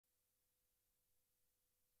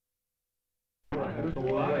Let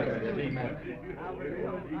me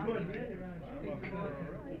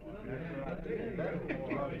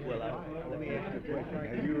ask you a question.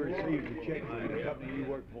 Have you received a check from the company you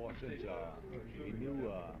work for since the new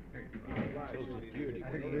Social Security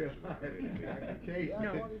clearance?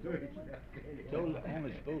 No. It's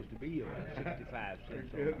only supposed to be about 65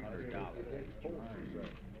 cents on $100.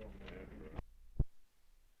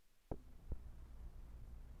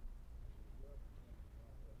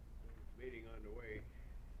 Meeting underway.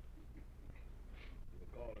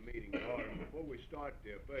 We'll call the meeting to order. Before we start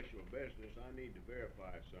the official business, I need to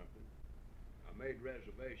verify something. I made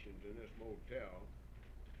reservations in this motel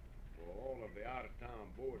for all of the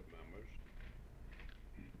out-of-town board members,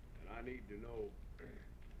 and I need to know,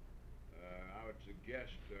 I would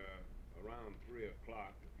suggest around 3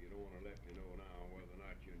 o'clock, if you don't want to let me know now, whether or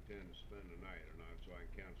not you intend to spend the night or not, so I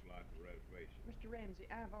can cancel out the reservation. Mr. Ramsey,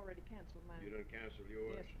 I've already canceled mine. You done cancel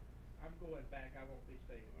yours? Yes, sir. I'm going back, I won't be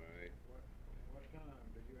staying. All right. What time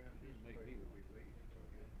do you anticipate we'll be leaving?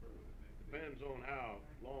 Depends on how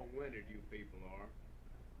long-winded you people are.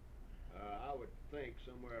 I would think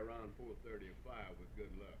somewhere around 4:30 or 5 with good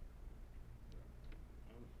luck.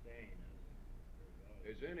 I'm staying.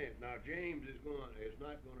 Is any, now James is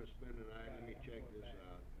not gonna spend the night, let me check this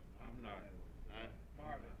out. I'm not. Huh?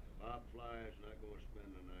 Marvin. Bob Fly is not gonna spend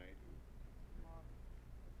the night.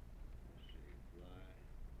 Let's see, Fly.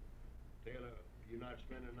 Taylor, you not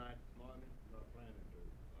spending the night, Marvin? Not planning to.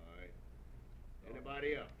 All right.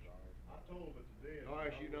 Anybody else? I told her today.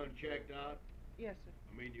 Doris, you done checked out? Yes, sir.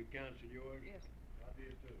 I mean, you canceled yours? Yes, sir. I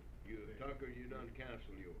did too. You, Tucker, you done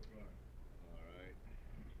canceled yours? Right. All right.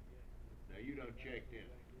 Now, you done checked in,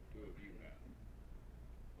 2 of you have.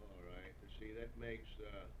 All right, let's see, that makes,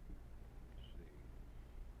 let's see.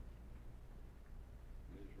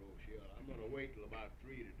 Ms. Rochelle, I'm gonna wait till about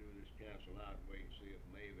 3 to do this cancel out and wait and see if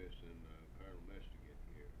Mavis and, Colonel Mister get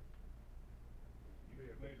here.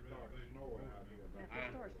 If it starts snowing out here. Now, if it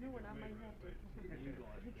starts snowing, I may have to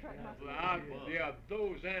retract my Well, yeah,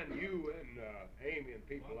 those and you and, Amy and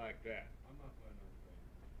people like that. I'm not planning on staying.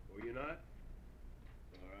 Oh, you're not?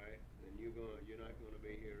 All right, then you're not gonna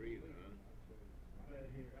be here either, huh? All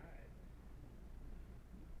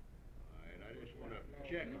right, I just wanna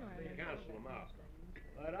check, cancel them out.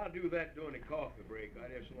 All right, I'll do that during the coffee break. I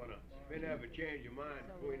just wanna, if you ever change your mind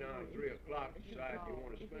between now and 3 o'clock, decide you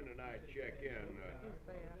wanna spend the night, check in,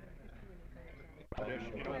 Well, I'm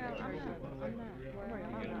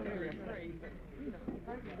not very afraid, but, you know, if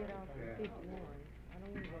I can get off at 51, I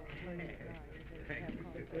don't want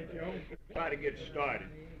to go try to get started.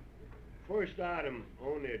 First item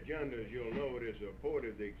on the agenda, as you'll note, is a report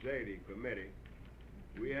of the Executive Committee.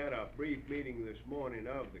 We had a brief meeting this morning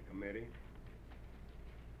of the committee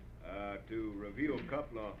to review a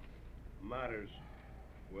couple of matters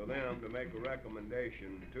with them to make a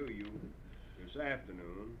recommendation to you this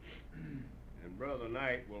afternoon. And Brother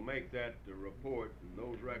Knight will make that the report and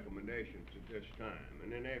those recommendations at this time.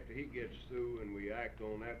 And then after he gets through and we act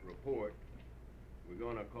on that report, we're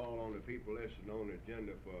gonna call on the people listed on the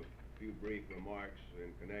agenda for a few brief remarks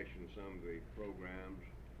in connection with some of the programs.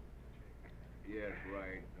 Yes,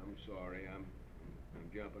 right, I'm sorry, I'm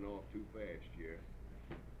jumping off too fast here.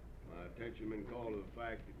 My attention has been called to the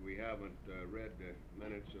fact that we haven't read the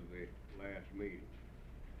minutes of the last meeting.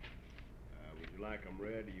 Would you like them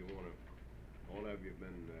read, or you wanna, all of you have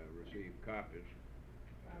been, received copies?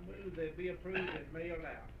 I move they be approved and mailed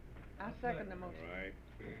out. I second the motion. All right,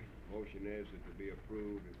 motion is that to be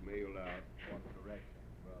approved is mailed out. One correction,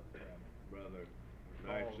 Brother Chairman. Brother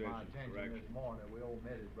Knight Called says my it's attention correction. this morning, we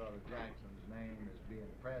omitted Brother Jackson's name as being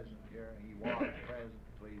present here, and he was present,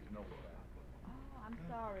 please note that. Oh, I'm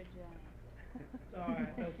sorry, John. It's all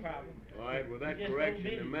right, no problem. All right, with that You just correction,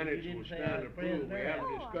 omitted the it. minutes You will didn't say I stand was approved. We present. have a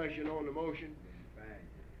Oh, discussion on the motion.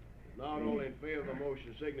 Not all in favor of the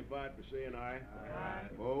motion signified by saying aye. Aye.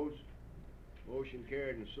 Opposed? Motion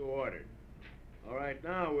carried and so ordered. All right,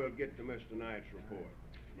 now we'll get to Mr. Knight's report.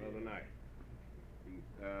 Brother Knight.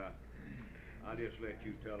 I'll just let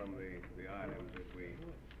you tell them the items that we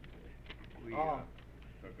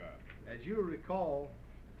took up. As you recall,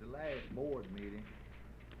 at the last board meeting,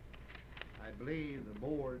 I believe the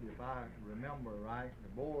board, if I remember right, the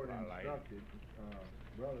board instructed,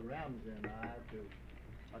 Brother Ramsey and I to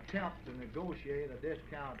attempt to negotiate a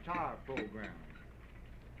discount tire program.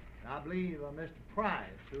 And I believe Mr.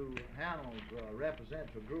 Price, who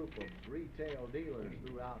represents a group of retail dealers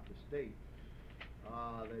throughout the state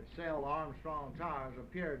that sell Armstrong tires,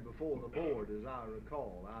 appeared before the board, as I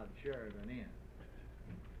recall, out of Sheridan Inn.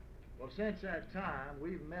 Well, since that time,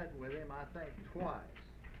 we've met with him, I think, twice.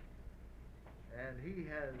 And he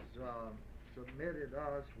has submitted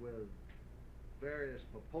us with various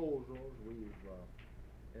proposals. We've,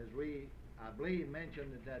 as we, I believe,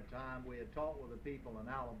 mentioned at that time, we had talked with the people in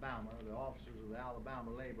Alabama, the officers of the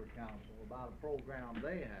Alabama Labor Council, about a program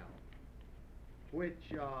they have,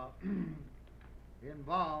 which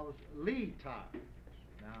involves lead tires.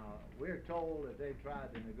 Now, we're told that they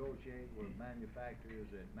tried to negotiate with manufacturers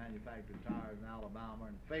that manufactured tires in Alabama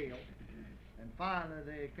and failed, and finally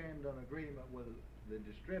they came to an agreement with the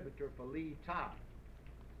distributor for lead tires.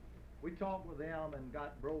 We talked with them and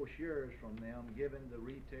got brochures from them giving the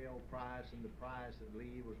retail price and the price that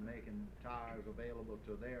Lee was making tires available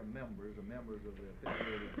to their members, the members of the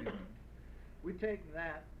affiliated union. We take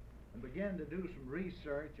that and began to do some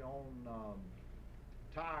research on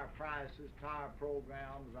tire prices, tire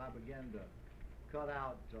programs. I began to cut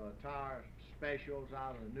out tire specials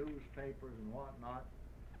out of the newspapers and whatnot.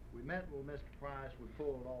 We met with Mr. Price. We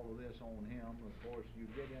pulled all of this on him. Of course, you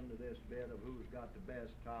get into this bit of who's got the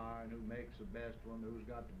best tire and who makes the best one, who's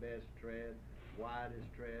got the best tread, widest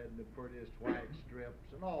tread, and the prettiest white strips,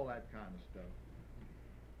 and all that kind of stuff.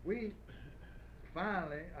 We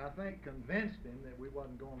finally, I think, convinced him that we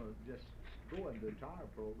wasn't going to just go into the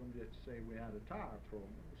tire program just to say we had a tire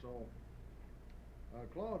program. So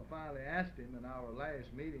Claude finally asked him in our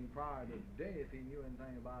last meeting prior to today if he knew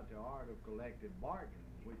anything about the art of collective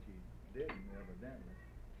bargaining, which he didn't evidently.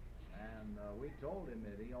 And we told him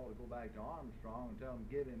that he ought to go back to Armstrong and tell him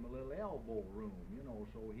give him a little elbow room, you know,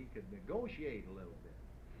 so he could negotiate a little bit.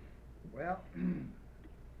 Well,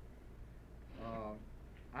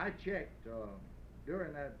 I checked,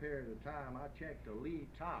 during that period of time, I checked the Lee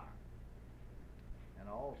tire. And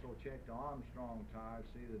I also checked the Armstrong tire to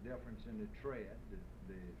see the difference in the tread,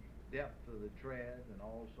 the depth of the tread, and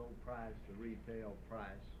also price, the retail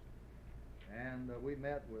price. And we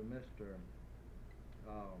met with Mr.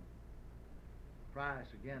 Price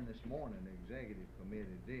again this morning, the executive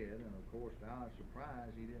committee did, and of course to our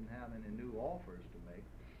surprise he didn't have any new offers to make.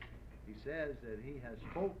 He says that he has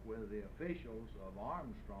spoke with the officials of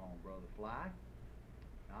Armstrong, Brother Fly.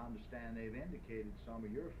 I understand they've indicated, some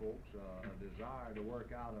of your folks, a desire to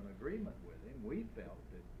work out an agreement with him. We felt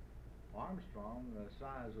that Armstrong, the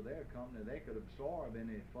size of their company, they could absorb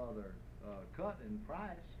any further cut in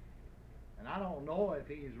price. And I don't know if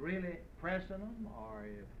he's really pressing them or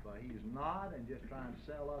if he's not and just trying to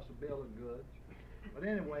sell us a bill of goods. But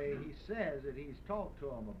anyway, he says that he's talked to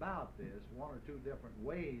them about this, one or two different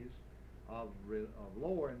ways of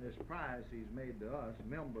lowering this price he's made to us,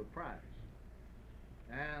 member price.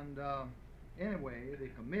 And anyway, the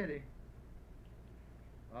committee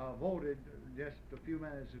voted just a few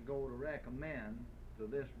minutes ago to recommend to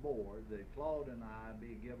this board that Claude and I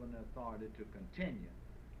be given the authority to continue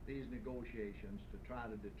these negotiations to try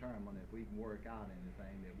to determine if we can work out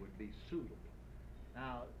anything that would be suitable.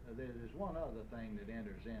 Now, there's one other thing that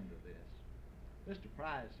enters into this. Mr.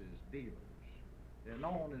 Price's dealers, they're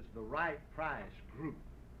known as the Right Price Group.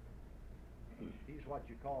 He's what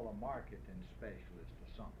you call a marketing specialist or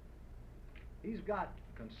something. He's got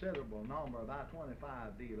considerable number, about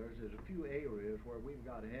 25 dealers. There's a few areas where we've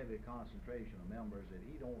got a heavy concentration of members that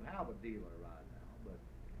he don't have a dealer right now, but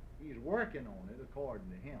he's working on it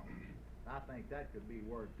according to him. I think that could be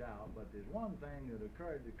worked out, but there's one thing that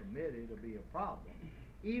occurred to the committee to be a problem.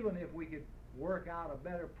 Even if we could work out a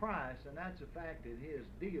better price, and that's the fact that his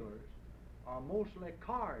dealers are mostly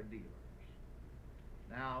car dealers.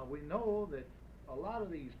 Now, we know that a lot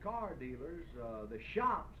of these car dealers, the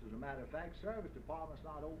shops, as a matter of fact, service department's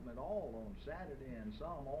not open at all on Saturday, and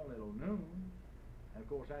some only till noon. And of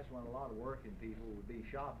course, that's when a lot of working people would be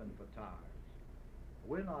shopping for tires.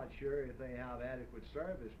 We're not sure if they have adequate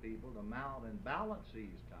service people to mount and balance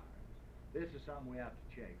these tires. This is something we have to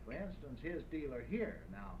check. For instance, his dealer here.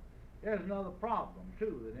 Now, there's another problem,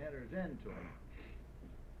 too, that enters into it.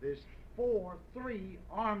 There's three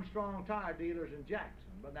Armstrong tire dealers in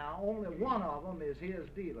Jackson, but now only one of them is his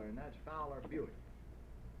dealer, and that's Fowler Buick.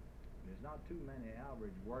 There's not too many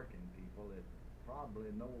average working people that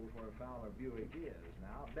probably knows where Fowler Buick is.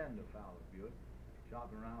 Now, I've been to Fowler Buick,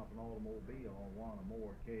 shopping around for an automobile on one or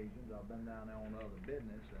more occasions. I've been down there on other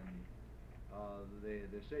business, and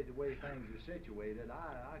the way things are situated,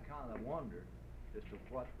 I kind of wondered as to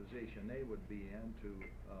what position they would be in to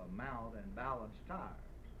mount and balance tires.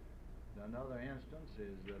 Another instance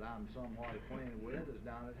is that I'm somewhat acquainted with is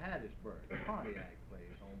down at Hattiesburg, Pontiac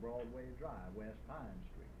place on Broadway Drive, West Pine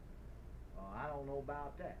Street. I don't know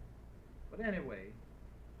about that. But anyway,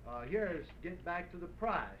 get back to the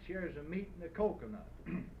price. Here's a meat and a coconut.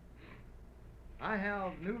 I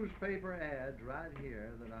have newspaper ads right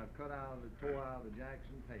here that I've tore out of the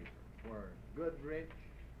Jackson paper, where Goodrich,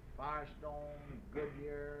 Firestone,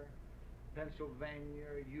 Goodyear,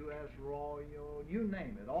 Pennsylvania, U.S. Royal, you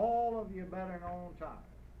name it. All of your better-known tires.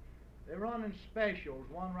 They're running specials,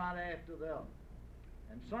 one right after the other.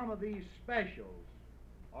 And some of these specials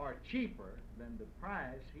are cheaper than the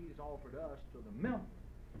price he's offered us to the member.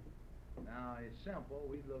 Now, it's simple.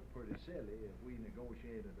 We'd look pretty silly if we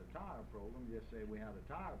negotiated a tire program, just say we had a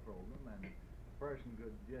tire program, and a person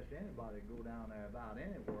could, just anybody, go down there about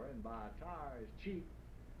anywhere and buy a tire as cheap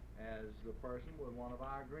as the person with one of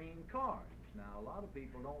our green cards. Now, a lot of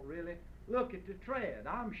people don't really look at the tread.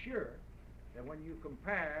 I'm sure that when you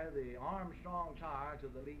compare the Armstrong tire to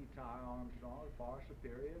the Lee tire, Armstrong is far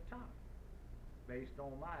superior tire, based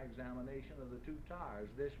on my examination of the two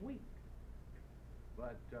tires this week.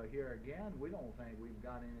 But here again, we don't think we've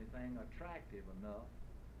got anything attractive enough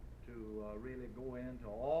to really go into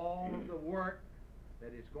all of the work that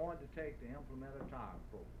it's going to take to implement a tire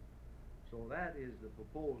program. So that is the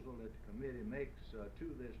proposal that the committee makes to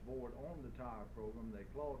this board on the tire program, that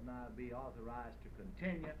Claude and I be authorized to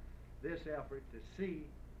continue this effort to see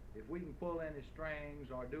if we can pull any strings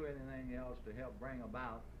or do anything else to help bring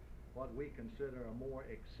about what we consider a more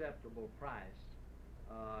acceptable price.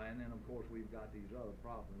 And then, of course, we've got these other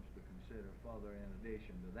problems to consider further in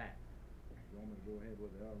addition to that. You want me to go ahead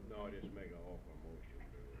with the other? No, just make an offer motion.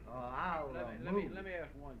 Let me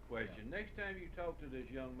ask one question. Next time you talk to this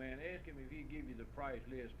young man, ask him if he give you the price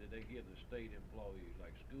list that they give the state employees,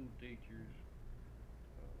 like school teachers,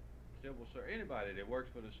 civil service, anybody that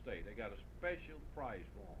works for the state. They got a special price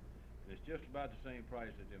for them, and it's just about the same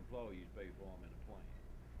price that the employees pay for them in the plant.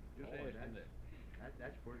 Just ask him that.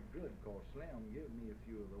 That's pretty good, because Slim gave me a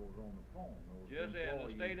few of those on the phone. Just ask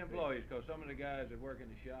the state employees, because some of the guys that work in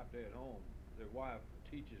the shop there at home, their wife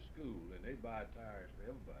teaches school, and they buy tires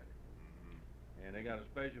for everybody. And they got a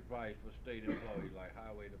special price for state employees, like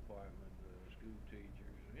highway department, school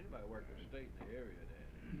teachers, anybody work for the state in the area there.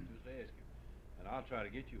 Just ask him. And I'll try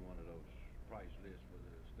to get you one of those price lists for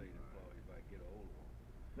the state employees if I can get a hold of one.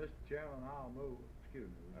 Mr. Chairman, I'll move, excuse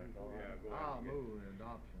me, Go ahead. I'll move the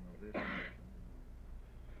adoption of this motion.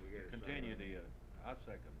 Continue I'll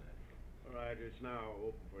second that. All right, it's now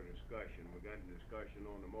open for discussion. We got a discussion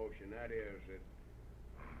on the motion. That is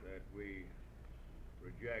that we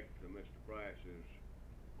reject Mr. Price's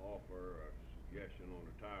offer or suggestion on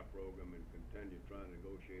the tire program and continue trying to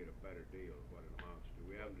negotiate a better deal, is what it amounts to.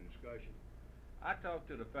 We having a discussion? I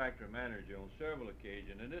talked to the factory manager on several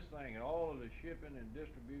occasions, and this thing, all of the shipping and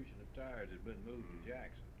distribution of tires has been moved to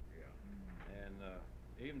Jackson. Yeah. And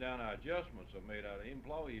even down our adjustments are made out of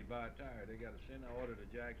employees buy a tire. They got to send the order to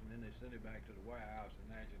Jackson, then they send it back to the warehouse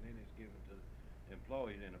in Natchez, and then it's given to the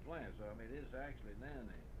employees in the plant. So I mean, it's actually down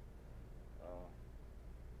there.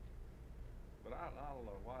 But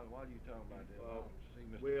while you talking about that, I'll see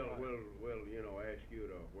Mr. We'll ask you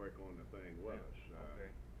to work on the thing with us. Okay.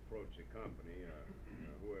 Approach the company,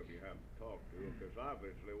 whoever you happen to talk to, because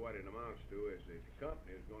obviously what it amounts to is that the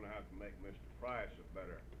company is going to have to make Mr. Price a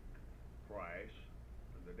better price,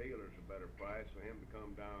 and the dealer's a better price for him to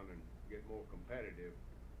come down and get more competitive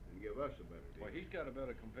and give us a better deal. Well, he's got a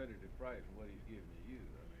better competitive price than what he's giving to you.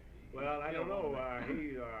 I mean, Well, I don't know.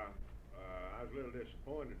 I was a little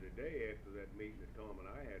disappointed today after that meeting that Tom and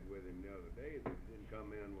I had with him the other day that he didn't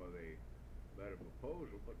come in with a better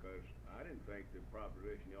proposal, because I didn't think the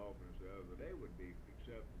proposition he offered us the other day would be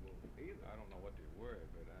acceptable either. I don't know what they were,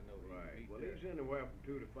 but I know Right. he Well, beat he's anywhere from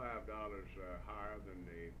 $2 to $5 higher than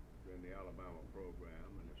the Alabama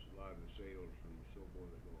program, and it's a lot of the sales and so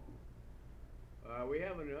forth that go on. We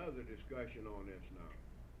have another discussion on this now.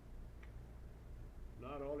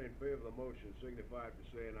 Not all in favor of the motion signify by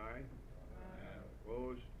saying aye.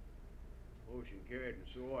 Opposed? Motion carried and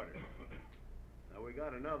so ordered. Now, we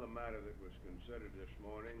got another matter that was considered this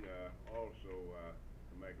morning, also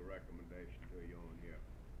to make a recommendation to you on here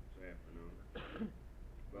this afternoon.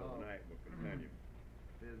 Brother Knight will continue.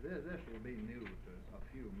 This will be new to a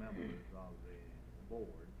few members of the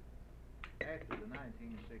board. After the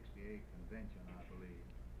 1968 convention, I believe,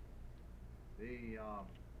 the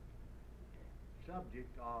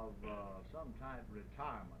subject of some type of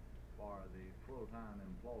retirement for the full-time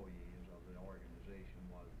employees of the organization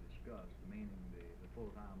was discussed, meaning the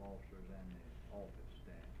full-time officers and the office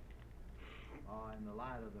staff. In the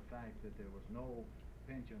light of the fact that there was no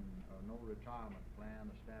pension or no retirement plan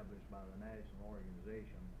established by the national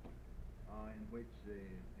organization in which the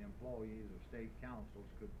employees of state councils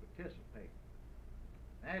could participate.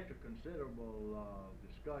 After considerable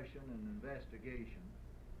discussion and investigation,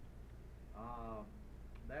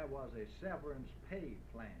 there was a severance pay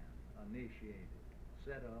plan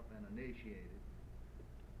set up and initiated,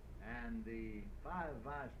 And the 5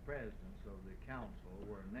 vice presidents of the council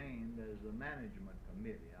were named as the management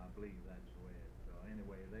committee. I believe that's the way it,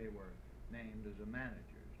 anyway, they were named as the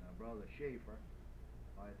managers. Now, Brother Schaefer,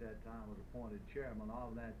 at that time was appointed chairman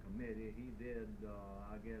of that committee. He did,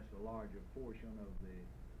 I guess, a larger portion of the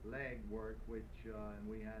legwork, which, and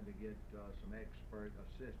we had to get some expert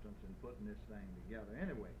assistance in putting this thing together.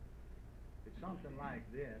 Anyway, it's something like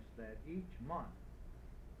this, that each month,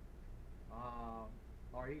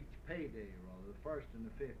 or each payday, rather, the 1st and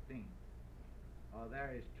the 15th,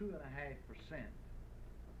 there is 2.5%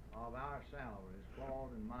 of our salaries,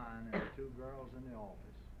 Claude and mine, and the 2 girls in the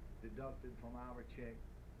office, deducted from our check.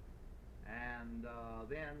 And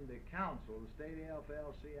then the council, the state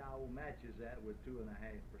AFL-CIO, matches that with 2.5%.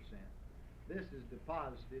 This is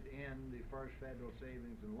deposited in the First Federal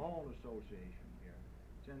Savings and Loan Association here.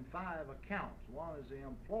 It's in 5 accounts. One is the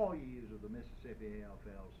employees of the Mississippi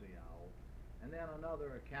AFL-CIO, and then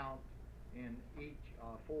another account in each,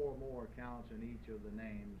 4 more accounts in each of the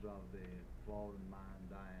names of the Claude and mine,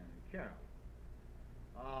 Diane and Carol.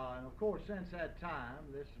 And of course, since that time,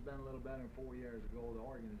 this has been a little better than 4 years ago, the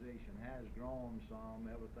organization has grown some,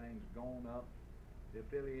 everything's gone up. The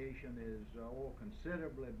affiliation is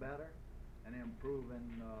considerably better and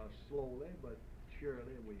improving slowly but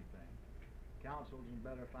surely, we think. Council's in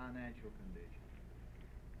better financial condition.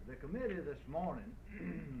 The committee this morning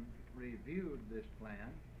reviewed this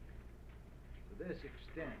plan to this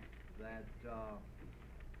extent that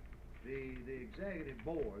the executive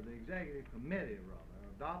board, the executive committee rather,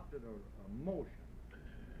 adopted a motion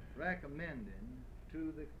recommending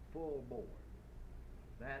to the full board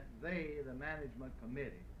that they, the management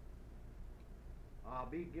committee,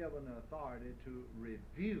 be given the authority to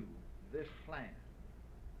review this plan,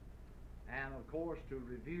 and of course to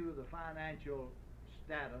review the financial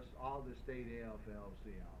status of the state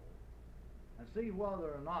AFL-CIO and see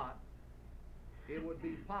whether or not it would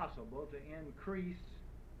be possible to increase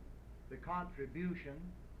the contribution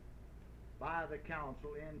by the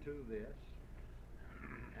council into this.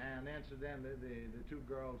 And incidentally, the 2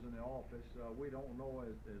 girls in the office, we don't know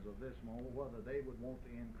as of this moment whether they would want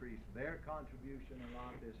to increase their contribution or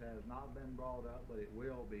not. This has not been brought up, but it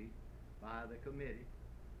will be by the committee.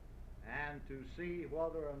 And to see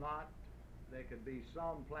whether or not there could be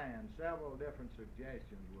some plan. Several different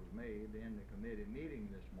suggestions was made in the committee meeting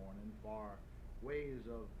this morning for ways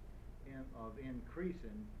of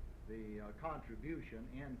increasing the contribution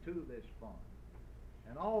into this fund.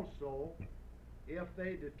 And also, if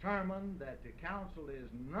they determine that the council is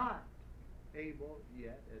not able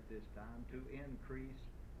yet at this time to increase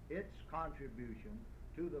its contribution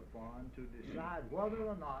to the fund, to decide whether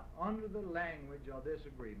or not, under the language of this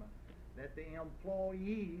agreement, that the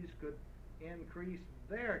employees could increase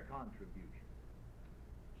their contribution.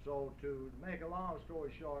 So to make a long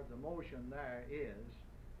story short, the motion there is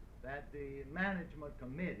that the management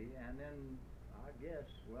committee, and then I guess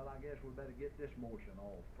we better get this motion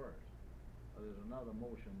off first. There's another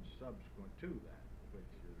motion subsequent to that, which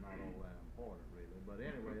is not all that important really. But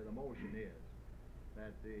anyway, the motion is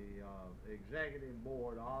that the executive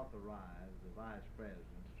board authorize the vice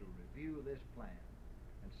presidents to review this plan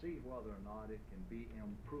and see whether or not it can be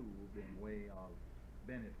improved in way of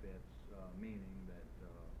benefits, meaning that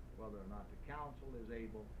whether or not the council is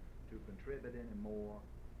able to contribute any more,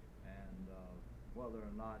 and whether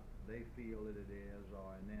or not they feel that it is,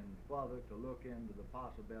 and then further to look into the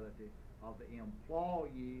possibility of the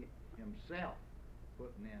employee himself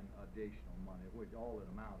putting in additional money, which all it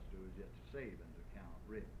amounts to is just a savings account,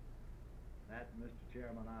 really. That, Mr.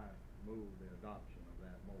 Chairman, I move the adoption of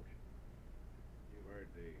that motion. You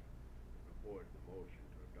heard the report, the motion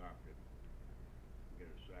to adopt it. Get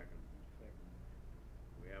a second. Second.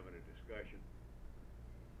 We having a discussion?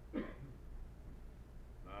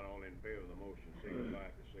 Not all in favor of the motion,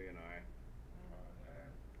 signify by saying aye.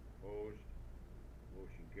 Opposed?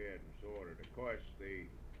 Motion carried and so ordered. Of course,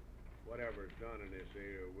 whatever is done in this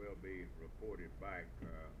area will be reported back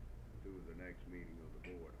to the next meeting of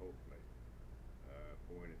the board, hopefully,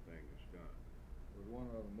 for anything that's done. There's one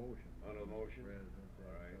other motion. Another motion? President, that,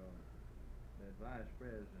 all right. That Vice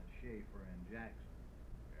President Schaefer and Jackson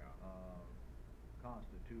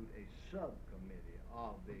constitute a subcommittee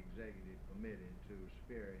of the executive committee to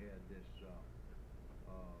spearhead this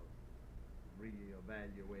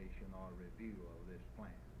re-evaluation or review of this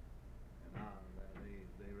plan. And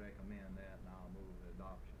they recommend that, and I'll move the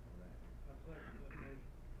adoption of that. I second that motion.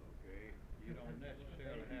 Okay. You don't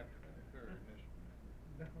necessarily have to concur in this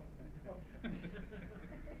one.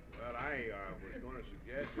 Well, I was going to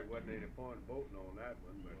suggest there wasn't any point in voting on that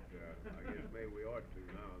one, but I guess maybe we ought to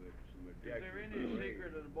now that some Is objections there were any raised.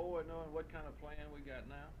 secret of the board knowing what kind of plan we got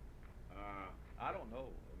now? I don't know.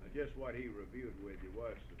 Just what he reviewed with you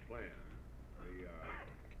was the plan.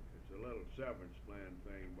 It's a little severance plan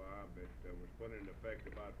thing, Bob, that was put into effect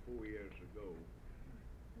about 4 years ago.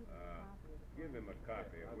 Give him a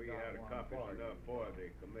copy. We had a copy enough for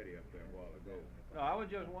the committee up there a while ago. No, I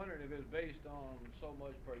was just wondering if it's based on so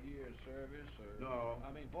much per year's service, or... No.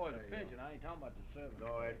 I mean, for the pension, I ain't talking about the severance.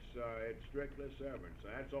 No, it's strictly severance.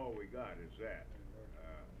 That's all we got is that.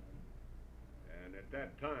 And at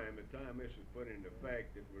that time, the time this was put into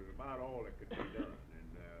effect, it was about all that could be done. And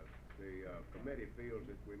the committee feels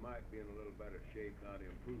that we might be in a little better shape now to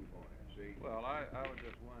improve on it, see? Well, I was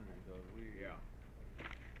just wondering, because we... Yeah.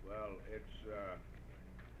 Well, it's,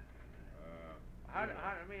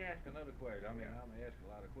 let me ask another question. I mean, I'm gonna ask a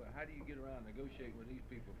lot of questions. How do you get around negotiating with these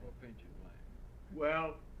people for a pension plan? well,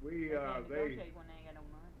 we, They can't they, negotiate when they ain't got no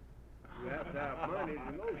money. you have to have money to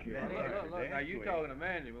negotiate. Look, now you Evidently. talking to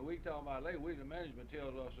management, we talking about labor, the management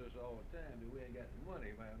tells us this all the time, that we ain't got the money,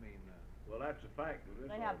 I mean, Well, that's a fact of this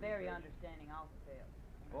They have very organization. understanding officers.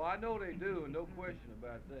 well, I know they do, and no question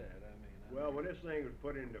about that, I mean. Well, when this thing was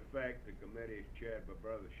put into effect, the committee chaired by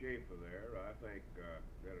Brother Schaefer there, I think,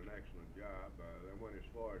 did an excellent job. They went as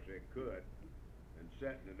far as they could in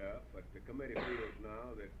setting it up, but the committee feels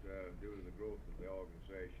now that, due to the growth of the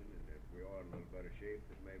organization and that we are in a little better shape,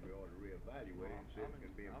 that maybe we ought to reevaluate and see if it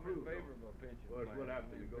can be improved I'm in on. favor of a pension Well, plan. we'll have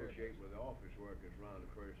to I'm in favor. negotiate with the office workers around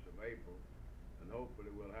the 1st of April, and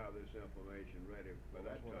hopefully we'll have this information ready by Well,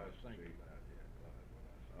 that that's what I time. was thinking see. about, yeah, well, that's what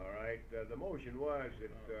I was All right, the motion was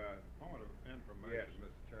that, Point of Yes. information,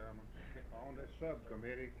 Mr. Chairman. On this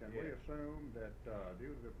subcommittee, can we Yes. assume that, due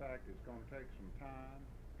to the fact it's gonna take some time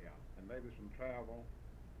yeah. and maybe some travel,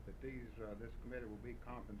 that this committee will be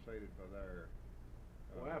compensated for their,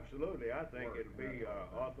 Well, absolutely, I think work it'd and be, that sort of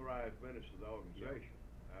thing. authorized minutes of the organization,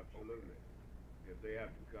 absolutely. If they have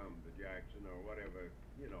to come to Jackson or whatever,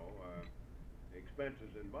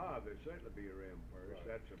 expenses involved, they'd certainly be reimbursed,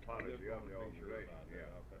 Right. that's a policy of the organization, yeah.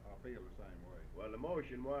 I feel the same way. Well, the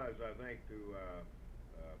motion was, I think, to,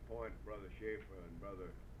 appoint Brother Schaefer and Brother,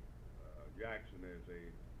 Jackson as a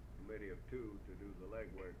committee of two to do the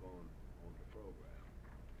legwork on the program.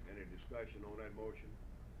 Any discussion on that motion?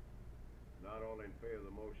 Not all in favor of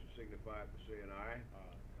the motion signify by saying aye.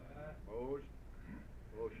 Opposed?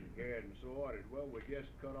 Motion carried and so ordered. Well, we just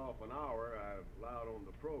cut off an hour, I've allowed on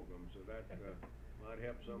the program, so that, might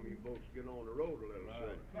help some of you folks get on the road a little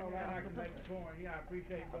sooner. Well, I'd like to make a point here, I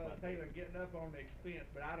appreciate Brother Taylor getting up on the expense,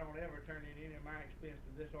 but I don't ever turn in any of my expense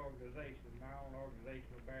to this organization. My own organization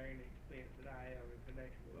will bear any expense that I have in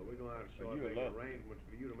connection with it. Well, we're gonna have to So start you making love- arrangements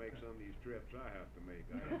for you to make some of these trips I have to make.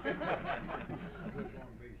 I just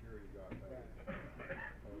wanna be sure you got that.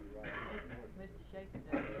 Mr. Schaefer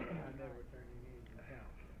does. I never turn in any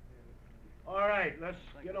accounts. All right, let's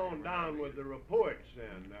get on down with the reports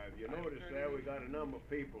then. If you notice there, we got a number of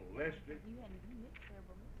people listed, You missed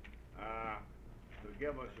several meetings. to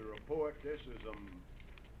give us a report. This is a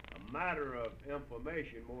matter of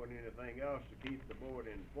information more than anything else to keep the board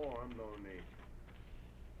informed on the,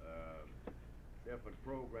 different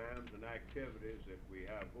programs and activities that we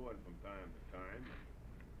have going from time to time.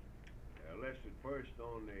 Listed first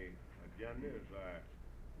on the agenda is our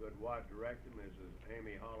good WAD director, Mrs.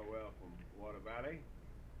 Amy Hollowell from Water Valley,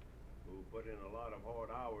 who put in a lot of hard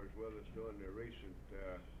hours with us during the recent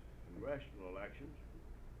congressional elections.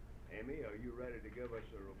 Amy, are you ready to give us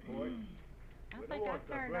a report? We don't want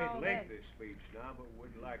a great lengthy speech now, but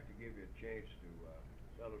we'd like to give you a chance to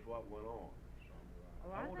tell us what went on.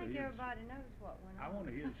 Well, I I wanna think hear everybody knows what went on. I wanna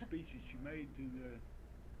hear the speeches she made to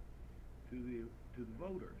the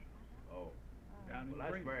voters Oh, down in well,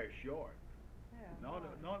 that's Greenville. very short. Yeah. No,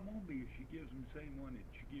 it won't be if she gives them the same one that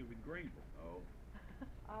she gave in Greenville.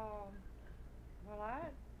 Oh, Well,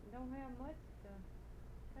 I don't have much to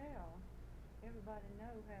tell. Everybody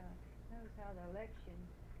knows how the election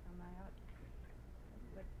come out.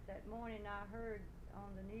 But that morning I heard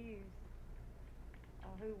on the news,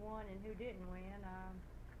 who won and who didn't win.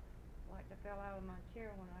 Like I fell out of my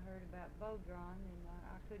chair when I heard about Bodron, and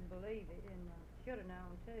I couldn't believe it, and should have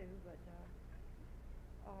known too, but,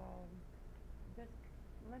 just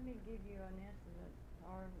let me give you an incident,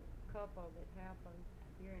 or couple that happened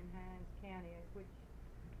here in Hines County, which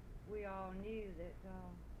we all knew that,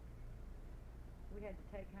 we had to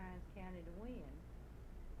take Hines County to win,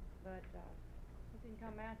 but, it didn't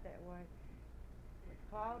come out that way. But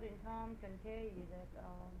Claude and Tom can tell you that,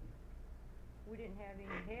 we didn't have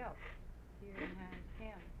any help here in Hines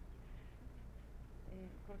County. And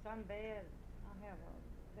of course, I'm bad, I have a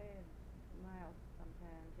bad mouth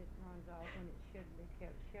sometimes, it runs off when it should be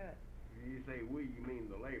kept shut. you say we, you mean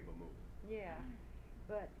the labor movement? Yeah,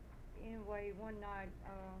 but anyway, one night,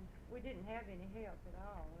 we didn't have any help at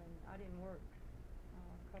all, and I didn't work, a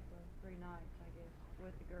couple of, 3 nights, I guess,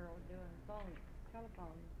 with the girl doing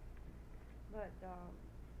telephone. But,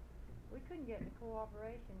 we couldn't get the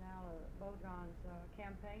cooperation out of Bodron's,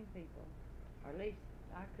 campaign people, or at least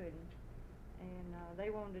I couldn't. And, they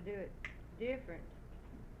wanted to do it different.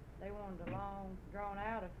 They wanted a long,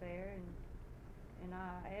 drawn-out affair, and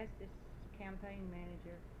I asked this campaign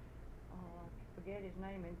manager, I forget his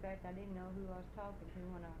name. In fact, I didn't know who I was talking to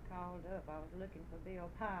when I called up. I was looking for Bill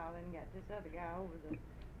Pyle and got this other guy over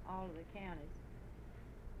all of the counties.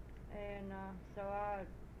 And, so I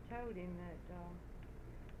told him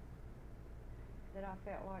that I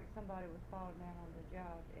felt like somebody was falling down on the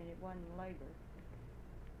job, and it wasn't labor.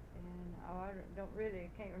 And I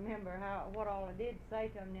can't remember what all I did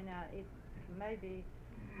say to him. Then it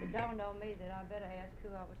dawned on me that I better ask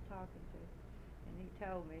who I was talking to. And he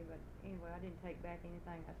told me, but anyway, I didn't take back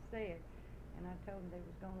anything I said. And I told them they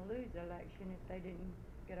was going to lose the election if they didn't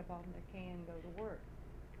get up off their can and go to work.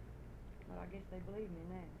 Well, I guess they believe me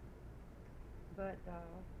now. But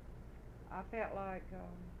I felt like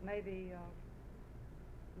maybe I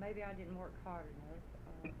didn't work hard enough.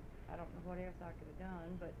 I don't know what else I could have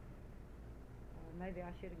done, but maybe I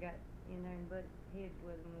should have got in there and butted heads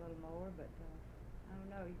with them a little more. But I don't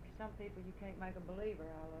know. Some people you can't make a believer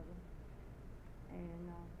out of them. And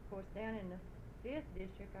of course, down in the 5th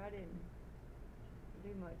district, I didn't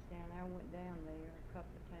do much down there. I went down there a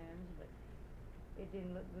couple of times, but it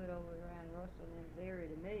didn't look good over around Russell and this area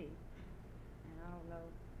to me. And I don't know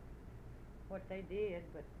what they did,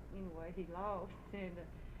 but anyway, he lost. And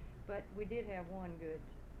but we did have one good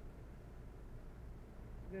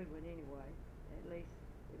one anyway. At least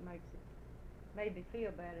it made me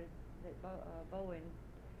feel better that Bowen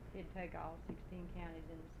did take all 16 counties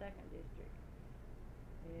in the 2nd district.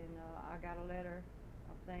 And I got a letter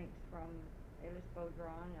of thanks from Ellis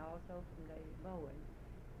Bodron and also from David Bowen.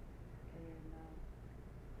 And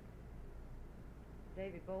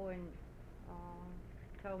David Bowen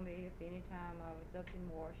told me if any time I was up in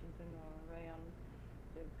Washington or around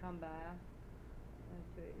to come by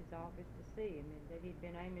to his office to see him, and that he'd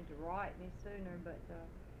been aiming to write me sooner, but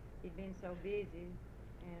he'd been so busy,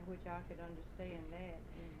 and which I could understand that,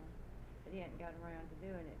 that he hadn't gotten around to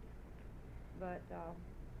doing it. But I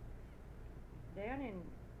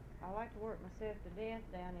like to work myself to death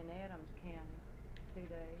down in Adams County 2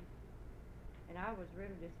 days, and I was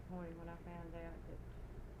really disappointed when I found out that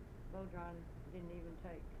Bodron didn't even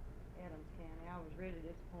take Adams County. I was really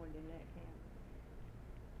disappointed in that county.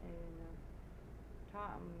 And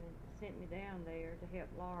Tom sent me down there to help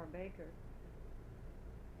Laura Baker,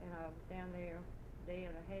 and I was down there a day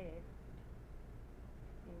and a half,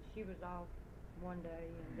 and she was off one day,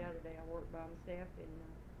 and the other day I worked by myself, and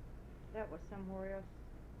that was somewhere else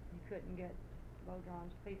you couldn't get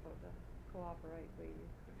Bodron's people to cooperate with you.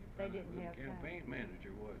 They didn't have time. Campaign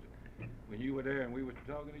manager was it? When you were there and we were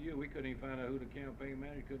talking to you, we couldn't even find out who the campaign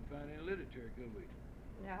manager. Couldn't find any literature, could we?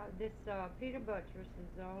 Now, this Peter Buttress is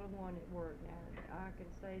the only one that worked. Now, I can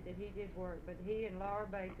say that he did work, but he and Laura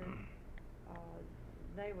Baker,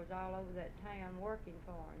 they was all over that town working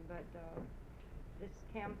for him. But this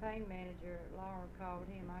campaign manager, Laura called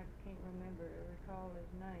him. I can't recall his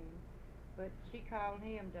name, but she called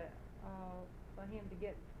him for him to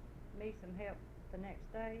get me some help the next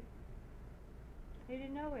day. He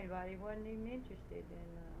didn't know anybody. He wasn't even interested in.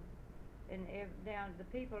 The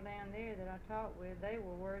people down there that I talked with, they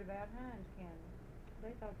were worried about Hinds County.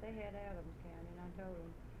 They thought they had Adams County, and I told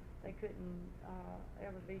them they couldn't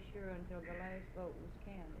ever be sure until the last vote was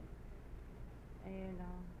counted. And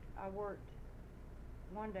I worked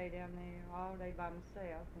one day down there all day by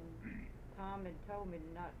myself, and Tom had told me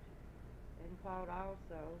to not, and Claude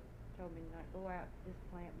also told me to not go out to this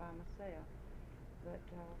plant by myself. But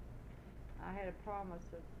I had a promise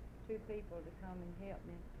of 2 people to come and help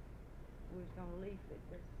me. We was going to leaf at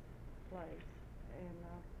this place, and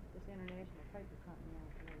this international paper company I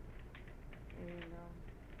was with. And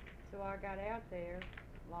so I got out there.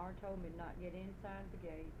 Laura told me to not get inside the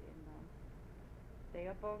gate and stay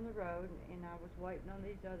up on the road, and I was waiting on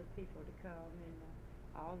these other people to come, and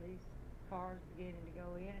all these cars beginning to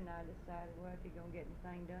go in, and I decided, well, if you're going to get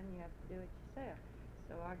anything done, you have to do it yourself.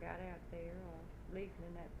 So I got out there, leafing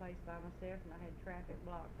in that place by myself, and I had traffic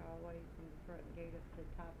blocked all the way from the front gate up to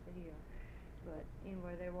the top of the hill. But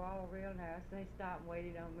anyway, they were all real nice. They stopped and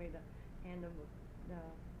waited on me to hand them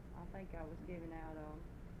I think I was giving out a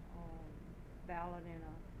ballot and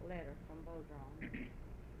a letter from Bodron.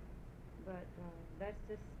 But that's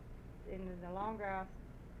just, and the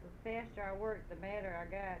faster I worked, the madder I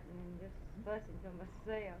got, and just fussing to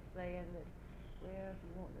myself, saying that well, if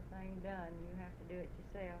you want the thing done, you have to do it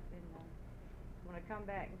yourself, and, when I come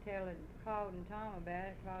back and telling Claude and Tom about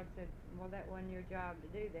it, Claude said, well, that wasn't your job to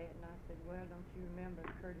do that, and I said, well, don't you remember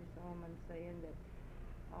Curtis Orman saying that,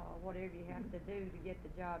 whatever you have to do to get the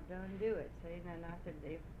job done, do it, see, and then I said,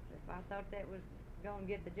 if I thought that was gonna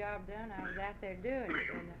get the job done, I was out there doing it,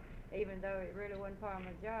 and, even though it really wasn't part of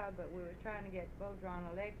my job, but we were trying to get Bodron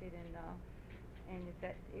elected, and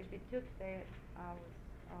if it took that, I was,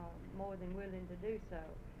 more than willing to do so,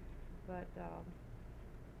 but,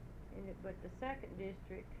 but the second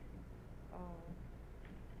district,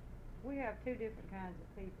 we have two different kinds of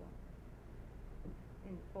people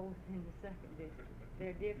in the fourth and the second district.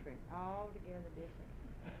 They're different, altogether different.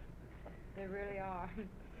 They really are.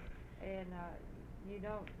 And,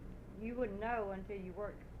 you wouldn't know until you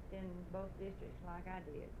worked in both districts like I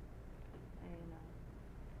did. And,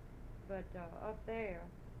 but, up there,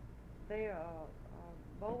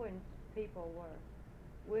 Bowen's people were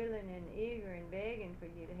willing and eager and begging for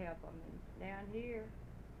you to help them. And down here,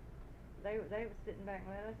 they were sitting back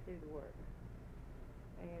and let us do the work.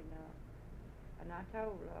 And I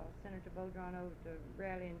told Senator Bodron over to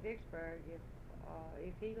rally in Vicksburg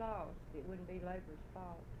if he lost, it wouldn't be Labor's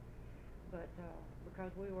fault, but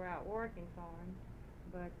because we were out working for him.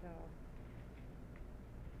 But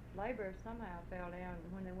Labor somehow fell down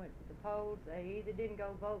when they went to the polls. They either didn't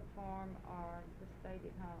go vote for him or just stayed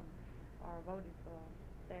at home or voted for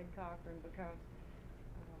Thad Cochran, because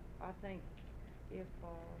I think if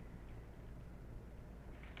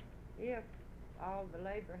all the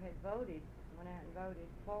Labor had went out and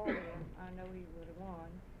voted for him, I know he would have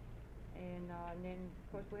won. And then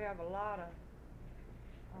of course we have a lot of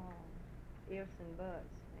ifs and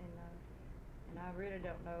buts, and I really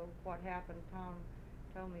don't know what happened. Tom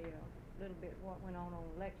told me a little bit what went on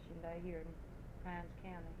election day here in Hines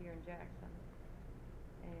County, here in Jackson,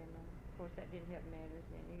 and of course that didn't help matters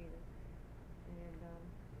then either.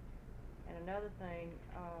 And another thing,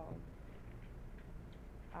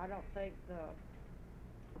 I don't think the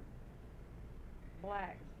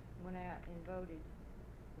blacks went out and voted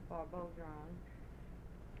for Bodron,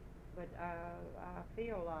 but I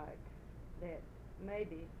feel like that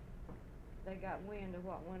maybe they got wind of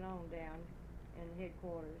what went on down in the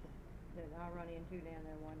headquarters that I run into down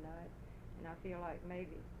there one night, and I feel like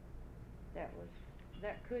maybe that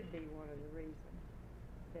could be one of the reasons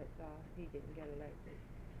that he didn't get elected.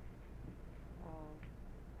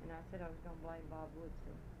 And I said I was going to blame Bob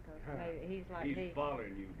Woodson, because maybe he's like me. He's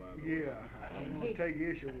following you, by the way. Yeah, I'm gonna take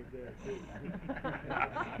issue with that too.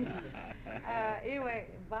 Anyway,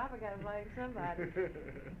 Bobby got to blame somebody.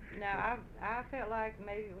 Now, I felt like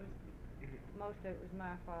maybe most of it was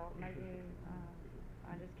my fault. Maybe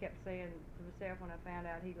I just kept saying to myself when I found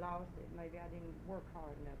out he lost it, maybe I didn't work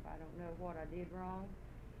hard enough. I don't know what I did wrong.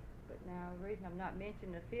 But now the reason I'm not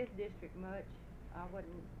mentioning the 5th district much, I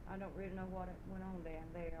don't really know what went on down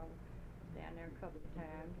there. I was down there a couple of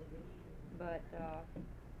times, but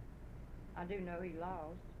I do know he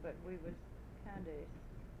lost. But we was kind of,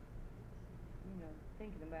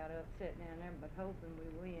 thinking about upset down there, but hoping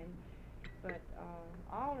we win. But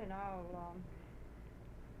all in all,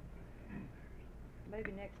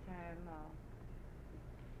 maybe next time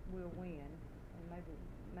we'll win, and maybe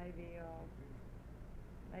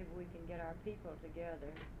we can get our people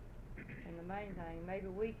together. And the main thing, maybe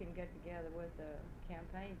we can get together with the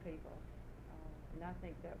campaign people. And I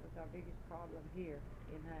think that was our biggest problem here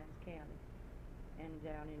in Hines County and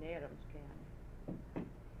down in Adams County.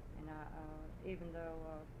 And even though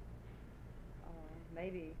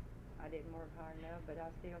maybe I didn't work hard enough, but I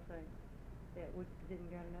still think that we didn't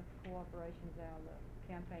get enough cooperations out of the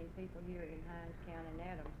campaign people here in Hines County and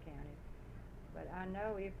Adams County. But I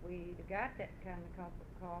know if we got that kind of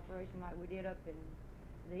cooperation like we did up in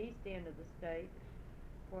the east end of the state,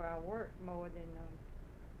 where I worked more than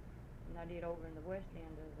I did over in the west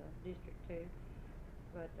end of the district too.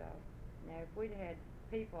 But now if we'd had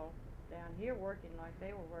people down here working like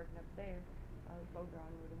they were working up there,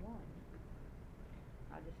 Bodron would have won.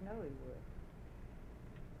 I just know he would.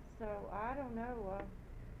 So I don't know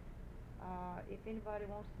if anybody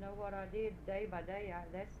wants to know what I did day by day.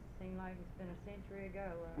 That seemed like it's been a century ago.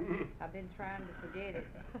 I've been trying to forget it,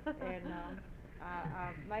 and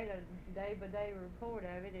I made a day-by-day report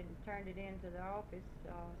of it and turned it into the office,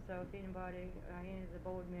 so if anybody, any of the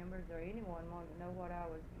board members or anyone wanted to know what I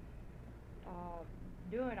was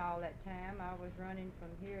doing all that time, I was running from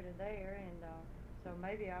here to there, and so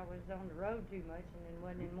maybe I was on the road too much and then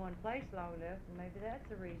wasn't in one place long enough, and maybe that's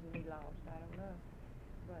the reason he lost, I don't know.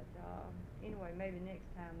 But anyway, maybe next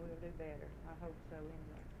time we'll do better. I hope so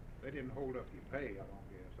anyway. They didn't hold up your pay, I don't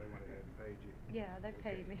guess, they went ahead and paid you. Yeah, they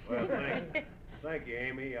paid me. Well, thank you,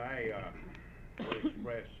 Amy. I, will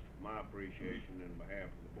express my appreciation in behalf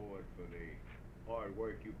of the board for the hard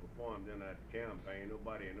work you performed in that campaign.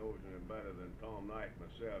 Nobody knows any better than Tom Knight and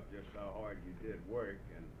myself just how hard you did work,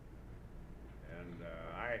 and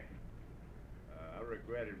I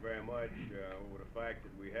regretted very much over the fact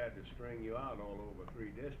that we had to string you out all over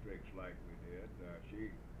 3 districts like we did.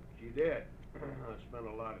 She did. I spent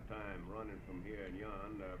a lot of time running from here and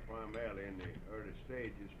yon, primarily in the early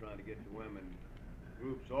stages, trying to get the women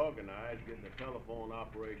groups organized, getting the telephone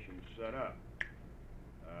operations set up.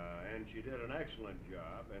 And she did an excellent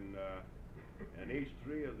job, and each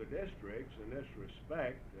 3 of the districts in this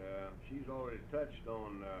respect, she's already touched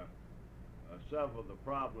on several of the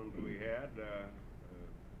problems we had,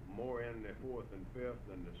 more in the 4th and 5th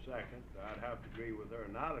than the 2nd. I'd have to agree with her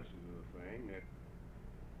analysis of the thing, that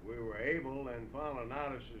we were able, in final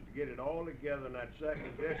analysis, to get it all together in that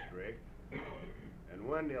 2nd district and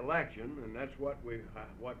win the election, and that's where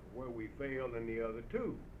we failed in the other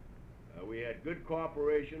 2. We had good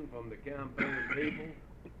cooperation from the campaign people.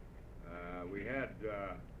 We had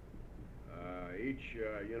each,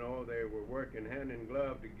 you know, they were working hand in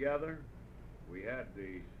glove together. We had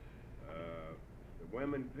the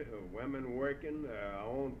women working, our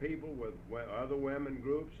own people with other women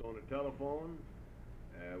groups on the telephone.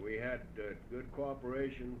 We had good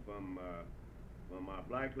cooperation from our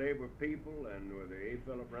black labor people and with the A.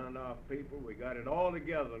 Philip Randolph people. We got it all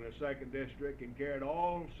together in the 2nd district and carried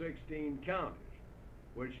all 16 counties,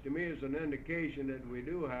 which to me is an indication that we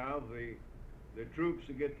do have the troops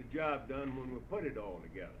to get the job done when we put it all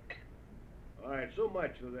together. All right, so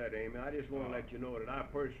much for that, Amy. I just want to let you know that I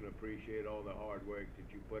personally appreciate all the hard work that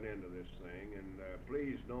you put into this thing, and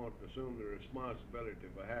please don't assume the responsibility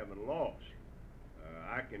for having lost.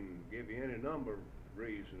 I can give you any number of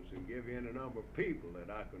reasons and give you any number of people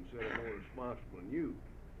that I consider more responsible than you.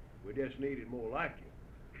 We just needed more like you.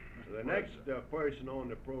 So the next person on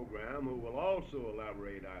the program who will also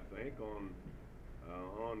elaborate, I think, on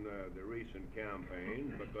the recent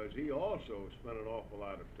campaign, because he also spent an awful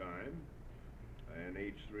lot of time in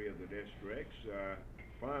each 3 of the districts,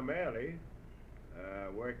 primarily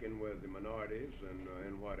working with the minorities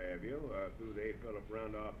and what have you, through the A. Philip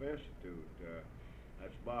Randolph Institute.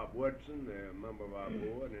 That's Bob Woodson, the member of our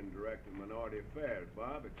board and Director of Minority Affairs.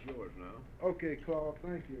 Bob, it's yours now. Okay, Claude,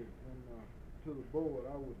 thank you. And to the board,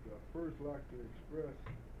 I would first like to express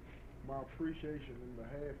my appreciation in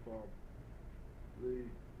behalf of the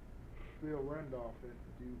Phil Randolph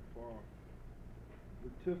Institute for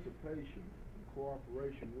participation and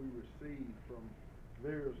cooperation we received from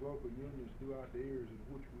various local unions throughout the areas in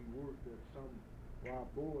which we worked that some of our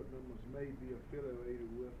board members may be affiliated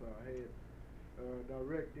with or had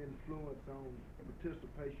direct influence on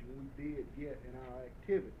participation we did get in our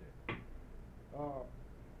activity.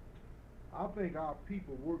 I think our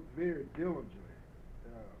people worked very diligently,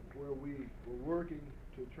 where we were working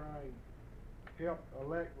to try and help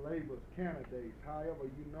elect Labor's candidates. However,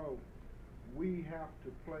 you know, we have to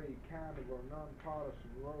play kind of a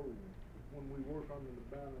nonpartisan role when we work under the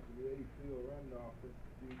banner of the A. Phil Randolph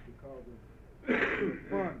Institute because of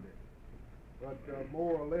funding. But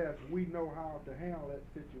more or less, we know how to handle that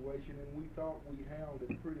situation, and we thought we handled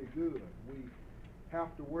it pretty good. We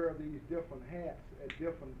have to wear these different hats at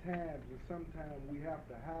different times, and sometimes we have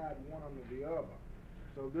to hide one under the other.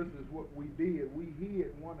 So this is what we did. We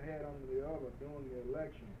hid one hat under the other during the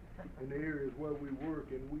election in the areas where we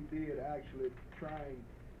work, and we did actually try and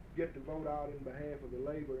get the vote out in behalf of the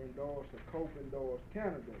Labor-endorsed or COPE-endorsed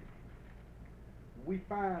candidate. We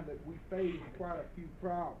find that we faced quite a few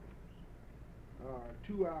problems.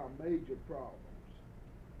 2 our major problems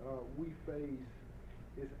we face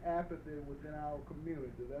is apathy within our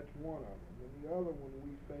community. That's one of them. And the other one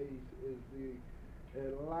we face is the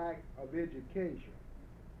lack of education.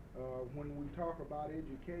 When we talk about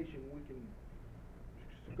education, we can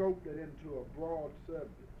scope that into a broad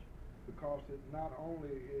subject because it not only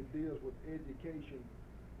it deals with education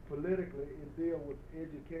politically, it deals with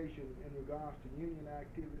education in regards to union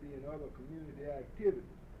activity and other community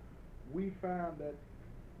activities. We found that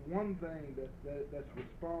one thing that's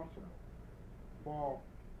responsible for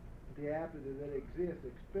the apathy that exists,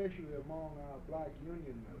 especially among our black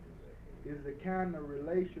union members, is the kind of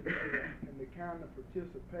relationship and the kind of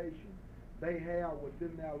participation they have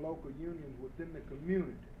within their local unions, within the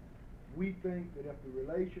community. We think that if the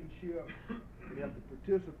relationship, and if the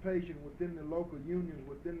participation within the local unions,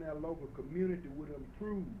 within their local community would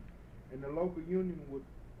improve, and the local union would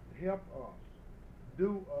help us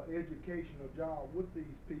do an educational job with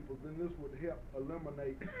these people, then this would help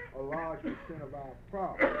eliminate a large percent of our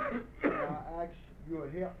problems. And I ask your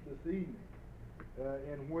help this evening,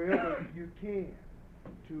 and wherever you can,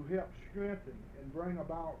 to help strengthen and bring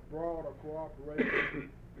about broader cooperation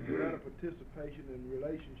and better participation and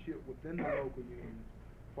relationship within the local unions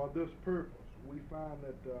for this purpose. We find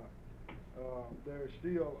that there's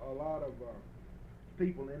still a lot of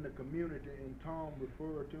people in the community, and Tom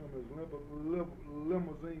referred to them as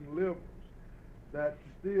limousine liberals, that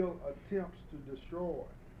still attempts to destroy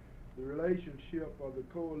the relationship or the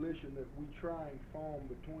coalition that we try and form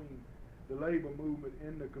between the labor movement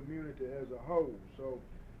in the community as a whole. So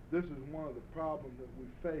this is one of the problems that we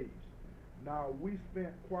face. Now, we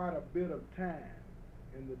spent quite a bit of time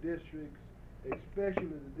in the districts, especially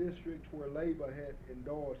the districts where labor had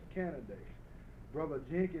endorsed candidates. Brother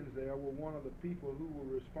Jenkins there were one of the people who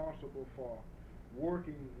were responsible for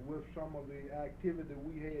working with some of the activity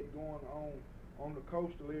we had going on the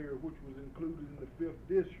coastal area, which was included in the 5th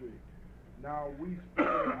district. Now, we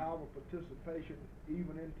spread our participation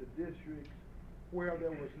even into districts where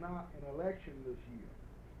there was not an election this year.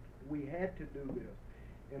 We had to do this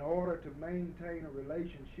in order to maintain a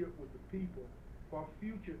relationship with the people for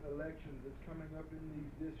future elections that's coming up in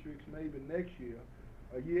these districts maybe next year,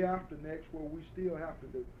 a year after next, where we still have to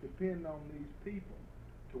depend on these people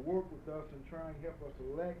to work with us and try and help us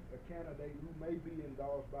elect a candidate who may be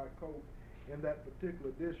endorsed by Coke in that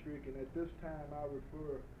particular district. And at this time, I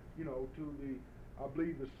refer, to I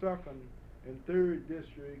believe the 2nd and 3rd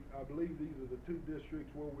district. I believe these are the 2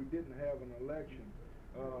 districts where we didn't have an election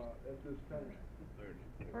at this time.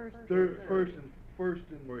 First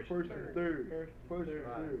and third. Right.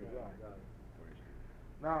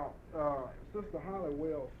 Now, Sister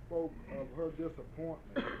Hollywell spoke of her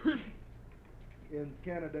disappointment in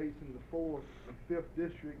candidates in the 4th and 5th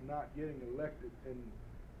district not getting elected in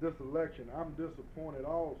this election. I'm disappointed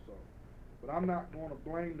also. But I'm not going to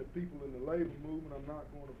blame the people in the labor movement. I'm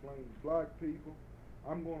not going to blame the black people.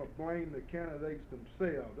 I'm going to blame the candidates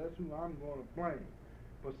themselves. That's who I'm going to blame.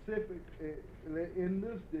 In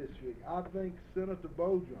this district, I think Senator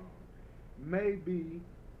Bojan may be,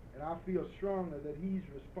 and I feel strongly that he's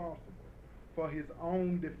responsible for his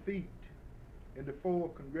own defeat in the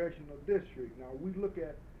 4th congressional district. Now, we look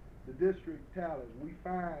at the district tallies. We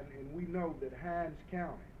find and we know that Hinds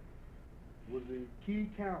County was the key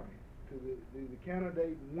county to the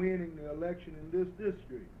candidate winning the election in this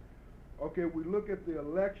district. Okay, we look at the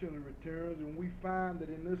election returns and we find that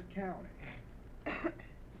in this county,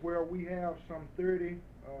 where we have some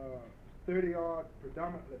 30-odd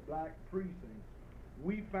predominantly black precincts,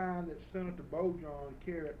 we find that Senator Bojan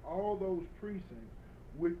carried all those precincts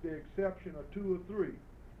with the exception of 2 or 3,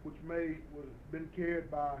 which was been carried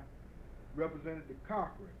by Representative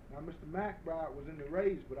Cochran. Now, Mr. McBride was in the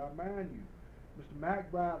race, but I mind you, Mr.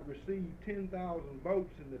 McBride received 10,000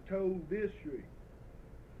 votes in the total district.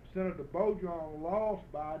 Senator Bojan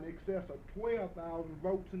lost by an excess of 12,000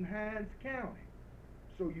 votes in Hinds County.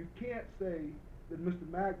 So you can't say that Mr.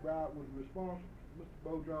 McBride was responsible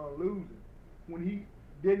for Mr. Bojan losing when he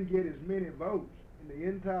didn't get as many votes in the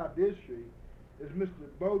entire district as Mr.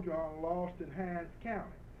 Bojan lost in Hinds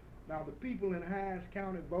County. Now, the people in Hinds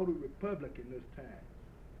County voted Republican this time.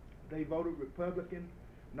 They voted Republican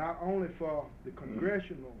not only for the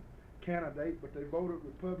congressional candidate, but they voted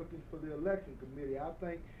Republican for the election committee. I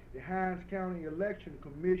think the Hinds County Election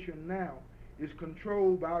Commission now is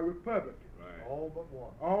controlled by Republicans. Right. All but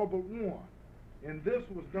one. All but one. And this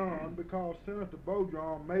was done because Senator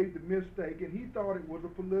Bojan made the mistake, and he thought it was a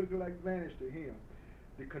political advantage to him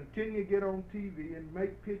to continue to get on TV and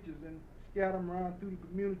make pictures and scatter them around through the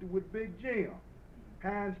community with Big Jim.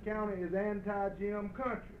 Hinds County is anti-Jim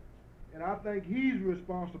country, and I think he's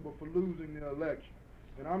responsible for losing the election.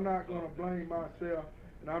 And I'm not going to blame myself,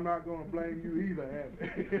 and I'm not going to blame you either, Abby.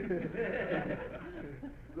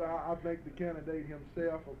 So I think the candidate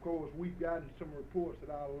himself, of course, we've gotten some reports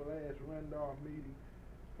at our last Randolph meeting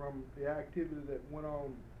from the activity that went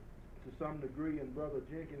on to some degree in Brother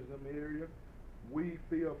Jenkins' area. We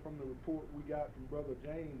feel from the report we got from Brother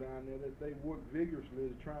James down there that they worked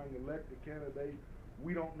vigorously to try and elect the candidate.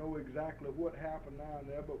 We don't know exactly what happened down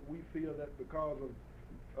there, but we feel that because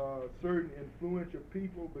of certain influential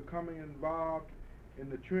people becoming involved in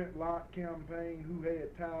the Trent Lott campaign who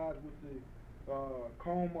had ties with the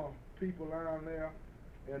Coma people down there,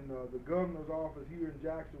 and the governor's office here in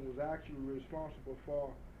Jackson was actually responsible for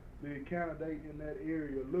the candidate in that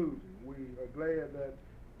area losing. We are glad that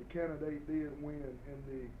the candidate did win in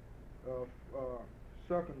the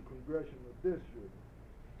 2nd congressional district.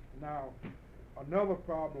 Now, another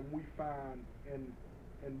problem we find in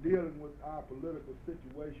and dealing with our political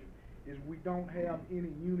situation is we don't have any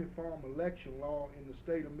uniform election law in the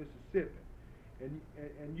state of Mississippi.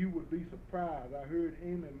 And you would be surprised. I heard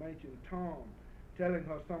Amy mention Tom telling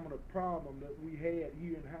her some of the problem that we had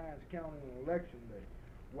here in Hinds County on election day.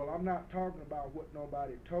 Well, I'm not talking about what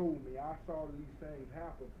nobody told me. I saw these things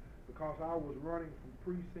happen because I was running from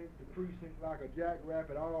precinct to precinct like a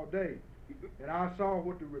jackrabbit all day. And I saw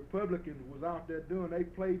what the Republicans was out there doing. They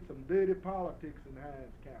played some dirty politics in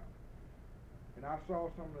Hinds County. And I saw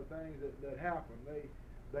some of the things that happened.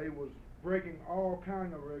 They was breaking all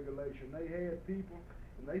kind of regulation. They had people,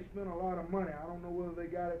 and they spent a lot of money. I don't know whether they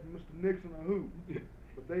got it from Mr. Nixon or who,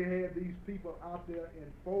 but they had these people out there in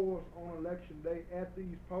force on election day at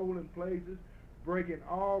these polling places, breaking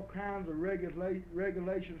all kinds of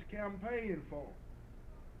regulations, campaigning for them.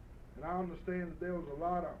 And I understand that there was a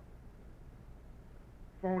lot of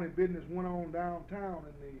phony business went on downtown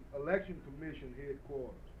in the election commission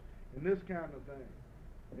headquarters and this kind of thing.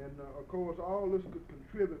 And of course all this could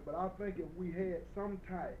contribute, but I think if we had some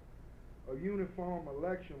type of uniform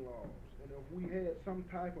election laws, and if we had some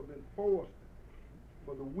type of enforcement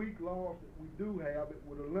for the weak laws that we do have, it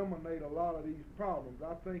would eliminate a lot of these problems.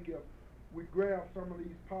 I think if we grab some of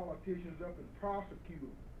these politicians up and prosecute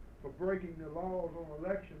them for breaking the laws on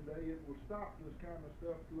election day, it will stop this kind of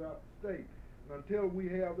stuff throughout the state. And until we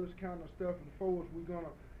have this kind of stuff enforced, we're going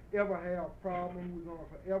to ever have problems. We're going to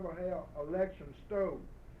forever have elections stolen.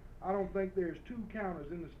 I don't think there's two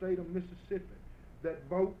counties in the state of Mississippi that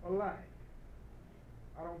vote alike.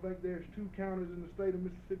 I don't think there's two counties in the state of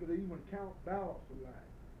Mississippi that even count ballots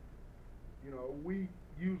alike. You know, we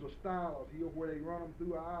use a stylus here where they run them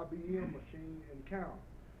through an IBM machine and count.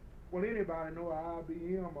 Well, anybody know an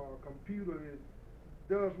IBM or a computer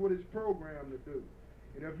does what it's programmed to do.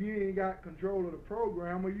 And if you ain't got control of the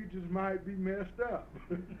programmer, you just might be messed up.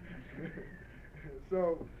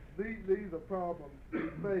 So these are problems we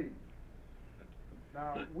face.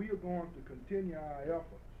 Now, we are going to continue our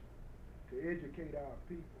efforts to educate our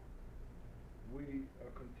people. We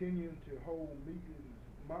are continuing to hold meetings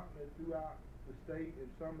monthly throughout the state in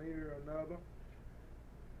some area or another.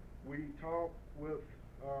 We talked with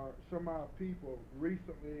some of our people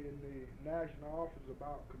recently in the national office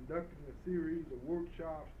about conducting a series of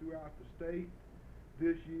workshops throughout the state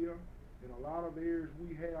this year. In a lot of areas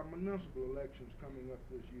we have municipal elections coming up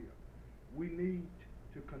this year. We need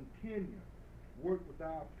to continue work with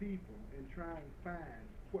our people and try and find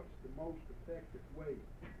what's the most effective way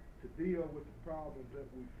to deal with the problems that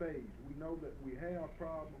we face. We know that we have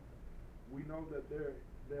problems. We know that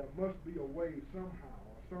there must be a way somehow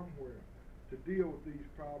or somewhere to deal with these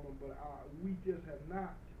problems, but we just have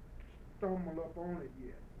not stumbled up on it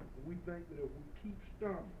yet. We think that if we keep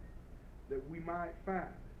stumbling, that we might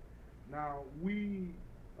find it. Now, we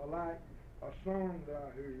are like a song that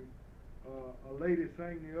I heard a lady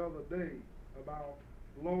sang the other day about,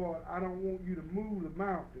 Lord, I don't want you to move the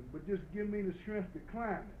mountain, but just give me the strength to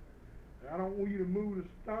climb it. And I don't want you to move the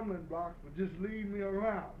stumbling blocks, but just lead me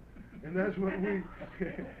around. And that's what we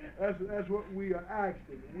that's what we are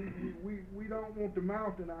asking. We don't want the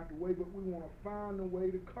mountain out the way, but we want to find a way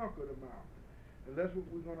to conquer the mountain. And that's what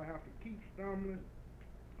we're going to have to keep stumbling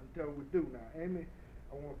until we do. Now, Amy,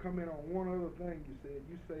 I want to come in on one other thing you said.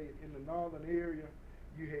 You said in the northern area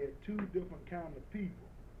you had two different kind of people.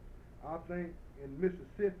 I think in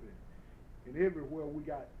Mississippi and everywhere we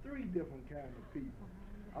got three different kind of people.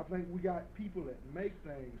 I think we got people that make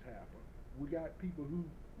things happen. We got people who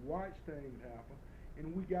watch things happen,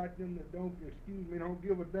 and we got them that don't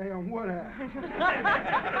give a damn what happens.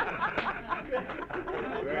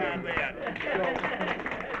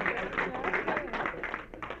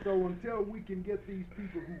 So until we can get these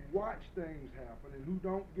people who watch things happen and who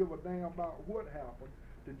don't give a damn about what happened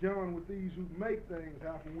to join with these who make things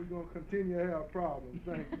happen, we're going to continue to have problems.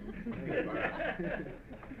 Thank you.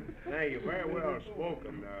 Now, you're very well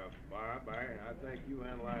spoken, Bob. I think you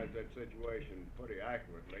analyzed that situation pretty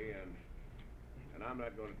accurately, and I'm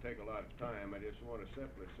not going to take a lot of time. I just want to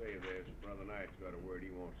simply say this. Brother Knight's got a word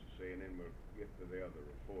he wants to say, and then we'll get to the other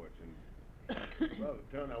reports. And Brother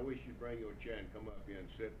Turner, I wish you'd bring your chair and come up here and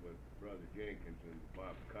sit with Brother Jenkins and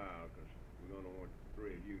Bob Kyle, because we're going to want the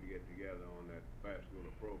three of you to get together on that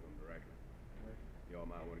Pascagoula program directly. Y'all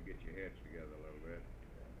might want to get your heads together a little bit.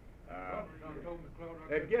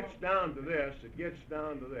 It gets down to this,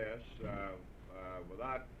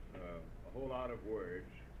 without a whole lot of words.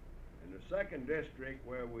 In the second district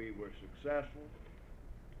where we were successful,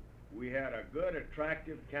 we had a good,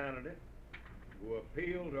 attractive candidate who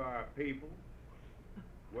appealed to our people,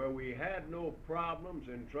 where we had no problems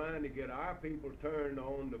in trying to get our people turned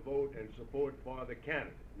on to vote and support for the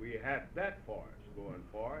candidate. We had that for us, going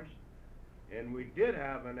for us. And we did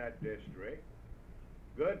have in that district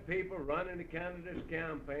good people running the candidate's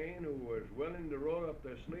campaign who was willing to roll up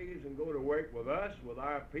their sleeves and go to work with us, with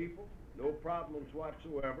our people, no problems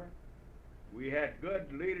whatsoever. We had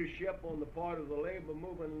good leadership on the part of the labor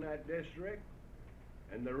movement in that district,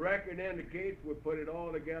 and the record indicates we put it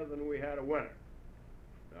all together and we had a winner.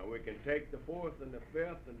 Now we can take the 4th and the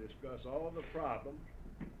 5th and discuss all the problems,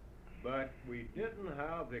 but we didn't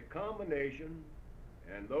have the combination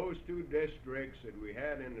and those 2 districts that we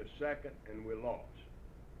had in the 2nd, and we lost.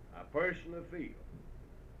 I personally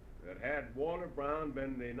feel that had Walter Brown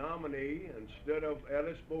been the nominee instead of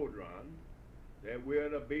Ellis Boudron, that we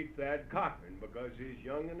would have beat Thad Cochran because he's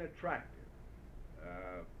young and attractive.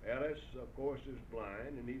 Ellis, of course, is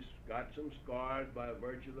blind, and he's got some scars by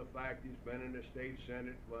virtue of the fact he's been in the state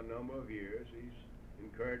senate for a number of years. He's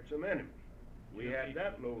incurred some enemies. We had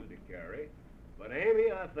that load to carry. But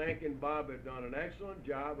Amy, I think, and Bob have done an excellent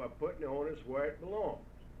job of putting the onus where it belongs.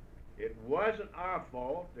 It wasn't our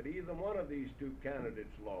fault that either one of these 2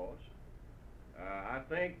 candidates lost. I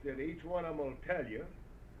think that each one of them will tell you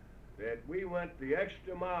that we went the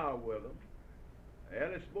extra mile with them.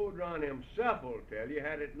 Ellis Boudron himself will tell you,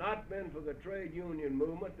 had it not been for the trade union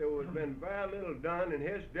movement, there would have been very little done in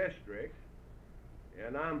his district.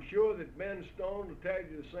 And I'm sure that Ben Stone will tell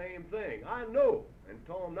you the same thing. I know, and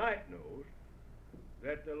Tom Knight knows,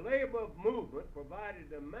 that the labor movement provided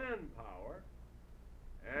the manpower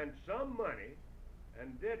and some money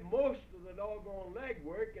and did most of the doggone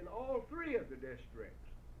legwork in all 3 of the districts.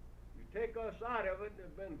 You take us out of it,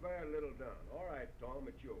 there's been very little done. All right, Tom,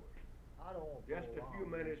 it's yours. I don't want to Just a few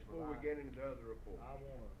minutes before we get into other reports. I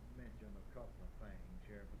want to mention a couple of things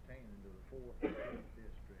here pertaining to the 4th and 5th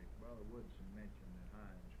district. Brother Woodson mentioned in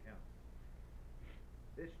Hinds County.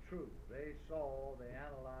 It's true. They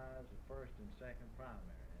analyzed the 1st and 2nd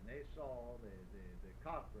primary, and they saw the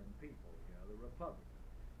Cochran people, the Republicans.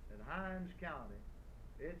 That Hinds County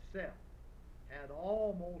itself had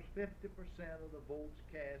almost 50% of the votes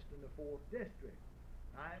cast in the 4th district.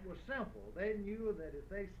 Now, it was simple. They knew that if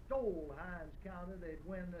they stole Hinds County, they'd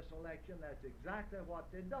win this election. That's exactly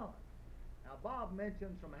what they'd done. Now, Bob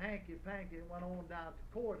mentioned some hanky-panky went on down to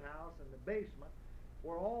the courthouse in the basement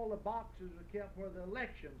where all the boxes are kept, where the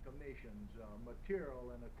election commission's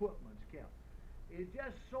material and equipment's kept. It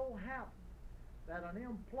just so happened that an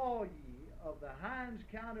employee of the Hinds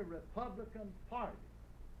County Republican Party,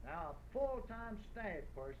 now a full-time staff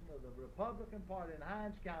person of the Republican Party in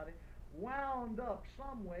Hinds County, wound up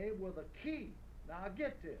some way with a key. Now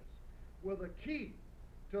get this, with a key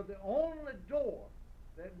to the only door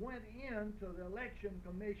that went into the election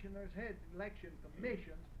commission's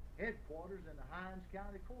headquarters in the Hinds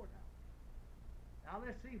County Courthouse. Now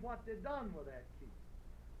let's see what they done with that key.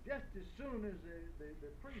 Just as soon as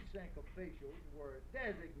the precinct officials were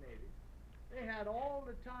designated, they had all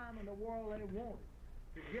the time in the world they wanted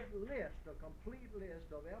to get a complete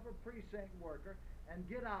list of every precinct worker and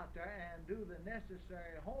get out there and do the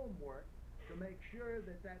necessary homework to make sure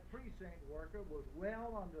that that precinct worker was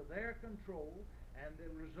well under their control, and the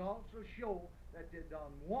results will show that they've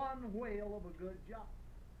done one whale of a good job.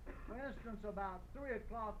 For instance, about 3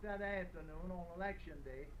 o'clock that afternoon on election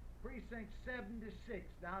day, precinct 76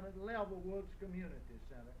 down at Levelwoods Community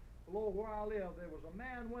Center, below where I live, there was a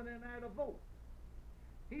man went in there to vote.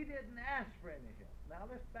 He didn't ask for any help. Now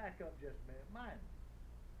let's back up just a minute. Mind you,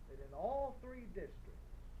 that in all 3 districts,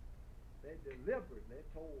 they deliberately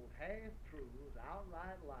told half-truths,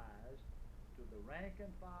 outright lies to the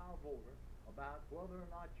rank-and-file voter about whether or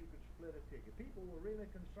not you could split a ticket. People were really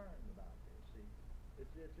concerned about this, see.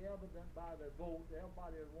 It's evident by the vote.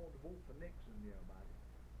 Everybody wanted to vote for Nixon, everybody.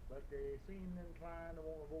 But they seemed inclined to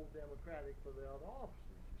want to vote Democratic for the other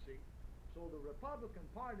officers, you see. So the Republican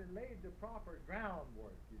Party laid the proper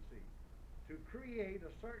groundwork, you see, to create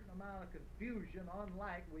a certain amount of confusion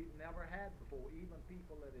unlike we've never had before, even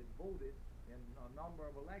people that had voted in a number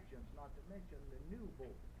of elections, not to mention the new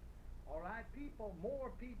voters. All right,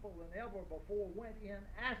 more people than ever before went in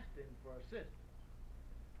asking for assistance.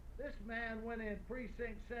 This man went in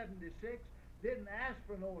precinct 76, didn't ask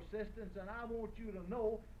for no assistance, and I want you to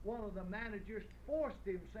know one of the managers forced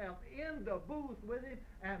himself in the booth with him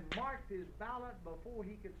and marked his ballot before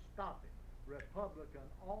he could stop it. Republican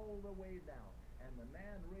all the way down. And the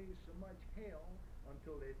man raised so much hell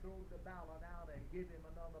until they threw the ballot out and give him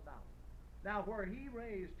another ballot. Now, where he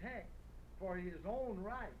raised heck for his own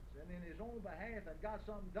rights and in his own behalf and got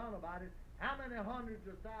something done about it, how many hundreds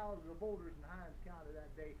of thousands of voters in Hinds County that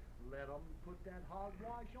day let them put that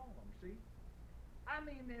hogwash on them, see? I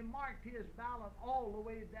mean, they marked his ballot all the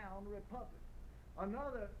way down Republican.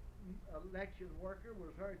 Another election worker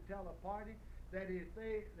was heard tell a party that if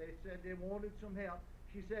they said they wanted some help,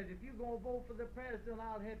 she said, if you're going to vote for the president,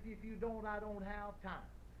 I'll help you. If you don't, I don't have time.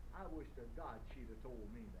 I wish to God she'd have told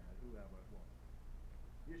me that, whoever it was.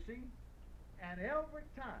 You see? And every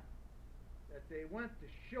time that they went to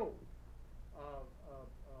show a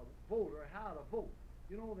voter how to vote,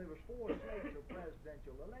 you know, there was 4 slates of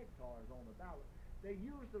presidential electors on the ballot. They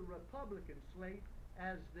used the Republican slate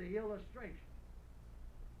as the illustration.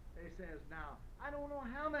 They says, now, I don't know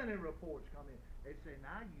how many reports come in. They say,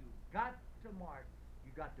 now, you got to mark,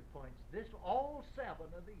 you got to punch this, all 7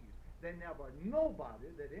 of these. They never,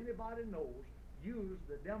 nobody that anybody knows, used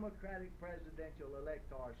the Democratic presidential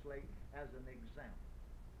elector slate as an example.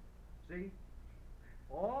 See?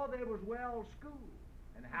 Oh, they was well schooled.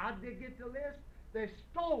 And how did they get the list? They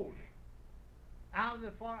stole it out of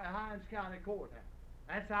the Hinds County Courthouse.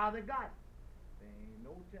 That's how they got it. There ain't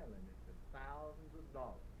no telling it. The thousands of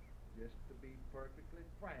dollars, just to be perfectly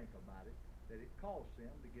frank about it, that it cost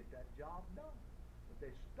them to get that job done. But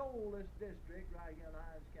they stole this district right here in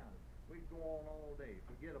Hinds County. We could go on all day.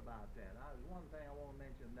 Forget about that. There's one thing I want to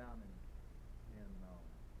mention down in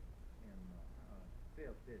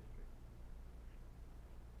 5th District.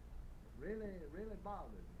 It really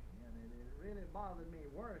bothered me. And it really bothered me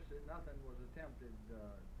worse that nothing was attempted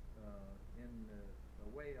in the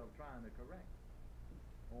way of trying to correct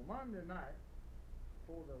it. On Monday night,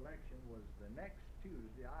 before the election was the next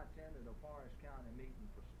Tuesday, I attended a Forrest County meeting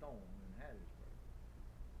for Stone in Hattiesburg.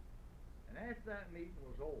 And after that meeting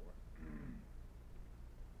was over,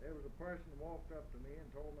 there was a person who walked up to me and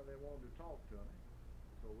told me they wanted to talk to me.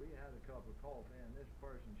 So we had a cup of coffee, and this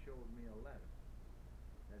person showed me a letter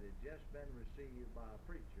that had just been received by a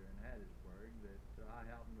preacher in Hattiesburg that I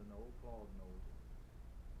happen to know. Claude knows it.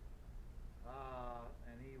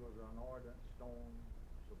 And he was an ardent Stone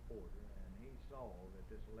supporter, and he saw that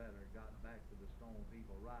this letter got back to the Stone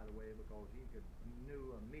people right away because he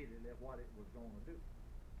knew immediately what it was going to do.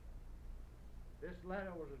 This letter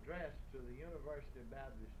was addressed to the University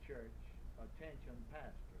Baptist Church attention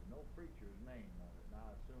pastor. No preacher's name on it. And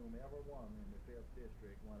I assume everyone in the 5th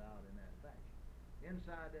District went out in that fashion.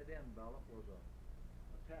 Inside that envelope was a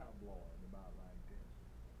tabloid about like this.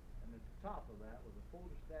 And at the top of that was a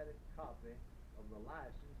photostatic copy of the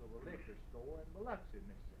license of a liquor store in Biloxi,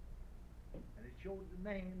 Mississippi. And it showed the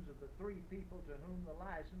names of the 3 people to whom the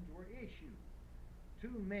license were issued. 2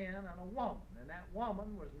 men and a woman. And that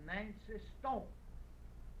woman was Nancy Stone.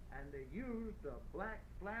 And they used a black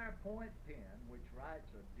Flower Point pen, which writes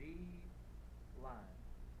a D line.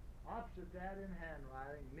 Opposite that in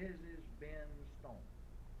handwriting, Mrs. Ben Stone.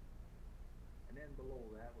 And then below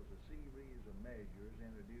that was a series of measures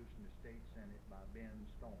introduced in the State Senate by Ben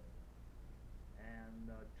Stone. And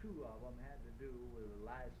 2 of them had to do with the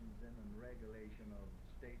licensing and regulation of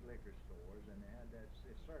state liquor stores, and they had that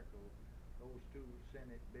circle, those 2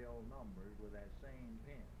 Senate bill numbers with that same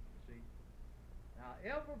pen, you see. Now,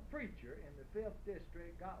 every preacher in the 5th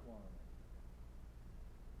District got one of them.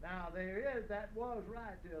 Now, that was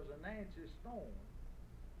right, there's a Nancy Stone.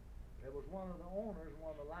 There was one of the owners,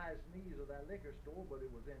 one of the licensees of that liquor store, but it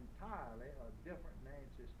was entirely a different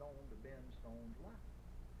Nancy Stone to Ben Stone's wife.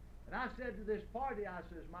 And I said to this party, I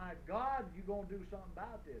says, my God, you going to do something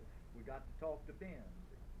about this? We got to talk to Ben.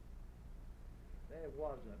 There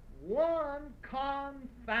wasn't one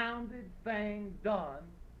confounded thing done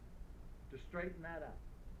to straighten that out.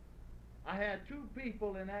 I had 2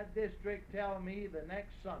 people in that district tell me the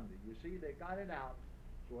next Sunday. You see, they got it out,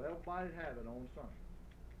 so everybody'd have it on Sunday,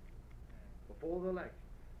 before the election.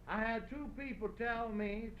 I had 2 people tell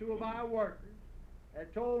me, 2 of our workers,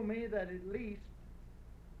 had told me that at least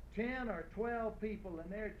 10 or 12 people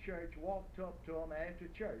in their church walked up to them after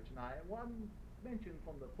church. Now, it wasn't mentioned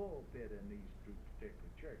from the pulpit in these 2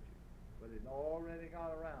 particular churches, but it already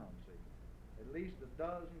got around, see. At least a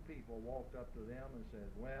dozen people walked up to them and said,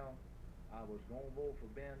 well, I was going to vote for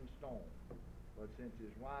Ben Stone, but since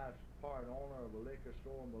his wife's part owner of a liquor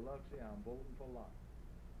store in Biloxi, I'm voting for life.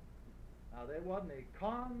 Now, there wasn't a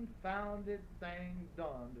confounded thing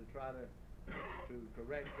done to try to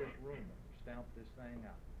correct this rumor, stamp this thing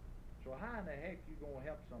out. So how in the heck you going to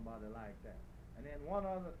help somebody like that? And then one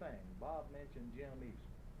other thing, Bob mentioned Jim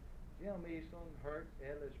Eastland. Jim Eastland hurt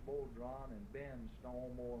Ellis Beaudron and Ben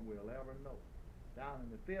Stone more than we'll ever know. Down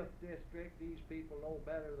in the 5th District, these people know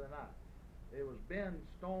better than I. There was Ben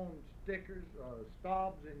Stone stickers,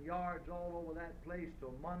 stobs and yards all over that place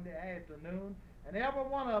till Monday afternoon, and every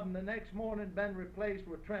one of them the next morning been replaced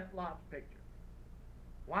with Trent Lott's picture.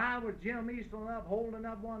 Why was Jim Eastland up holding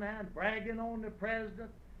up one hand, bragging on the president,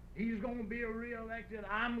 he's gonna be reelected,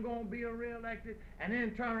 I'm gonna be reelected, and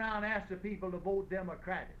then turn around and ask the people to vote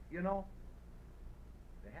Democratic, you know?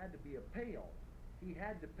 There had to be a payoff. He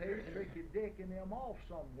had to pay Tricky Dick and them off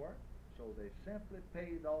somewhere, so they simply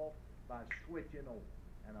paid off by switching over.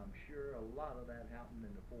 And I'm sure a lot of that happened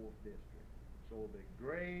in the 4th District. So the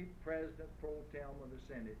great President Pro Tem of the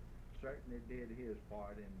Senate certainly did his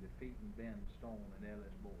part in defeating Ben Stone and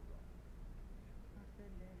Ellis Bouldron. I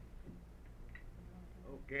said that.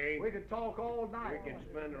 Okay. We could talk all night. We can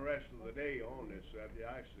spend the rest of the day on this subject.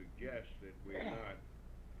 I suggest that we not,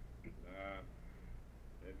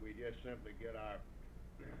 that we just simply get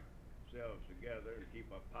ourselves together and keep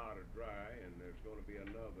our powder dry, and there's gonna be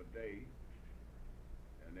another day,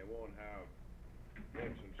 and they won't have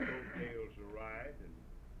Dixon Stoketails to ride, and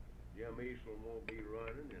Jim Eastland won't be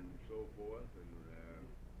running, and so forth, and,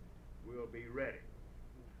 we'll be ready.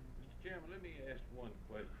 Mr. Chairman, let me ask one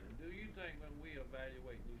question. Do you think when we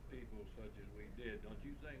evaluate these people such as we did, don't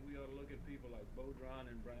you think we ought to look at people like Bouldron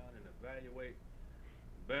and Brown and evaluate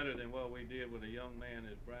better than what we did with a young man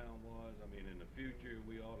as Brown was? I mean, in the future,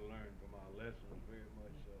 we ought to learn from our lessons very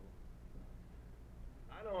much so.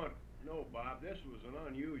 I don't know, Bob, this was an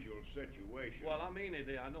unusual situation. Well, I mean,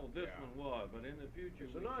 I know this Yeah. one was, but in the future.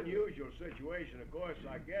 It's we an should- unusual situation. Of course,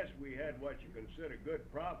 I guess we had what you consider good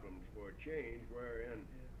problems for a change, wherein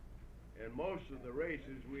in most of the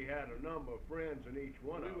races, we had a number of friends in each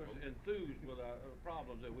one We of were them. enthused with our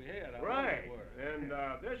problems that we had. I know Right, we were. and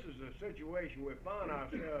this is a situation we found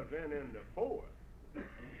ourselves in the 4th.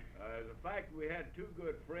 The fact we had 2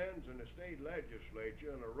 good friends in the state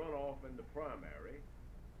legislature and a runoff in the primary.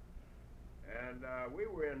 And we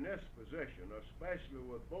were in this position, especially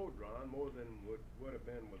with Bouldron, more than would have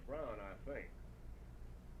been with Brown, I think.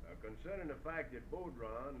 Considering the fact that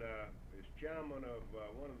Bouldron is chairman of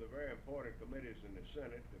one of the very important committees in the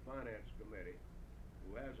Senate, the Finance Committee,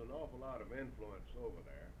 who has an awful lot of influence over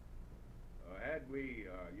there, had we,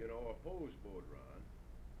 opposed Bouldron,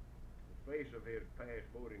 the face of his past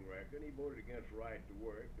voting record, he voted against right to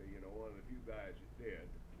work, one of the few guys that did.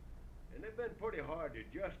 And they've been pretty hard to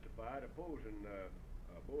justify opposing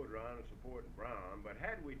Bouldron and supporting Brown, but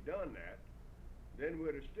had we done that, then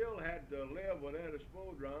we'd have still had to live with Ellis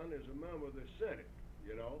Bouldron as a member of the Senate,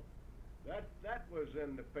 That was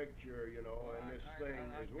in the picture, in this thing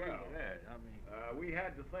I as agree well. with that. I mean, We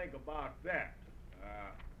had to think about that.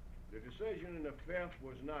 The decision in the 5th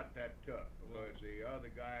was not that tough, because the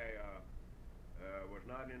other guy was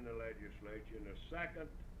not in the legislature. In the 2nd,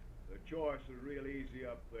 the choice was real easy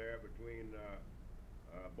up there between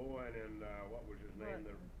Bowen and what was his name?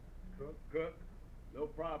 Cook. No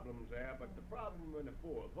problems there, but the problem in the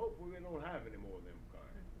 4th, hopefully we don't have any more of them kind.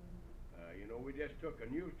 We just took a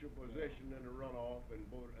neutral position in the runoff, and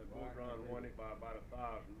Bouldron won it by about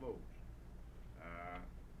 1,000 votes.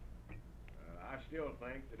 I still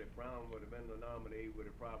think that if Brown would have been the nominee, he would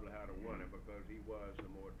have probably had to won it, because he was a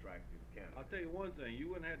more attractive candidate. I'll tell you one thing, you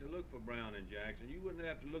wouldn't have to look for Brown and Jackson. You wouldn't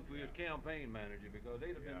have to look for his campaign manager, because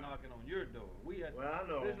they'd have been knocking on your door. We had Well, I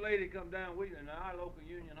know. this lady come down, in our local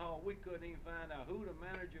union hall, we couldn't even find out who the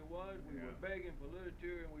manager was. We were begging for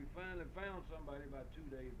literature, and we finally found somebody about 2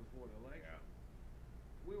 days before the election.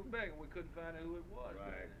 We were begging, we couldn't find out who it was.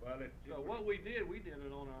 Right. Well, So what we did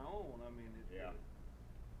it on our own. I mean,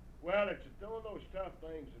 Well, it's one of those tough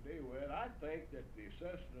things to deal with. I think that the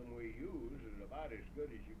system we use is about as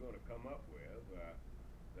good as you're going to come up with.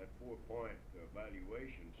 That 4-point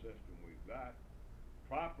evaluation system we've got,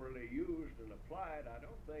 properly used and applied, I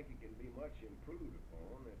don't think it can be much improved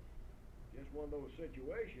upon. It's just one of those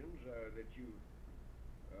situations that you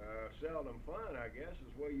seldom find, I guess,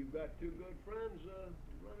 is where you've got 2 good friends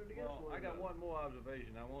running against one I got another. one more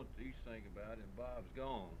observation I want you to think about, and Bob's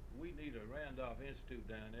gone. We need a Randolph Institute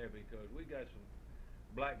down there, because we got some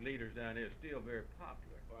black leaders down there still very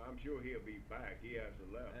popular. Well, I'm sure he'll be back. He hasn't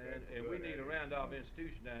left. And we need a Randolph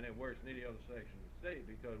Institution down there worse than any other section of the state,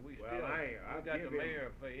 because we got the mayor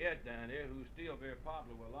of Fayette down there, who's still very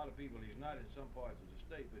popular with a lot of people. He's not in some parts of the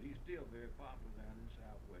state, but he's still very popular down in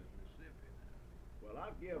southwest Mississippi. Well,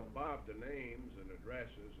 I'll give Bob the names and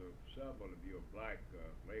addresses of several of your black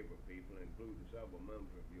labor people, including several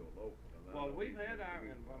members of your local. Well, we've had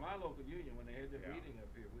from our local union, when they had their meeting up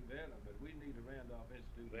here, we've had them, but we need a Randolph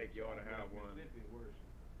Institute. I think you ought to have one. Mississippi worse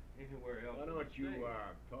than anywhere else. Why in the don't you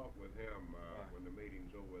state. talk with him when the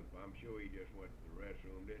meeting's over? I'm sure he just went to the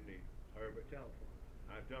restroom, didn't he, Herbert? Telephone.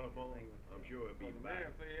 Telephone? I'm sure he'll be The back.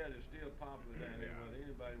 mayor of Fayette is still popular down there, whether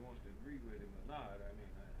anybody wants to agree with him or not. I mean,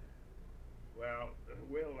 Well,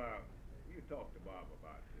 you talk to Bob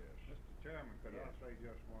about this. Mr. Chairman, could I say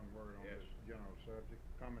just one word on this general subject,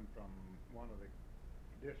 coming from one of the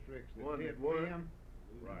districts that One did that won? win?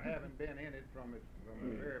 Right. Having been in it from the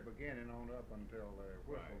very beginning on up until the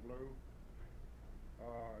whistle Right. blew.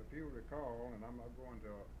 If you recall, and I'm not going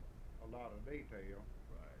to a lot of detail,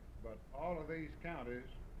 Right. but all of these counties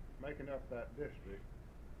making up that district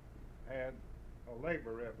had a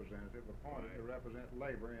labor representative appointed to Right. represent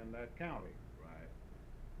labor in that county. Right.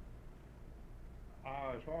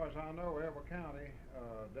 As far as I know, every county,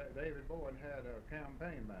 David Bowen had a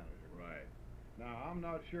campaign manager. Right. Now, I'm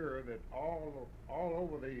not sure that all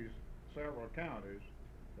over these several counties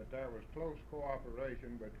that there was close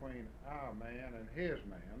cooperation between our man and his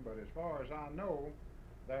man, but as far as I know,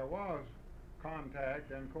 there was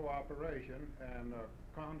contact and cooperation and a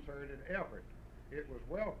concerted effort. It was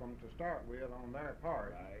welcome to start with on their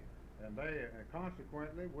part. Right. And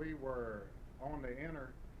consequently, we were on the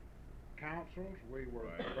inner councils, we were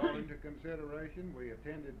Right. brought into consideration, we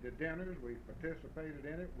attended the dinners, we participated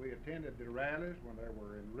in it, we attended the rallies when they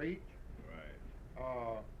were in reach.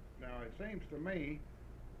 Right. Now, it seems to me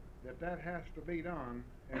that has to be done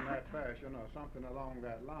in that fashion or something along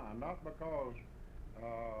that line, not because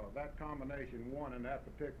that combination won in that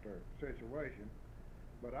particular situation,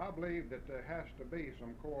 but I believe that there has to be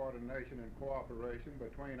some coordination and cooperation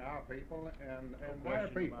between our people and No their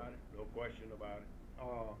question people. about it. No question about it.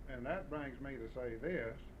 And that brings me to say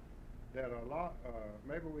this, that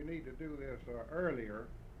maybe we need to do this earlier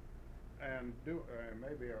and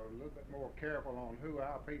maybe a little bit more careful on who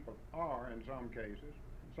our people are in some cases.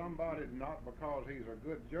 Somebody not because he's a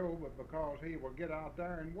good Joe, but because he will get out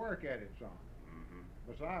there and work at it some. Mm-hmm.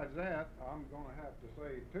 Besides that, I'm gonna have to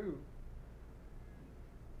say too,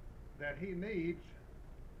 that he needs,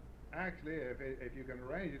 actually, if you can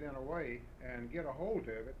arrange it in a way and get a hold of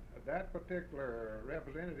it, that particular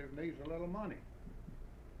representative needs a little money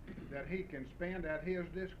that he can spend at his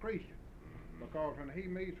discretion. Because when he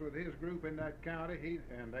meets with his group in that county,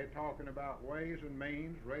 and they talking about ways and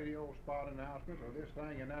means, radio spot announcements, or this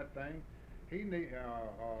thing and that thing, he need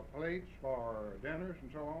plates for dinners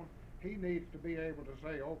and so on. He needs to be able to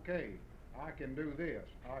say, okay, I can do this,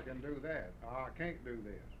 I can do that, I can't do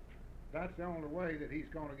this. That's the only way that he's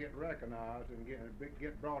going to get recognized and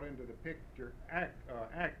get brought into the picture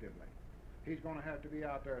actively. He's going to have to be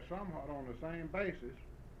out there somewhat on the same basis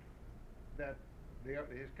that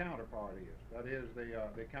his counterpart is. That is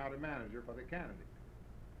the county manager for the candidate.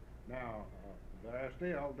 Now, there's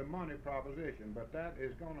still the money proposition, but that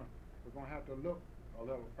is we're gonna have to look a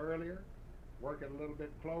little earlier, work it a little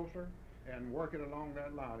bit closer, and work it along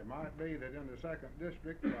that line. It might be that in the second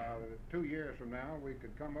district, 2 years from now, we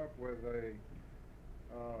could come up with a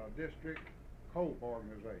district COPE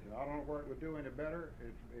organization. I don't know where it would do any better.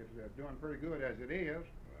 It's doing pretty good as it is.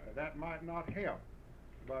 Right. That might not help.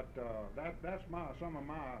 But that's some of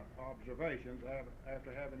my observations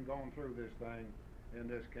after having gone through this thing in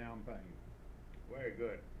this campaign. Very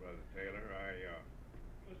good, Brother Taylor.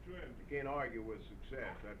 Mr. Evans, You can't argue with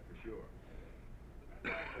success, that's for sure. I'd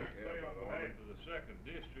like to Yeah, say on Brother behalf Horton. of the second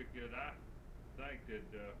district that I think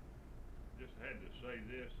that, just had to say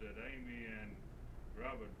this, that Amy and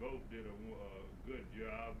Robert both did a good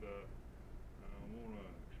job. I wanna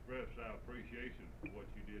express our appreciation for what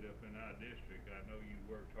you did up in our district. I know you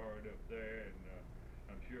worked hard up there, and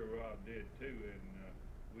I'm sure Rob did too, and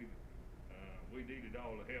we needed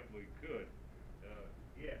all the help we could.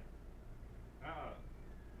 Yeah.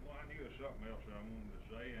 Well, I knew of something else that I wanted to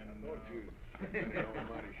say, and I thought you spent all the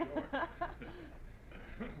money short.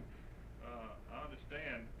 I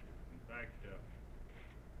understand, in fact,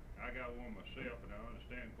 I got one myself, and I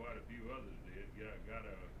understand quite a few others did. Got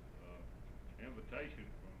a invitation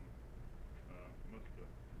from Mr.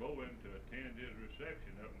 Bowen to attend his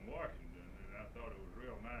reception up in Washington, and I thought it was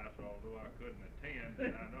real nice, although I couldn't attend.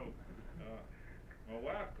 And I know my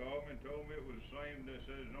wife called me and told me it was the same that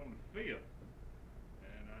says on the 5th,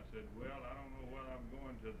 and I said, well, I don't know whether I'm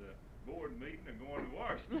going to the board meeting or going to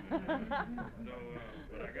Washington. So,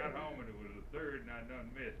 but I got home and it was the 3rd, and I done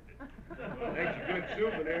missed it. Makes a good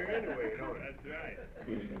souvenir anyway, don't it? That's right.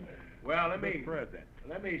 Well, let me Present.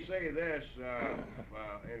 say this,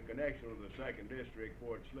 in connection with the second district,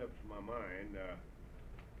 before it slips my mind.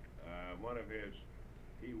 One of his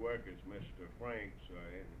key workers, Mr. Franks,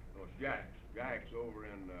 Jack's over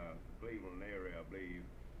in Cleveland area, I believe,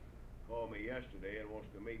 called me yesterday and wants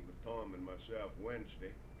to meet with Tom and myself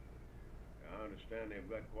Wednesday. I understand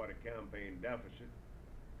they've got quite a campaign deficit.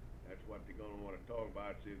 That's what they're gonna wanna talk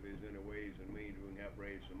about, see if there's any ways and means we can help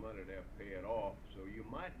raise some money to help pay it off. So you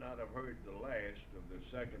might not have heard the last of the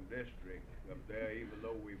second district up there, even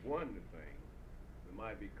though we've won the thing. We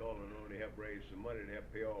might be calling on to help raise some money to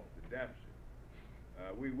help pay off the deficit.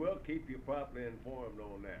 We will keep you properly informed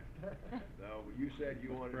on that. Now, you said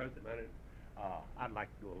you wanted a minute. I'd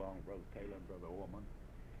like to go along with Brother Taylor and Brother Orman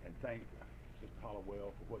and thank Sister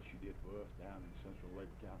Hollowell for what she did for us down in Central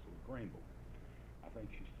Labor Council of Greenville. I think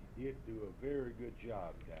she did do a very good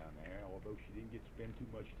job down there, although she didn't get to spend too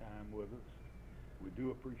much time with us. We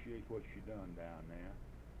do appreciate what she done down there,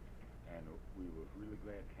 and we were really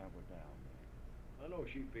glad to have her down there. I know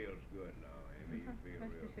she feels good now, Amy, you feel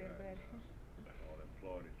Makes real me feel good. better. All the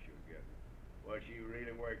plaudits she'll get. Well, she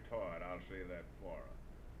really worked hard, I'll say that for her.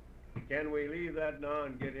 Can we leave that now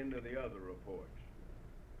and get into the other reports?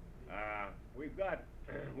 We've got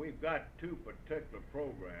two particular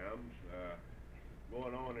programs,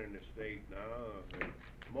 going on in the state now that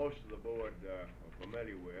most of the board, are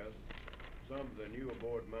familiar with. Some of the newer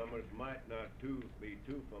board members might not be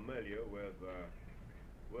too familiar with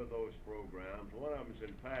those programs. One of them's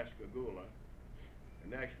in Pascagoula,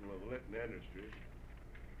 in connection with Litton Industries,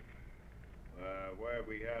 where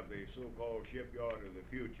we have the so-called shipyard of the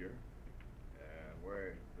future,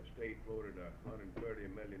 where the state floated $130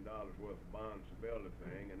 million worth of bonds to build the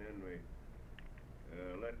thing, and then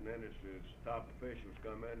Litton Industries top officials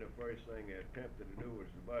come in. The first thing they attempted to do was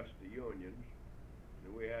to bust the unions.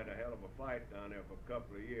 And we had a hell of a fight down there for a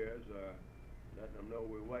couple of years, letting them know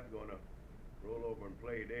we wasn't going to roll over and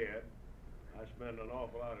play dead. I spent an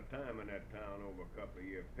awful lot of time in that town over a couple of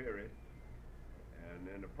year period. And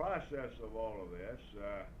in the process of all of this,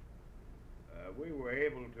 we were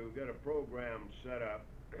able to get a program set up,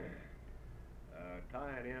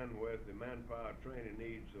 tying in with the manpower training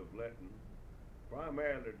needs of Litton,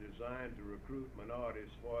 primarily designed to recruit minorities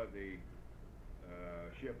for the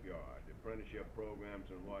shipyard, the apprenticeship programs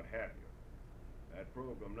and what have you. That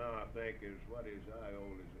program now, I think, is, how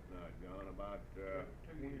old is it now, John? About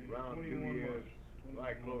around 2 years,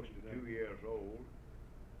 like close to 2 years old.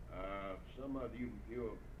 Some of you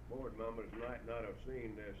board members might not have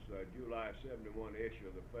seen this July 71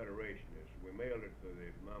 issue of the Federationists. We mailed it to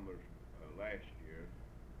the members last year.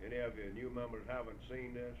 Any of you new members haven't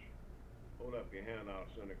seen this? Hold up your hand,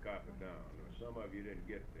 I'll send a copy down. Some of you didn't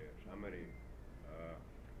get this. How many?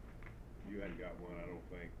 You hadn't got one, I don't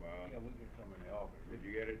think, Bob. Yeah, we get some in the office. Did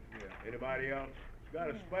you get it? Yeah. Anybody else? It's got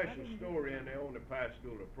a Yeah, I special didn't get story that. in there on the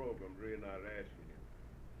Pascagoula program, the reason I was asking you.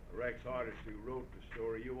 Rex Hardesty wrote the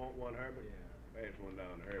story. You want one, Herbert? Yeah. Pass one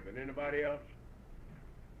down to Herbert. Anybody else?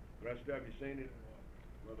 Rest of you seen it?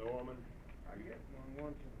 Brother Orman? I get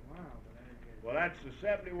one once in a while, but I didn't get it. Well, that's the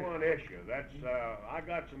 71 issue. That's, I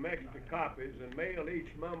got some extra copies and mailed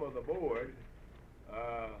each member of the board,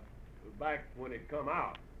 back when it come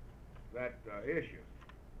out, that, issue.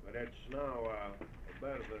 But it's now,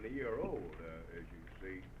 better than a year old, as you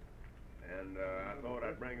see. And, I thought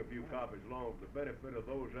I'd bring a few copies along for the benefit of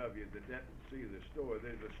those of you that didn't see the story.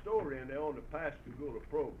 There's a story in there on the Pascagoula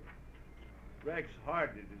program. Rex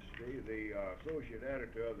Hardesty, the, associate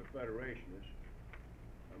editor of the Federationists,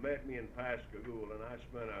 met me in Pascagoula, and I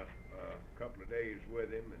spent a couple of days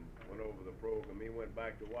with him and went over the program. He went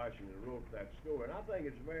back to Washington and wrote that story, and I think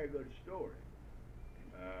it's a very good story.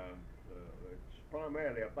 It's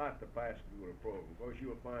primarily about the Pascagoula program. Of course,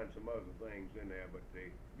 you'll find some other things in there, but the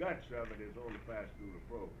guts of it is on the Pascagoula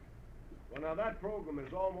program. Well, now that program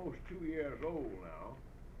is almost 2 years old now.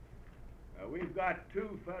 We've got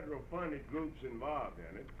two federal funded groups involved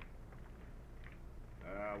in it.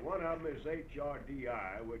 One of them is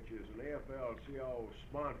HRDI, which is an AFL-CIO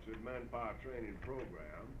sponsored manpower training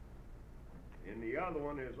program. And the other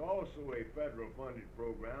one is also a federal funded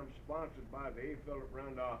program sponsored by the A. Philip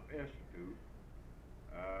Randolph Institute,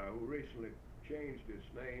 who recently changed its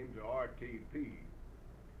name to RTP.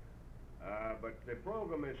 But the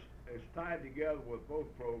program is tied together with both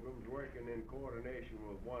programs, working in coordination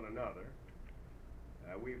with one another.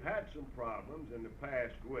 We've had some problems in the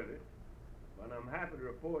past with it, but I'm happy to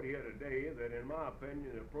report here today that, in my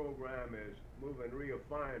opinion, the program is moving real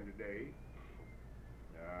fine today.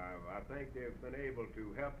 I think they've been able to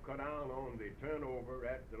help cut down on the turnover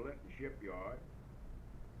at the Litton shipyard.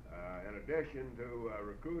 In addition to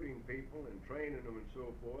recruiting people and training them and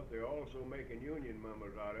so forth, they're also making union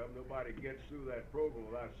members out of them. Nobody gets through that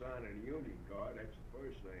program without signing a union card. That's the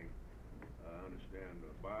first thing I understand,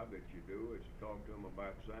 Bob, that you do, is to talk to them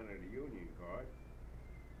about signing a union card.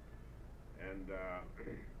 And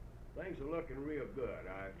things are looking real good.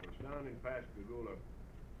 I was down in Pascagoula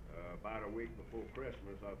about a week before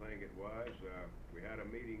Christmas, I think it was. We had a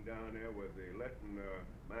meeting down there with the Litton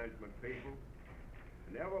management people,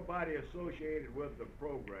 and everybody associated with the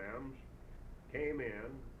programs came in,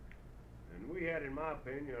 and we had, in my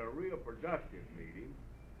opinion, a real productive meeting.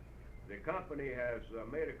 The company has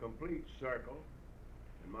made a complete circle,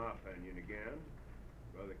 in my opinion, again.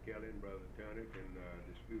 Brother Kelly and Brother Turney can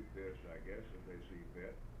dispute this, I guess, if they see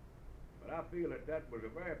fit. But I feel that that was a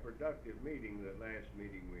very productive meeting, that last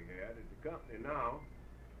meeting we had. And the company now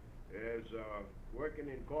is working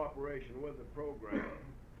in cooperation with the program.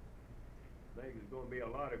 I think there's going to be a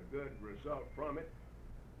lot of good result from it.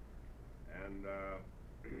 And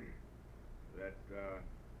that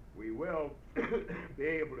we will be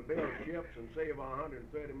able to build ships and save $130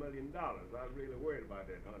 million. I was really worried about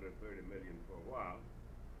that $130 million for a while.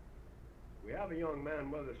 We have a young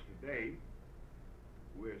man with us today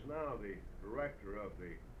who is now the director of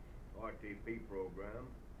the RTP program,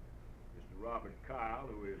 Mr. Robert Kyle,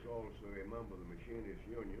 who is also a member of the Machinists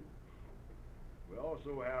Union. We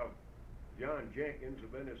also have John Jenkins, a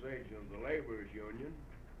business agent of the Laborers Union,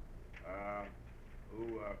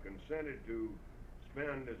 who consented to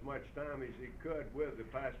spend as much time as he could with the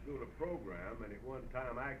Pascagoula program, and at one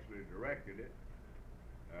time actually directed it,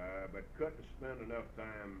 but couldn't spend enough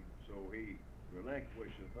time, so he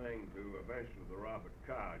relinquished the thing to eventually the Robert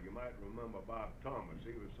Kyle. You might remember Bob Thomas.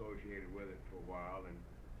 He was associated with it for a while,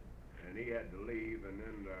 and he had to leave, and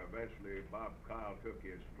then eventually Bob Kyle took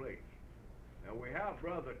his place. Now we have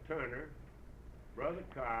Brother Turner, Brother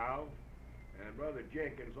Kyle, and Brother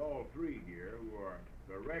Jenkins, all three here, who are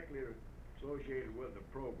directly associated with the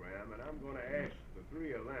program, and I'm going to ask the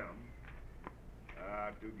three of them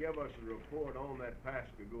to give us a report on that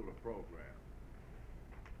Pascagoula program.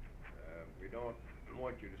 We don't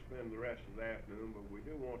want you to spend the rest of the afternoon, but we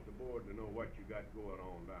do want the board to know what you got going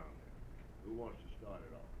on down there. Who wants to start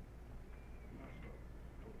it off?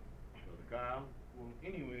 Brother Kyle? Well,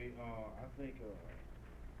 anyway, I think,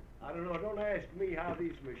 I don't know, don't ask me how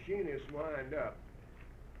these machinists wind up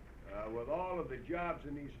with all of the jobs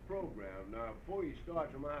in these programs. Now, before you start,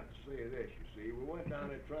 I might have to say this, you see. We went down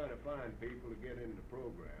there trying to find people to get into the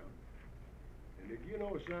program. And if you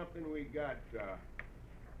know something, we got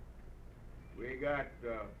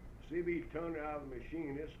C.B. Turner out of the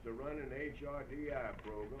Machinists to run an HRDI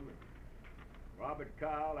program. Robert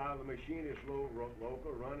Kyle out of the Machinist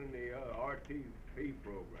local running the RTP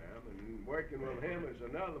program. And working with him is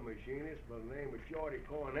another machinist by the name of Shorty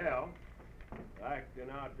Cornell, acting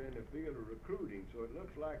out there in the field of recruiting. So it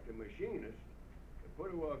looks like the machinists have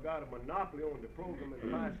pretty well got a monopoly on the program in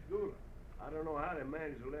Pascagoula. I don't know how they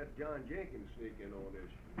managed to let John Jenkins sneak in on this,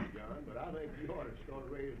 John, but I think you ought to start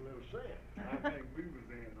raising a little sense. I think we was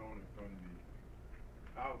in on it from the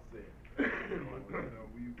outset.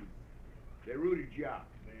 They rooted you out.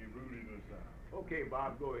 They rooted us out. Okay,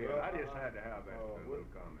 Bob, go ahead. Well, I just had to have that little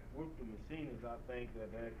comment. with the machinists, I think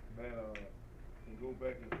that can go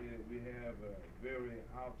back and say that we have a very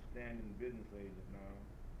outstanding business agent now.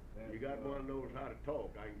 You got one that knows how to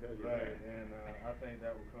talk, I can tell you right, that. and I think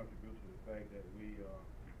that will contribute to the fact that we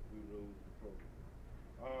rose the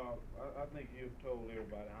program. I think you've told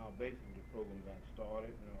everybody how basically the program got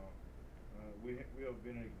started. We have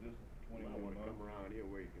been in existence for 21 months. I want to come around here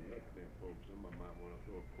where you can look at them folks. Somebody might want to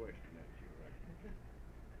throw a question at you, right?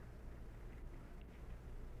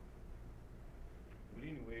 But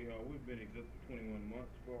anyway, we've been in existence for 21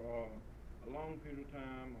 months. For a long period of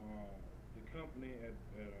time, the company at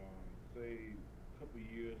say, a couple of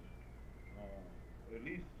years, at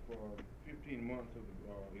least for 15 months of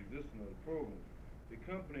the existence of the program, the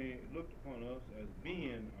company looked upon us as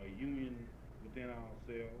being a union within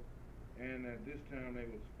ourselves, and at this time they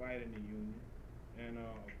was fighting the union, and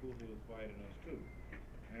of course they was fighting us too.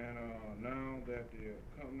 And now that the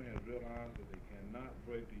company has realized that they cannot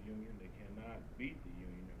break the union, they cannot beat the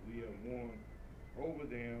union, that we have won over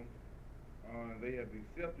them, they have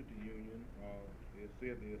accepted the union, they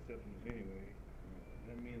said they accepted us anyway,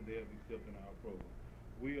 that means they have accepted our program.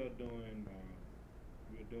 We are doing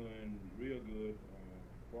real good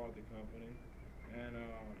for the company, and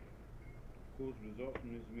of course results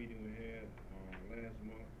from this meeting we had last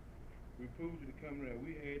month, we proved to the company that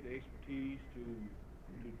we had the expertise to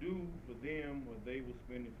do for them what they were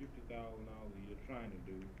spending $50,000 a year trying to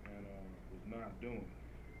do and was not doing.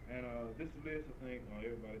 And this list, I think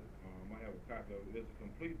everybody might have a copy of it. It's a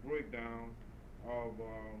complete breakdown of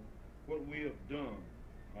what we have done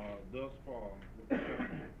thus far with the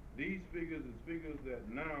company. These figures is figures that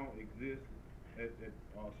now exist that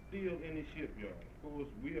are still in the shipyard. Of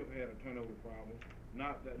course, we have had a turnover problem,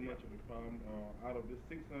 not that much of a problem. Out of this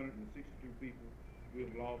 662 people, we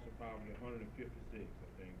have lost probably 156, I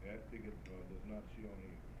think. That figure does not show on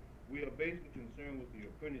here. We are basically concerned with the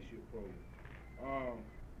apprenticeship program.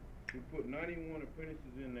 We put 91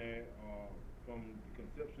 apprentices in there from the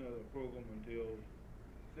conception of the program until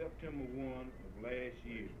September 1 of last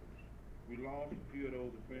year. We lost a few of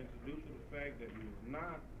those apprentices due to the fact that we was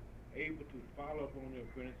not able to follow up on the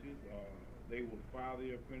apprentices. They would fire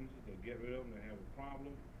the apprentices or get rid of them, they have a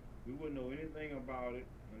problem. We wouldn't know anything about it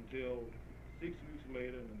until 6 weeks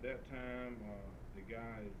later, and at that time, the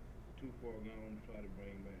guy is too far gone to try to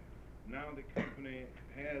bring back. Now the company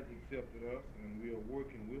has accepted us, and we are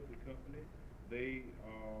working with the company. They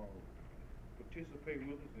participate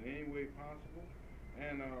with us in any way possible,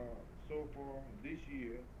 and so far this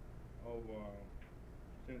year,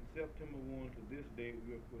 since September 1 to this date,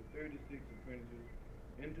 we have put 36 apprentices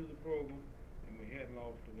into the program, and we hadn't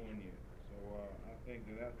lost to one yet. So I think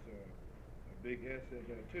that's a big asset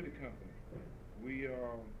to the company. We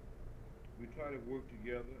try to work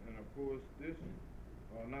together, and of course this,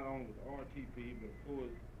 not only with RTP, but of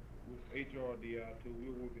course with HRDI too,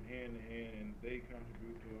 we're working hand in hand, and they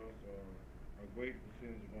contribute to us a great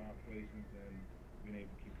percentage of our placements and being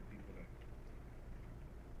able to keep the people there.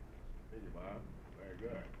 Thank you, Bob. Very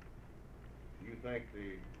good. You think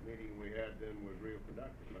the meeting we had then was real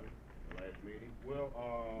productive, huh? The last meeting? Well,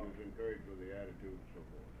 You was encouraged with the attitude and so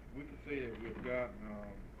forth. we could say that we've got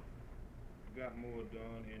more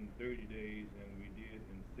done in 30 days than we did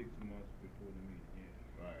in 6 months before the meeting,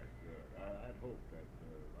 yeah. Right, good. I'd hoped that,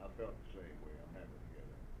 I felt the same way. I'm happy to hear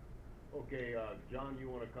that. Okay, John,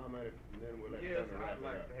 you wanna comment, and then we'll let Yes, Thunder wrap I'd it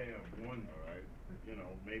like up. to have one, All right.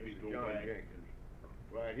 maybe Mr. go John back. Jenkins.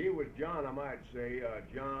 Right, he was John, I might say,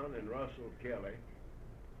 John and Russell Kelly.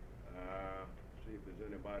 See if there's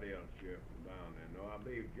anybody else here from down there. No, I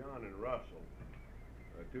believe John and Russell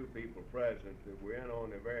are two people present that were in on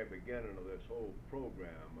the very beginning of this whole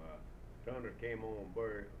program. Turner came on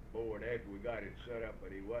board after we got it set up,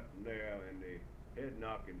 but he wasn't there in the head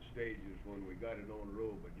knocking stages when we got it on the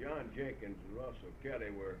road. But John Jenkins and Russell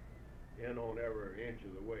Kelly were in on every inch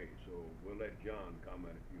of the way, so we'll let John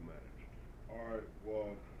comment a few minutes. All right,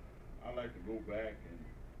 well, I'd like to go back and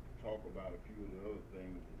talk about a few of the other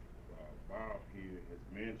things that Bob here has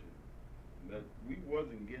mentioned. That we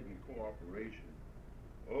wasn't getting cooperation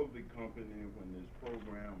of the company when this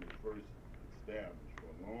program was first established.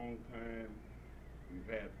 For a long time,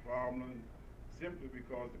 we've had problems simply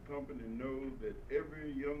because the company knows that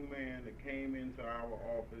every young man that came into our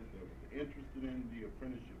office that was interested in the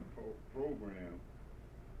apprenticeship program,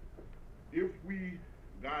 if we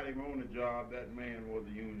got him on the job, that man was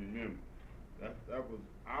a union member. That was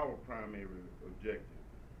our primary objective,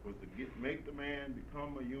 was to make the man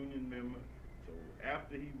become a union member. So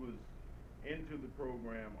after he was into the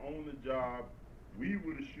program, on the job, we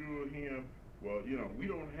would assure him, well, we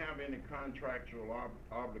don't have any contractual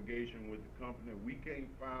obligation with the company. We can't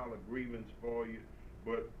file a grievance for you,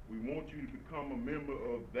 but we want you to become a member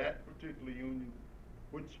of that particular union,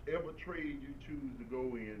 whichever trade you choose to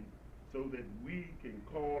go in, so that we can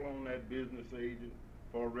call on that business agent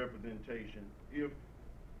for representation if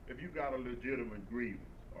you got a legitimate grievance,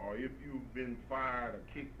 or if you've been fired or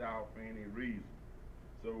kicked out for any reason.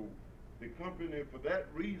 So the company, for that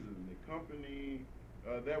reason,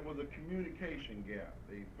 there was a communication gap.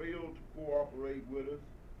 They failed to cooperate with us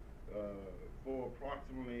for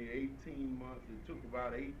approximately 18 months. It took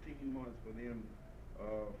about 18 months for them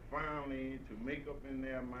finally to make up in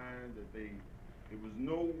their mind that it was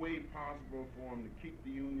no way possible for them to kick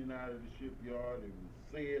the union out of the shipyard. It was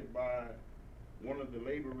said by one of the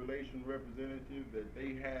labor relation representatives that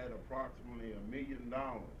they had approximately $1 million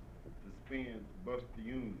to spend to bust the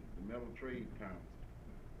union, the Metal Trade Council.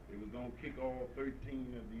 They was gonna kick all 13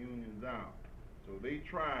 of the unions out. So they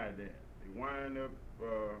tried that. They wind up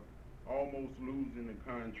almost losing the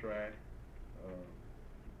contract,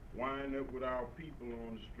 wind up with our people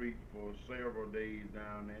on the street for several days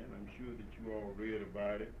down there, and I'm sure that you all read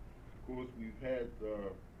about it. Of course, we've had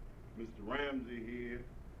Mr. Ramsey here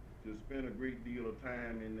to spend a great deal of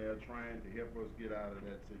time in there trying to help us get out of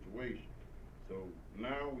that situation. So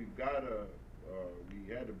now we've got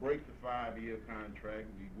we had to break the 5-year contract.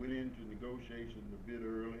 We went into negotiations a bit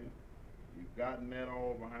earlier. We've gotten that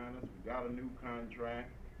all behind us. We've got a new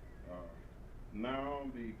contract. Now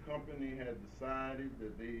the company has decided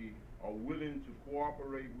that they are willing to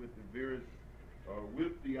cooperate with the various,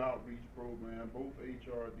 with the outreach program, both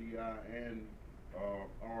HRDI and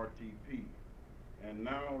RTP. And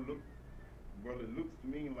now it looks to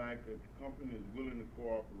me like that the company is willing to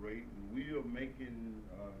cooperate, and we are making,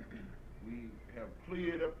 we have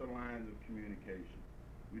cleared up the lines of communication.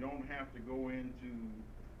 We don't have to go into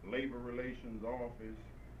labor relations office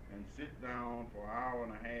and sit down for an hour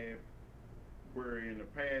and a half, where in the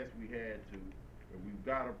past we had to. If we've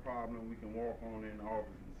got a problem, we can walk on in the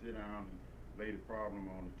office and sit down and lay the problem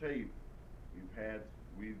on the table.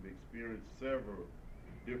 We've experienced several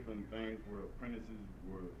different things where apprentices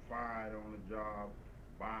were fired on the job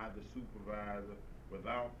by the supervisor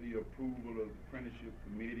without the approval of the apprenticeship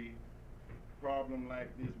committee. problem like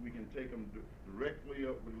this, we can take them directly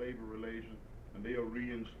up with labor relations, and they'll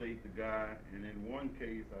reinstate the guy. And in one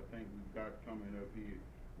case, I think we've got coming up here,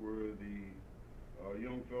 where the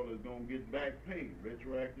young fella is gonna get back pay,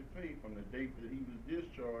 retroactive pay from the date that he was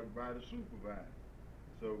discharged by the supervisor.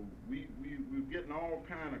 So we're getting all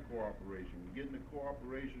kind of cooperation. We're getting the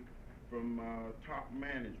cooperation from top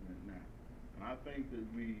management now. And I think that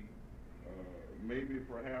we, maybe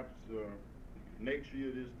perhaps next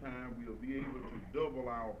year this time, we'll be able to double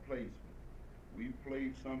our placement. We've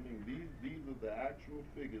played something, these are the actual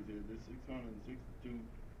figures here. This 662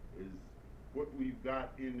 is what we've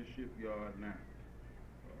got in the shipyard now.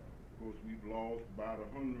 Of course, we've lost about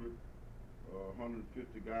 100,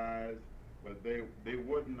 150 guys, but they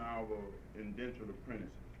wasn't our indentured apprentices.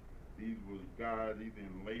 These was guys either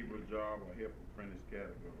in labor job or help apprentice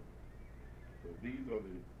category. So these are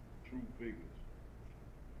the true figures.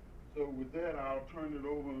 So with that, I'll turn it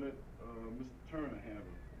over and let Mr. Turner handle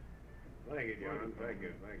it. Thank you, John. Thank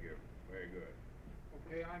you. Very good.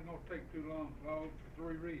 Okay, I ain't gonna take too long, Claude, for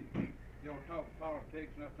 3 reasons. Y'all talk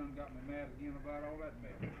politics, and that's done got me mad again about all that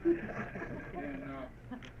mess. And,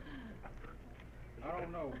 I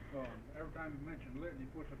don't know, every time you mention Litton,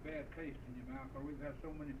 it puts a bad taste in your mouth, because we've had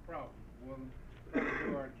so many problems with them trying to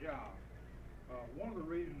do our job. One of the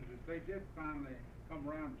reasons is they did finally come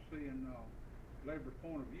around to seeing, labor's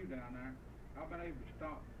point of view down there. I've been able to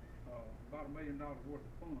stop, about $1 million worth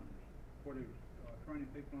of funds for the, training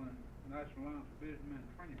people in National Alliance of Businessmen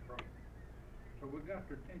Training Program. So we got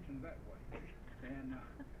their attention that way. And,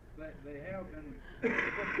 they have been putting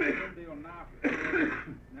a good deal of knife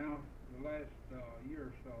now the last,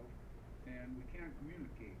 year or so, and we can't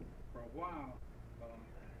communicate. For a while,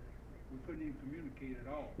 we couldn't even communicate at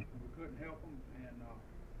all. We couldn't help them, and,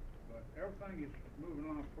 but everything is moving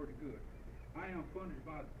along pretty good. I am funded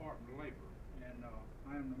by the Department of Labor, and,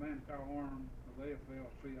 I am the manpower arm of the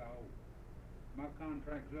AFL-CIO. My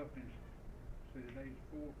contract's up in, say today's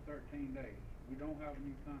 13 days. We don't have a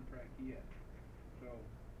new contract yet. So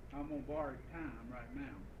I'm on borrowed time right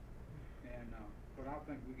now, and, but I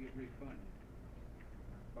think we get refunded.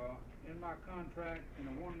 In my contract, in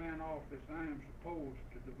a one-man office, I am supposed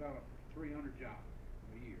to develop 300 jobs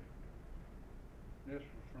a year. This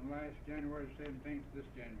was from last January 17th to this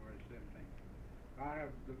January 17th. I have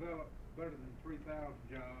developed better than 3,000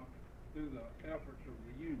 jobs through the efforts of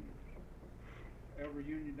the union. Every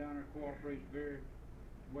union down there cooperates very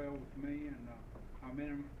well with me, and I'm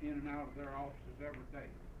in and out of their offices every day.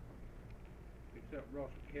 Except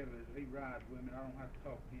Russell Kelly, he rides with me, I don't have to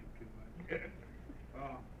talk to him too much.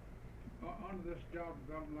 Under this job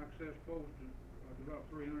development, like I said, supposed to develop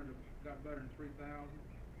 300, got better than 3,000.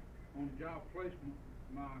 On job placement,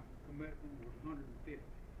 my commitment was 150.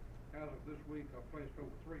 As of this week, I placed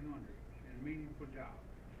over 300 in meaningful jobs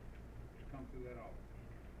to come through that office.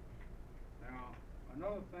 Now,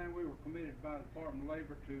 another thing, we were committed by the Department of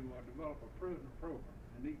Labor to develop a prisoner program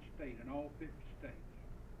in each state, in all 50 states.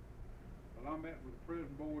 Well, I met with the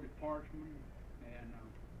prison board at Parchman and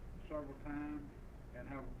several times, and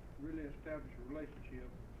have really established a relationship,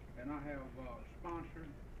 and I have sponsored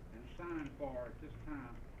and signed for, at this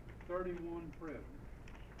time, 31 prisoners,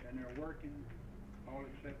 and they're working, all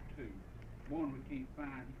except 2. One we can't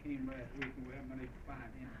find. He came last week and we haven't been able to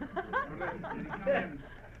find him. Did he come in?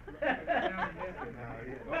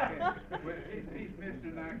 Okay. Well, he's missing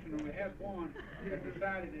in action, and we had one that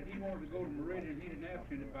decided that he wanted to go to Meridian. He didn't ask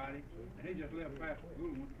anybody, and he just left past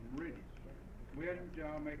school and went to Meridian. We had him a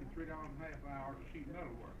job making $3.50 an hour to sheet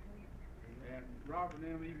metal work. And Robert and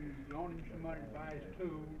them even loaned him some money to buy his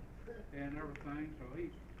tools and everything, so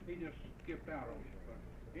he just skipped out on it. But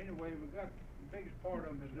anyway, we got the biggest part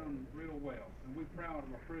of them has done real well, and we're proud of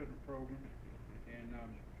our prisoner program. And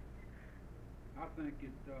I think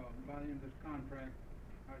by the end of this contract,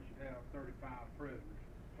 I should have 35 prisoners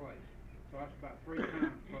placed. So that's about 3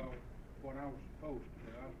 times what I was supposed to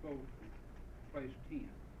do. I was supposed to place 10,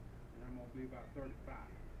 and I'm going to be about 35.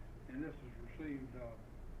 And this has received a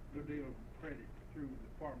good deal of credit through the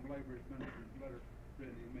Department of Labor Administrator's letter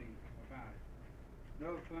written to me about it.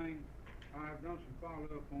 Another thing, I have done some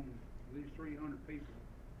follow-up on these 300 people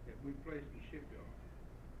that we placed in the shipyard.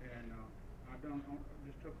 And I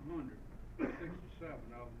just took 100. 67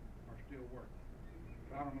 of them are still working.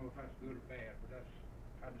 So I don't know if that's good or bad, but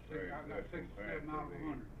I got 67 out of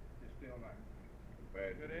 100 that's still there.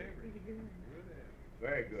 Bad. Good egg.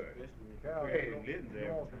 Very good. Carol, Hey, you Lindsay.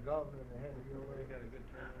 want the governor to head of your way? Got a good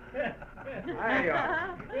turn.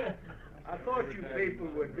 I thought you people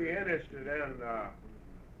would be interested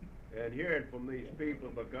in hearing from these people,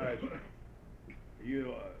 because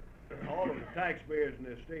you, all of the taxpayers in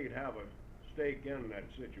this state have a stake in that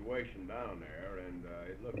situation down there, and,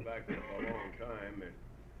 it looked like for a long time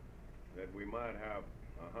that we might have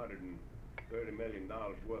 $130 million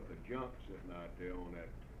worth of junk sitting out there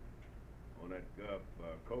on that Gulf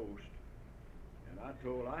coast. And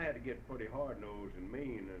I had to get pretty hard-nosed and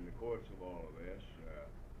mean in the course of all of this.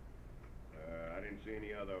 I didn't see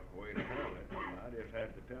any other way to handle it. And I just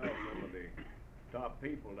had to tell some of the top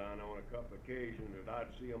people down there on a couple of occasions that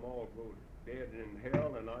I'd see them all go dead in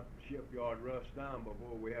hell and not shipyard rust down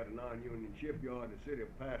before we had a non-union shipyard in the city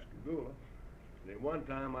of Pascagoula. And at one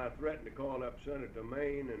time I threatened to call up Senator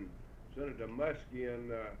Maine and Senator Muskie in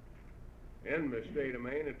the state of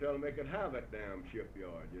Maine and tell them they could have that damn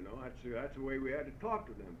shipyard, you know. That's the way we had to talk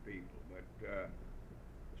to them people. But the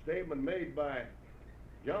statement made by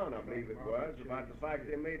John, I believe it was, about the fact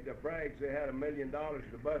they made the brags they had $1 million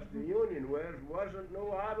to bust the union with wasn't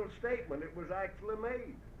no idle statement. It was actually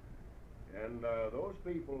made. And those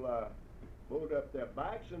people pulled up their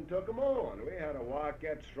backs and took them on. We had a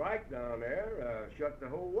wildcat strike down there, shut the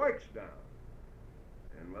whole works down.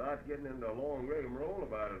 And without getting into a long rigmarole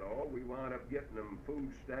about it all, we wound up getting them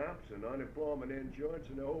food stamps and unemployment insurance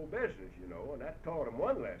and the whole business, you know, and that taught them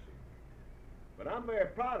one lesson. But I'm very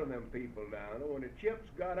proud of them people down there. When the chips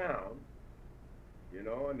got down, you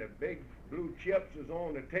know, and the big blue chips is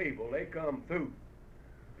on the table, they come through.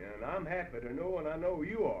 And I'm happy to know, and I know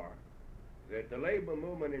you are, that the labor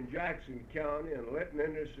movement in Jackson County and Litton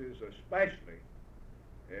Industries especially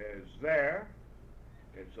is there,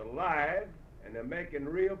 it's alive, and they're making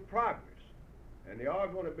real progress. And they are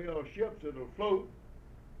going to build ships that'll float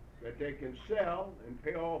that they can sell and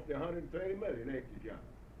pay off the $130 million, ain't you, John?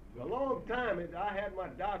 For a long time, I had my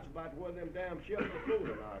doubts about whether them damn ships were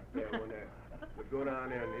floating out there when they would go down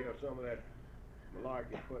there and hear some of that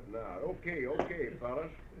malarkey putting out. Okay,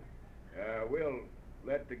 fellas. We'll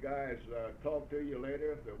let the guys talk to you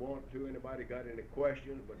later if they want to. Anybody got any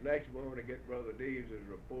questions? But next we're going to get Brother Deeves'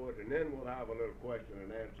 report, and then we'll have a little question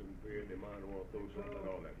and answer period. They might want to throw something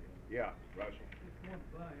at all that. Yeah, Russell. Just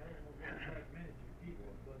one thing, I don't know what 5 minutes you keep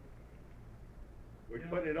on, but... We're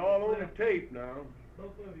putting it all on the tape now.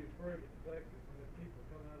 Both of you are very effective when the people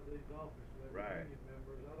come out of these offices, they're Right. union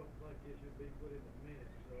members. I don't think it should be put in the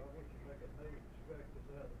minutes, so I want you to make a note to strike this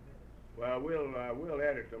out of the minutes. Well, we'll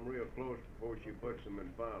edit them real close before she puts them in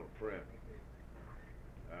final print.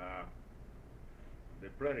 The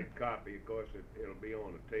printed copy, of course, it'll be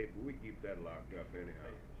on the tape, but we keep that locked up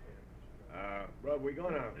anyhow. Bro, we got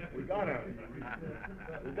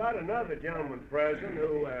another gentleman present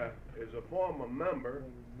who is a former member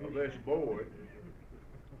of this board,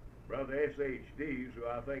 Brother S.H. Deeves, who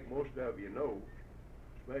I think most of you know,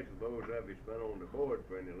 especially those of you been on the board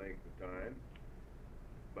for any length of time.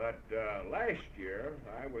 But last year,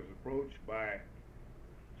 I was approached by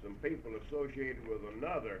some people associated with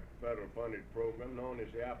another federal funded program known as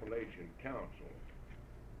the Appalachian Council,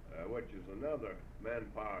 which is another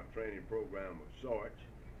manpower training program of sorts.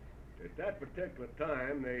 At that particular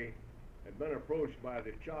time, they had been approached by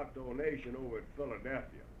the Choctaw Nation over at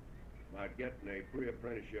Philadelphia about getting a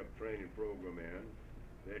pre-apprenticeship training program in.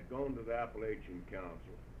 They'd gone to the Appalachian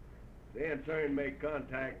Council. They in turn made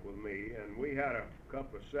contact with me, and we had a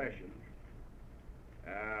couple of sessions.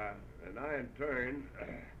 And I in turn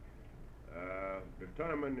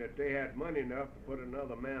determined that they had money enough to put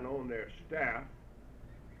another man on their staff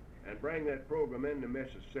and bring that program into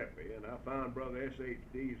Mississippi. And I found Brother S.H.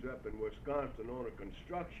 Deeves up in Wisconsin on a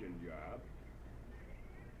construction job,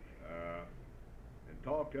 and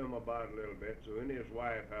talked to him about it a little bit. So he and his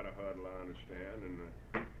wife had a huddle, I understand,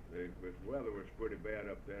 and the weather was pretty bad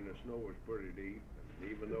up there, and the snow was pretty deep.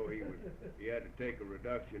 And even though he had to take a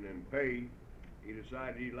reduction in pay, he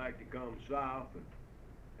decided he'd like to come south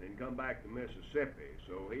and come back to Mississippi.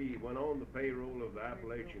 So he went on the payroll of the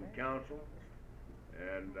Appalachian Council,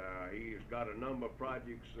 and he's got a number of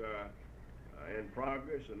projects in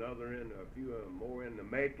progress, a few more in the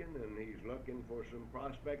making, and he's looking for some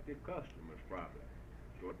prospective customers probably.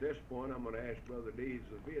 So at this point, I'm going to ask Brother Deeves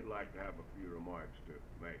if he'd like to have a few remarks to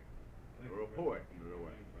make. A report, in a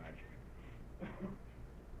way.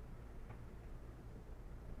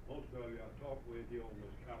 Most of you I talked with you on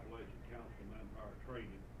this Appalachian Council manpower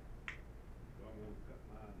training, so I'm going to cut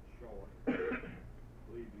mine short. I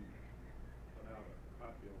believe you put out a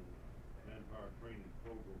copy on the manpower training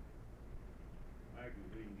program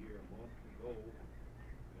magazine here a month ago.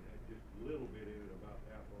 It had just a little bit in it about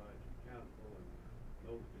the Appalachian Council, and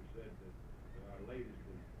noticed it said that our latest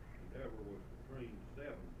endeavor was to train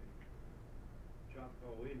 70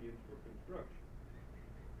 Choctaw Indians for construction.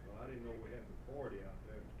 Well, I didn't know we had the 40 out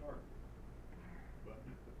there to start with, but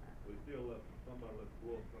we still somebody let's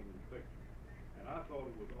go up some of the pictures. And I thought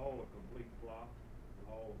it was all a complete flop and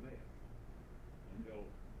all a mess. Until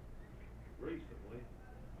recently,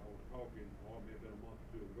 I was talking, oh, it may have been a month or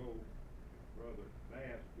two ago, Brother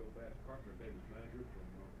Bass, Joe Bass Carpenter, business manager from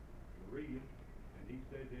Meridian, and he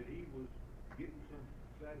said that he was getting some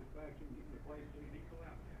satisfaction, getting the place in equal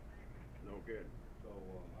out now. No kidding. So,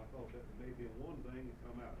 I thought that may be one thing that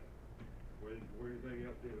come out of it. Where anything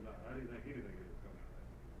else did or not, I didn't think anything would come out of it,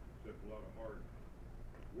 except a lot of hard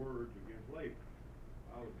words against labor.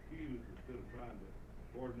 I was accused, instead of trying to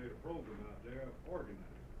coordinate a program out there, of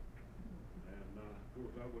organizing. And, of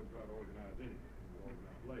course, I wouldn't try to organize anything, it was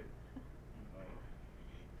organized labor.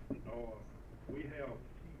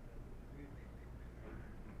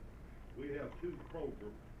 We have two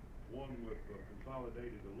programs, one with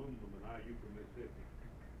Consolidated Aluminum in Iuka, Mississippi,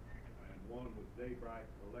 and one with Daybright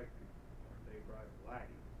Electric, Daybright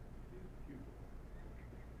Lighting in Cuba.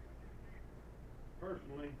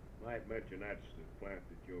 Personally, Might mention that's the plant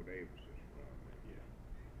that Joe Davis is from. yeah.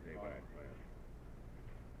 Daybright plant.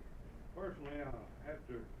 Personally,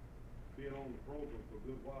 after being on the program for a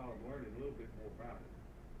good while, I'm learning a little bit more about it.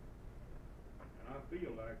 And I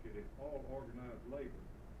feel like that if all organized labor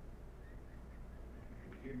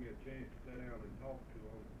would give me a chance to sit down and talk to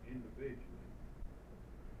them individually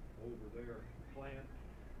over their plant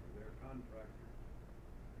or their contractors,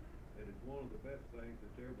 that it's one of the best things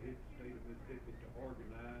that's ever hit the state of Mississippi to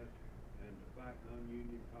organize and to fight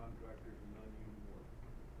non-union contractors and non-union workers.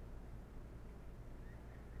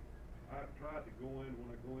 I've tried to go in, when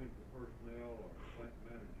I go in for personnel or plant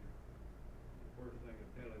manager, the first thing I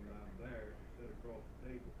tell him I'm there is sit across the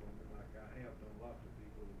table from him like I have done lots of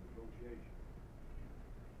people in negotiations,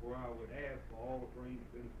 where I would ask for all the fringe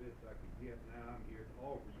benefits I could get. Now I'm here to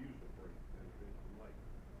offer you some fringe benefits from labor.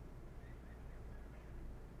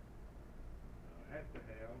 I have to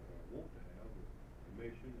have, or I want to have, the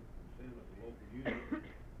permission and consent of the local union that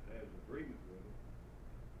has an agreement with them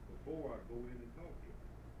before I go in and talk to them.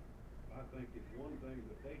 I think it's one thing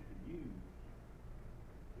that they can use,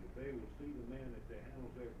 if they will see the man that they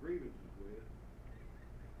handles their grievances with,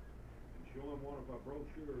 and show him one of our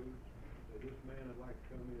brochures, say, this man would like to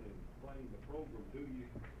come in and explain the program to you,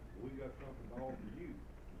 and we got something to offer you,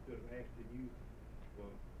 instead of asking you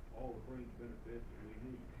for all the fringe benefits that we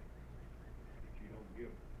need, that you don't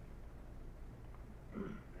give us.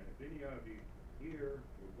 And if any of you here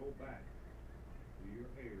will go back to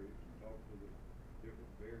your areas and talk to the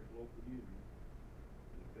different various local unions,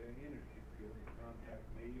 and if they're interested, go and contact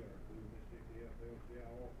me or through Mississippi FLCI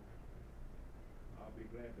office. I'll be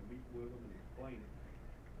glad to meet with them and explain it,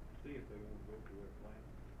 see if they want to go to their plant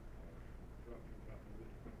or construction company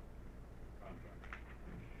with contract.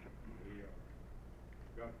 We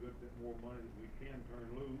got a good bit more money that we can turn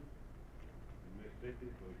loose in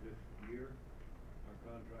Mississippi for this year. Our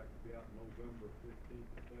contract will be out November 15th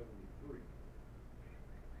of '73.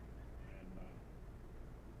 And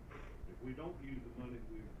if we don't use the money that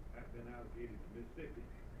we've been allocated to Mississippi,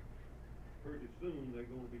 pretty soon they're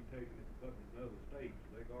going to be taking it and putting it in other states.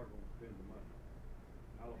 They are going to spend the money.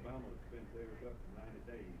 Alabama has spent theirs up to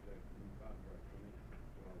 90 days after the new contract went in.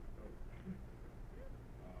 So I was told.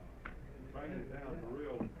 Bringing it down to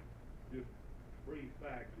real, just free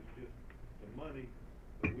facts, it's just the money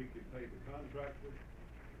that we can pay the contractor.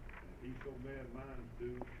 And if he's so mad minds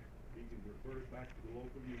do, he can refer it back to the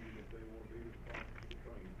local union if they want to be responsible for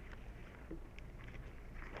training.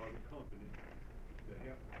 Or the company to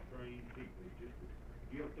help train people. It's just a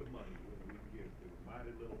gift of money that we can give to them.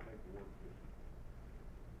 Mighty little paperwork system.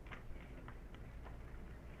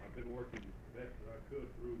 I've been working as best that I could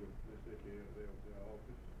through the Mississippi FLCI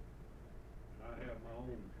office. And I have my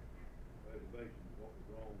own reservations of what was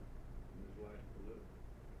wrong in this last political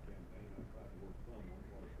campaign. I tried to work some on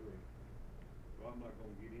what I could. So I'm not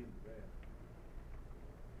gonna get into that.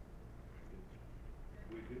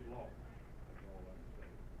 We just lost. That's all I can say.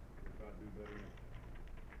 We'll try to do better next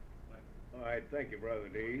time. Thank you. All right, thank you, Brother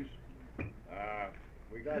Dees.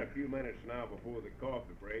 We got a few minutes now before the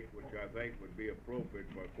coffee break, which I think would be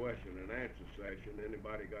appropriate for a question and answer session.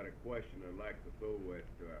 Anybody got a question they'd like to throw at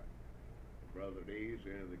Brother Dees,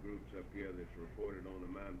 any of the groups up here that's reported on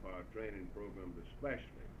the manpower training programs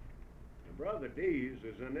especially? And Brother Dees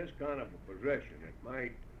is in this kind of a position. It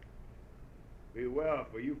might be well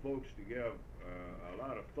for you folks to give a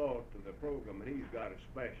lot of thought to the program he's got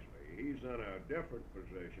especially. He's in a different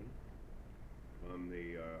position from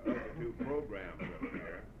the other two programs up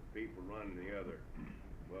there. People running the other,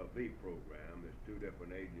 well, the program. There's two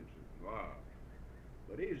different agencies involved.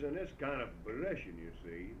 But he's in this kind of position, you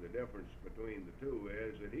see. The difference between the two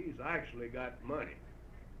is that he's actually got money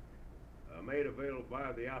made available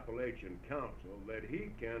by the Appalachian Council that he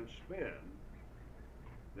can spend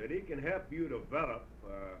that he can help you develop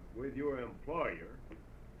with your employer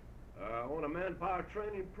on a manpower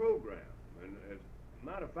training program. And as a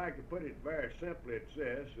matter of fact, to put it very simply, it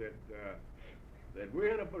says that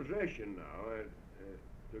we're in a position now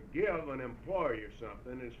to give an employer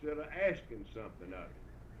something instead of asking something of him.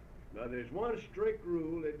 Now, there's one strict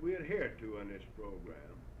rule that we adhere to in this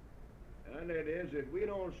program, and that is that we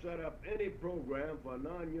don't set up any program for a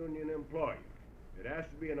non-union employer. It has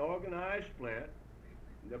to be an organized plant.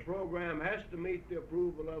 The program has to meet the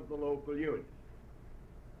approval of the local union.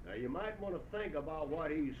 Now, you might want to think about what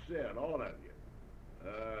he said, all of you,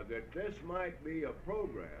 that this might be a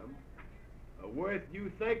program worth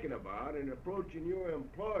you thinking about and approaching your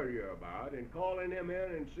employer about and calling him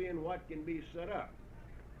in and seeing what can be set up.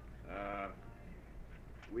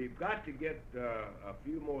 We've got to get a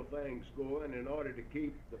few more things going in order to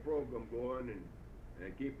keep the program going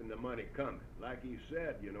and keeping the money coming. Like he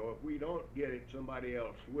said, you know, if we don't get it, somebody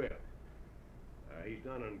else will. He's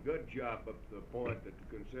done a good job up to the point that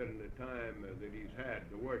considering the time that he's had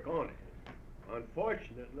to work on it.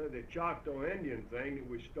 Unfortunately, the Choctaw Indian thing that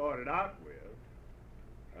we started out with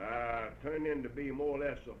turned into be more or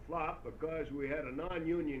less a flop because we had a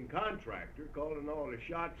non-union contractor calling all the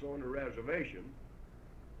shots on the reservation.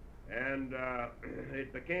 And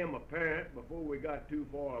it became apparent before we got too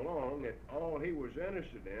far along that all he was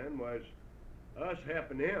interested in was us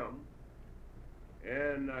helping him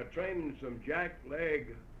and training some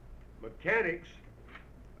jackleg mechanics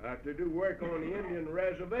to do work on the Indian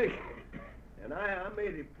reservation. And I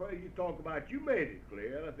made it, you talk about, you made it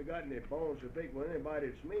clear, if they got any bones to pick with anybody,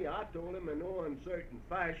 it's me. I told him in no uncertain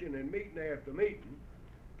fashion in meeting after meeting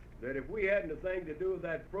that if we had anything to do with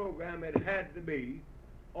that program, it had to be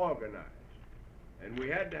organized. And we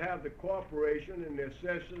had to have the cooperation and the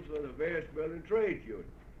assistance of the various building trades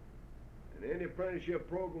unions. And any apprenticeship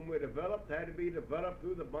program we developed had to be developed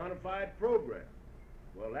through the bona fide program.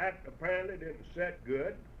 Well, that apparently didn't set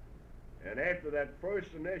good. And after that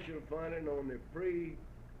first initial funding on the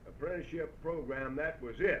pre-apprenticeship program, that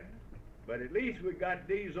was it. But at least we got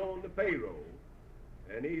these on the payroll.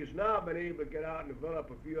 And he's now been able to get out and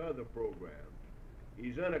develop a few other programs.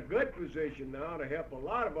 He's in a good position now to help a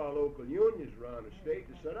lot of our local unions around the state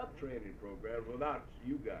to set up training programs without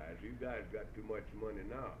you guys. You guys got too much money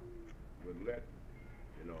now with Litton.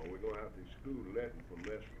 You know, we're going to have to exclude Litton from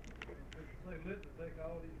this.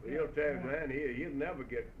 He'll tell you, man, he'll never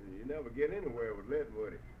get anywhere with Litton,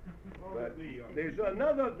 would he? But there's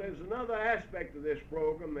another aspect of this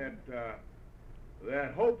program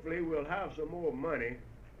that hopefully we'll have some more money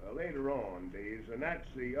later on, Dees, and that's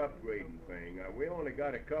the upgrading thing. We only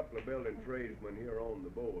got a couple of building tradesmen here on the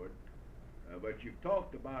board, but you've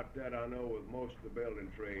talked about that, I know, with most of the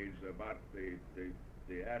building trades about the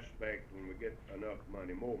aspect when we get enough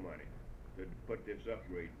money, more money, to put this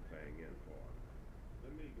upgrading thing in for.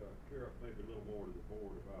 Let me clear up maybe a little more to the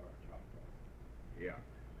board about our Choctaw. Yeah.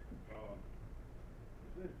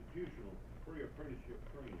 This institutional pre-apprenticeship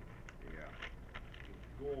training. Yeah.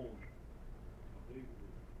 Go on, I believe it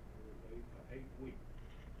was 8 weeks.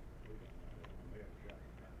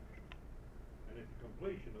 And at the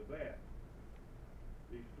completion of that,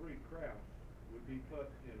 these 3 crafts would be put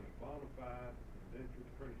in a bona fide indentured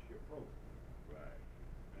apprenticeship program. Right.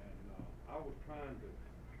 And I was trying to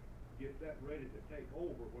get that ready to take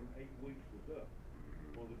over when 8 weeks was up.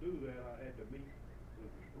 Well, to do that, I had to meet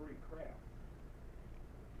with the 3 crafts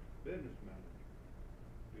business manager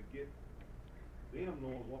to get them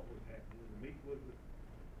knowing what was happening, and meet with the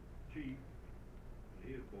chief and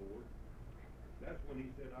his board. That's when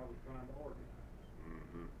he said I was trying to organize.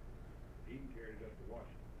 Mm-hmm. He carried it up to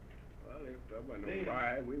Washington. Well, if there wasn't no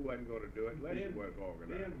buy, we wasn't going to do it unless it was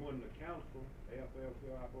organized. Then when the council,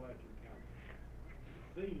 AFL-CIO Appalachian Council,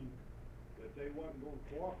 seen that they wasn't going to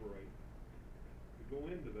cooperate to go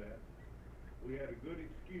into that, we had a good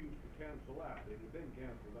excuse to cancel out. It had been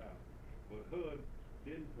canceled out. But HUD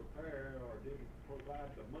didn't prepare or didn't provide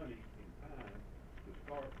the money in time to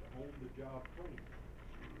start the on-the-job training.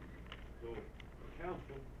 So the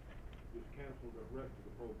council just canceled the rest of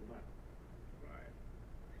the program out. Right.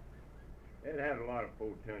 It had a lot of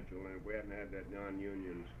potential, and if we hadn't had that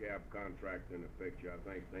non-union scab contract in the picture, I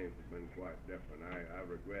think things have been quite different. I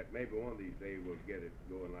regret, maybe one of these days we'll get it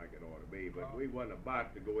going like it ought to be, but we wasn't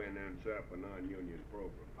about to go in there and set up a non-union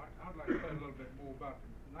program. I'd like to say a little bit more about the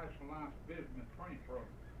National Alliance Businessmen Training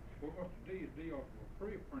Program. Well, what the D is deal for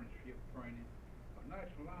pre-apprenticeship training. A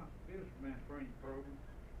National Alliance Businessman Training Program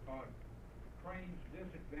trains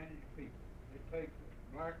disadvantaged people. It takes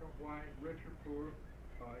black or white, rich or poor.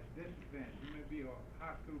 It's disadvantaged. You may be a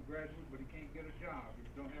high school graduate, but he can't get a job if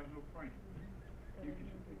you don't have no training. you can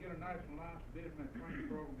get a National Alliance of Businessmen training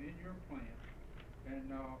program in your plant, and,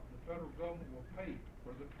 the federal government will pay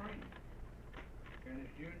for the training. And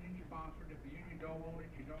it's union sponsored. If the union don't want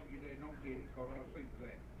it, they don't get it, cause I'll see to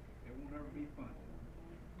that. It won't ever be funded.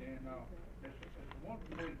 And, it's a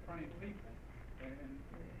wonderful way to train people, and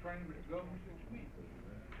train them at the government's expense.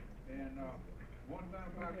 And, one thing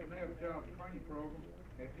about the NAV job training program,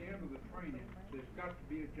 at the end of the training, there's got to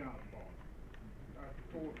be a job for it.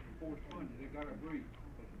 Before it's funded, they gotta agree.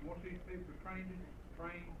 Once these people are trained,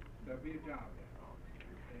 there'll be a job there.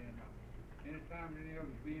 And, anytime any of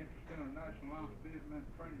us be interested in a National Alliance of Businessmen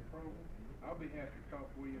training program, I'll be happy to talk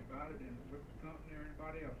with you about it, and with the company or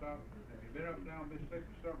anybody else. I've been up and down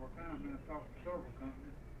Mississippi several times, and I've talked to several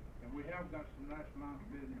companies, and we have got some National Alliance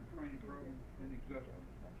of Businessmen training programs in existence.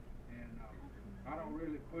 And, I don't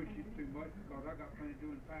really push it too much, because I got plenty to do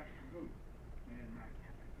in Pastor Group. And,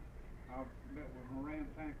 I've met with Moran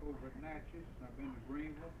Tank over at Natchez, and I've been to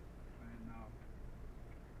Greenville, and,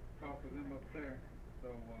 talked with them up there. So,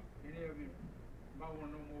 any of you might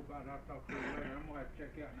wanna know more about it, I'll talk to you later. I'm gonna have to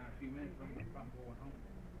check out now in a few minutes, if I'm going home.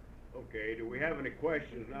 Okay, do we have any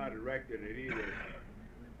questions now directed at either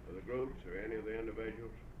of the groups or any of the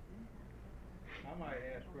individuals? I might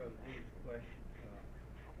ask Brother Dees a question.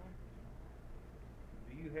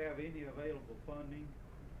 Do you have any available funding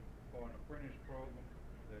for an apprentice program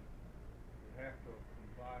that you have to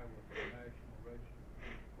comply with the National Register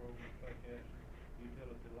program, such as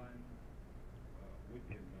utility lineman? We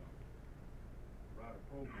can write a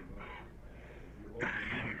program up with your local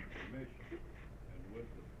union commission and with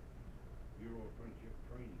the Bureau of Apprenticeship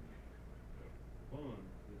Training to fund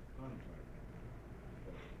this contract.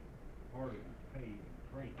 So part of it is pay and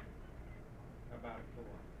training. How about it for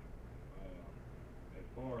as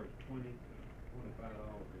far as $20 to $25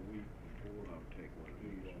 a week before I'll take one of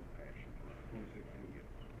these and pass it on. 26 weeks.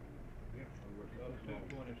 Yeah. Up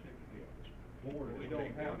to 26 weeks. Board, we We'll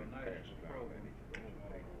don't take have one a and pass national it out. program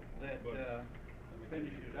that,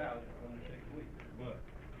 finishes out in 26 weeks. But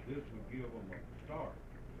this would give them a start.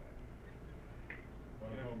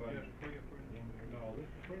 What I'm talking about is no, this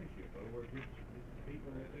is apprenticeship. In other words, this is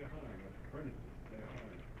people that they're hiring, that's apprentices they're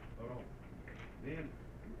hiring. Hold on. Then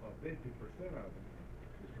 50% of them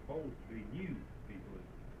is supposed to be new people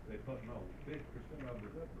they're putting on. 50% of them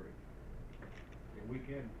is upgrade. And we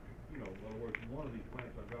can, in other words, one of these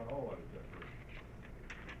plants I've got all of it upgrade.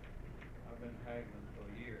 I've been haggling for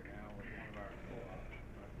a year now with one of our co-ops.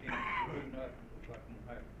 I can't do nothing, looks like I'm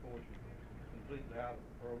gonna have to force it completely out of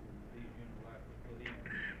the program that these unilaterals put in.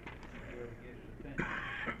 Whoever gets the attention.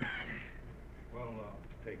 Well,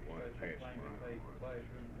 take one and pass Claim to pay for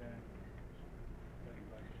classroom time, things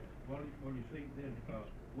like that. Well, you see, then,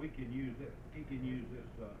 we can use it, he can use this,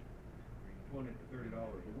 $20 to $30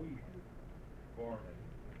 a week for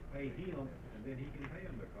pay him, and then he can pay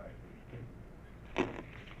him the classroom.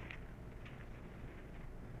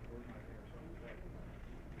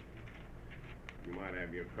 You might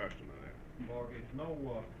have your customer there. Or it's no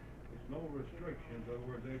restrictions. In other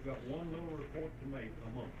words, they've got one little report to make a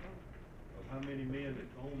month of how many men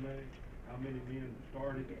that's on there, how many men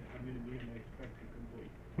started, how many men they expect to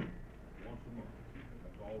complete. Once a month.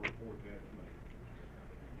 That's all report they have to make.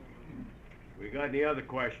 We got any other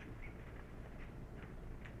questions?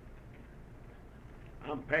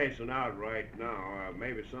 I'm passing out right now.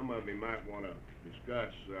 Maybe some of you might want to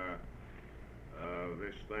discuss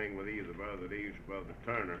this thing with either Brother Dees or Brother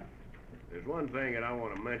Turner. There's one thing that I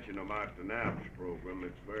want to mention about the NAPS program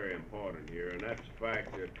that's very important here, and that's the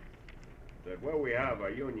fact that where we have a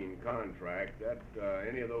union contract, that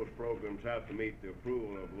any of those programs have to meet the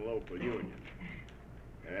approval of the local union.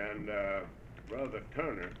 And Brother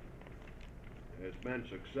Turner has been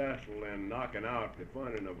successful in knocking out the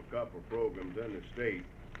funding of a couple of programs in the state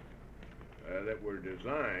that were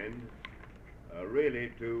designed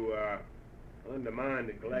really to undermine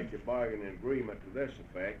the collective bargaining agreement to this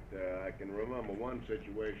effect. I can remember one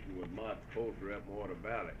situation with Mark Poultry up in Water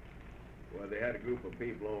Valley, where they had a group of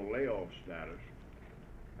people on layoff status.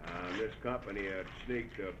 This company had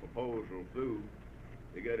sneaked a proposal through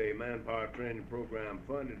to get a manpower training program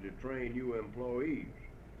funded to train new employees.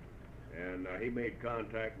 And he made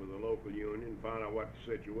contact with the local union, found out what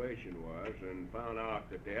the situation was, and found out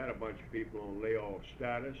that they had a bunch of people on layoff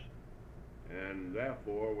status, and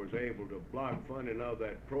therefore was able to block funding of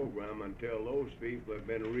that program until those people have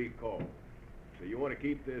been recalled. So you want to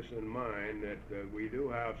keep this in mind, that we do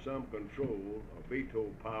have some control or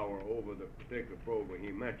veto power over the particular program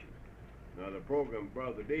he mentioned. Now the program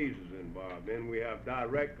Brother Dees is involved in, we have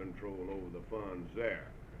direct control over the funds there.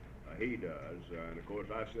 He does, and of course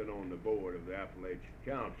I sit on the board of the Appalachian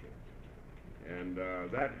Council. And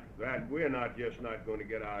that we're not going to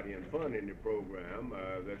get out here and fund any program.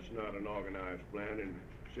 That's not an organized plan, and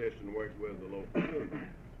assist and work with the local community.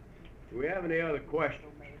 Do we have any other questions?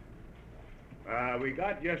 We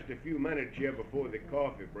got just a few minutes here before the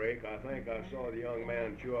coffee break. I think I saw the young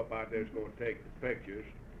man show up out there that's going to take the pictures.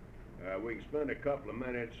 We can spend a couple of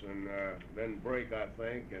minutes and then break, I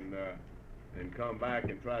think, and come back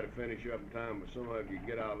and try to finish up in time with some of you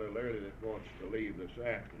get out a little early that wants to leave this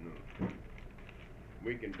afternoon.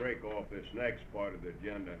 We can break off this next part of the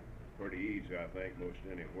agenda pretty easy, I think, most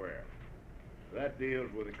anywhere. That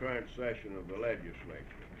deals with the current session of the legislature.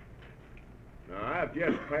 Now, I've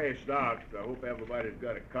just passed out, I hope everybody's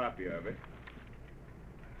got a copy of it,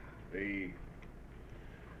 the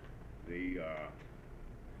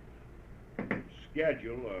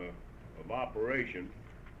schedule of operation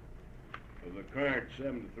of the current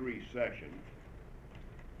 73 session,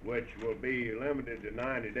 which will be limited to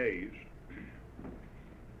 90 days.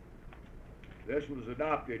 This was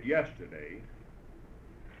adopted yesterday,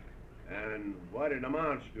 and what it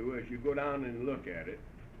amounts to, as you go down and look at it,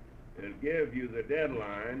 it'll give you the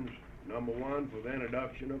deadlines, number one, for the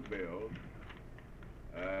introduction of bills,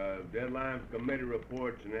 deadline for committee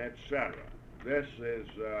reports, and et cetera. This is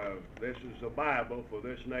the Bible for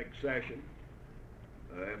this next session.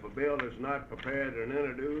 If a bill is not prepared and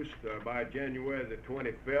introduced by January the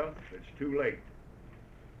 25th, it's too late.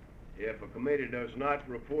 If a committee does not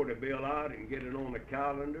report a bill out and get it on the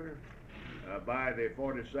calendar by the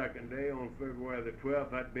 42nd day on February the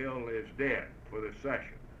 12th, that bill is dead for the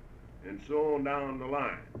session, and so on down the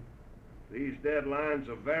line. These deadlines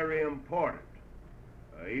are very important,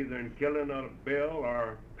 either in killing a bill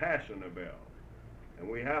or passing a bill. And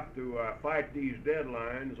we have to fight these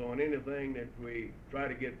deadlines on anything that we try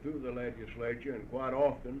to get through the legislature, and quite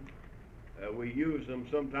often we use them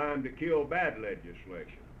sometime to kill bad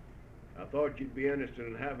legislation. I thought you'd be interested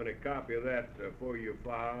in having a copy of that for your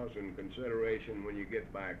files and consideration when you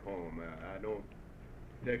get back home. I don't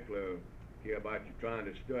particularly care about you trying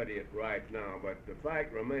to study it right now, but the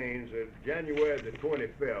fact remains that January the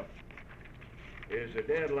 25th is the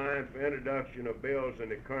deadline for introduction of bills in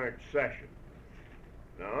the current session.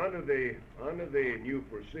 Now, under the new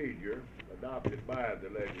procedure adopted by the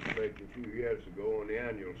legislature a few years ago in the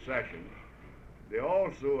annual session, they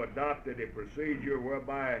also adopted a procedure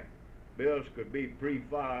whereby bills could be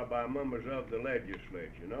pre-filed by members of the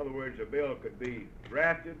legislature. In other words, a bill could be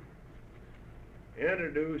drafted,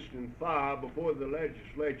 introduced, and filed before the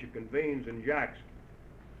legislature convenes in Jackson.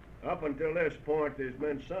 Up until this point, there's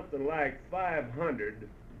been something like 500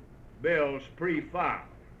 bills pre-filed.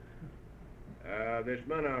 There's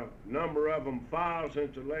been a number of them filed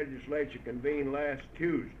since the legislature convened last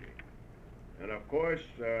Tuesday. And of course,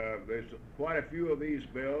 there's quite a few of these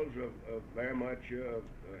bills of very much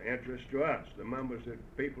interest to us, the members of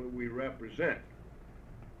the people we represent.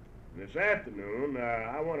 And this afternoon,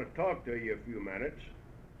 I want to talk to you a few minutes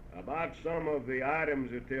about some of the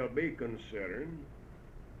items that they'll be considering.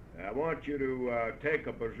 I want you to take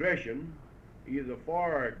a position either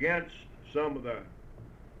for or against some of the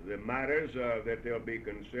matters that they'll be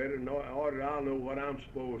considered, in order I'll know what I'm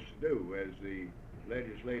supposed to do as the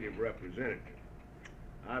legislative representative.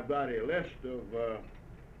 I've got a list of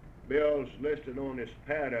bills listed on this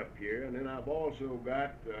pad up here, and then I've also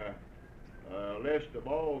got a list of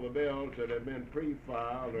all the bills that have been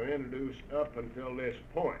pre-filed or introduced up until this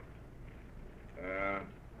point.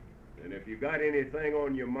 And if you've got anything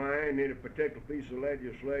on your mind, any particular piece of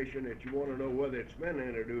legislation that you want to know whether it's been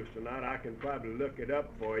introduced or not, I can probably look it up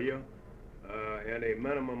for you in a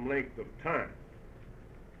minimum length of time.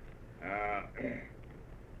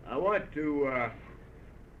 I want to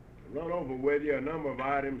run over with you a number of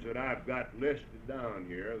items that I've got listed down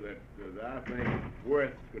here that I think are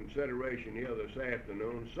worth consideration here this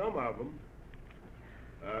afternoon. Some of them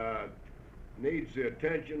needs the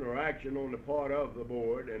attention or action on the part of the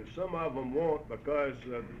board, and some of them won't because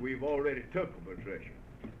we've already took a position.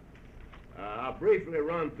 I'll briefly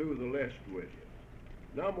run through the list with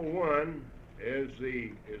you. Number one is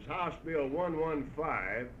House Bill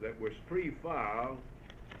 115 that was pre-filed,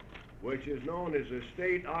 which is known as the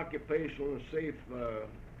State Occupational and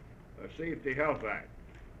Safety Health Act.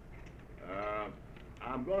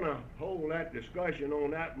 I'm going to hold that discussion on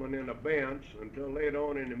that one in abeyance until later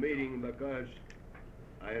on in the meeting because,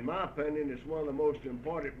 in my opinion, it's one of the most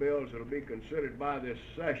important bills that will be considered by this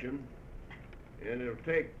session, and it'll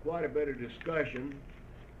take quite a bit of discussion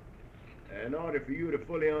in order for you to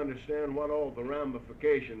fully understand what all the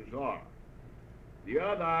ramifications are. The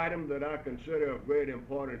other item that I consider of great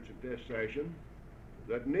importance at this session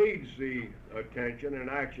that needs the attention and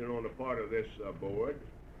action on the part of this board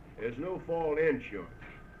is no-fault insurance.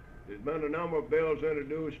 There's been a number of bills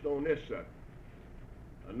introduced on this subject.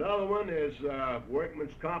 Another one is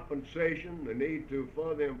workman's compensation, the need to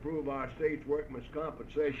further improve our state's Workman's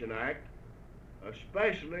Compensation Act,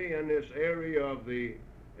 especially in this area of the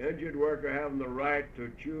injured worker having the right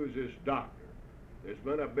to choose his doctor. There's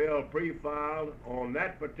been a bill pre-filed on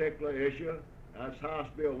that particular issue. That's House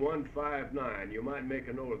Bill 159. You might make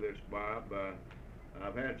a note of this, Bob.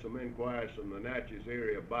 I've had some inquiries from the Natchez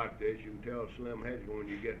area about this. You can tell Slim Hedges when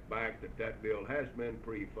you get back that that bill has been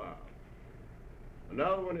pre-filed.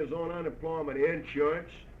 Another one is on unemployment insurance.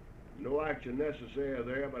 No action necessary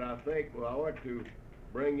there, but I think I ought to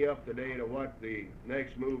bring you up to date on what the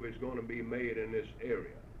next move is going to be made in this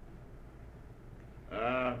area.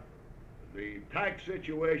 The tax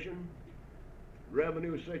situation,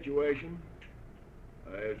 revenue situation,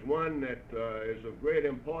 is one that is of great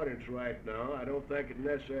importance right now. I don't think it's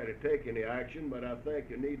necessary to take any action, but I think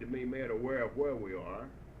you need to be made aware of where we are.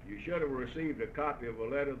 You should have received a copy of a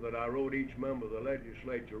letter that I wrote each member of the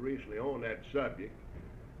legislature recently on that subject.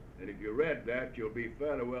 And if you read that, you'll be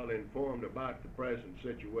fairly well informed about the present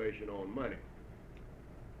situation on money.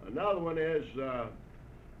 Another one is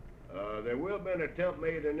there will be an attempt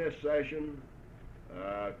made in this session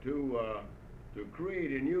to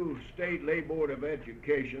create a new state lay board of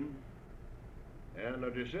education, and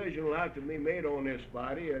a decision will have to be made on this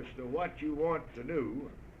body as to what you want to do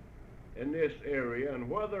in this area and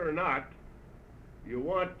whether or not you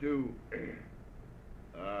want to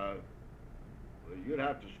you'd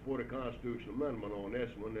have to support a constitutional amendment on this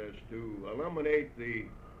one, is to eliminate the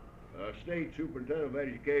state superintendent of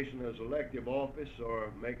education as elective office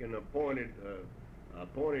or make an appointed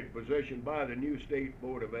position by the new state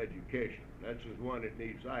board of education. That's just one that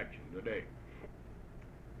needs action today.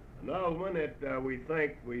 Another one that we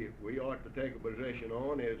think we ought to take a position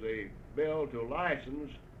on is a bill to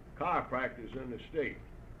license chiropractors in the state.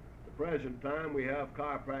 At the present time, we have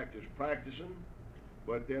chiropractors practicing,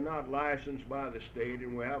 but they're not licensed by the state,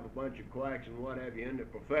 and we have a bunch of quacks and what have you in the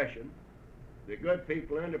profession. The good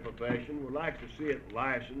people in the profession would like to see it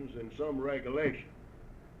licensed in some regulation.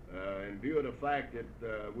 In view of the fact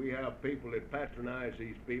that we have people that patronize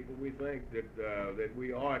these people, we think that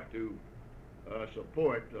we ought to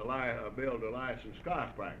support a bill to license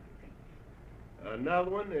chiropractors.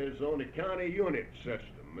 Another one is on the county unit system.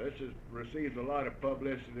 This has received a lot of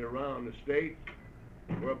publicity around the state,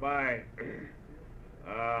 whereby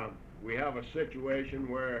we have a situation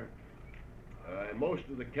where in most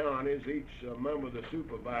of the counties, each member of the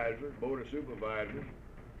board of supervisors,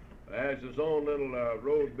 has his own little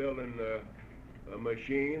road building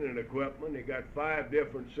machine and equipment. They got 5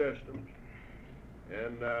 different systems.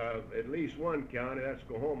 And at least one county, that's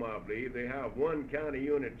Coahoma, I believe, they have one county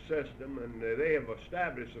unit system, and they have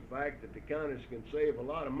established the fact that the counties can save a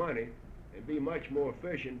lot of money and be much more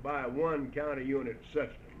efficient by one county unit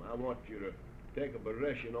system. I want you to take a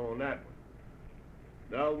position on that one.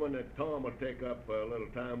 The other one that Tom will take up a little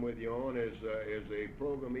time with you on is a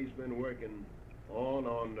program he's been working on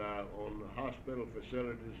hospital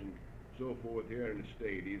facilities and so forth here in the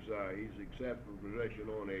state. He's accepted a position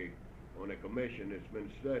on a commission that's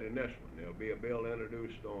been studying this one. There'll be a bill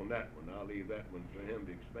introduced on that one. I'll leave that one for him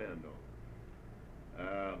to expand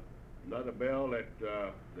on. Another bill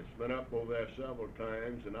that's been up over there several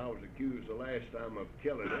times, and I was accused the last time of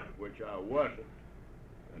killing it, which I wasn't,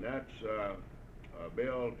 and that's a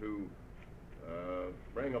bill to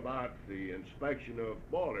bring about the inspection of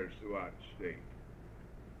boilers throughout the state.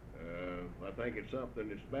 I think it's something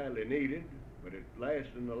that's badly needed, but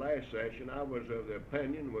in the last session, I was of the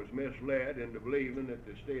opinion, was misled into believing that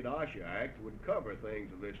the State OSHA Act would cover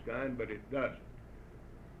things of this kind, but it doesn't.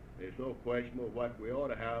 There's no question of what we ought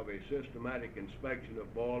to have, a systematic inspection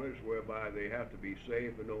of boilers whereby they have to be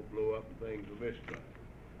safe and don't blow up and things of this kind.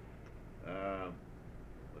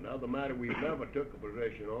 Another matter we've never took a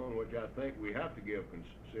position on, which I think we have to give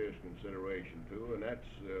serious consideration to, and that's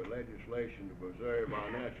legislation to preserve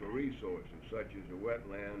our natural resources, such as the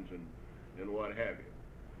wetlands and what have you.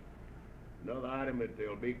 Another item that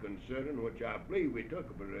they'll be considering, which I believe we took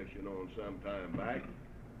a position on some time back,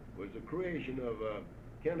 was the creation of a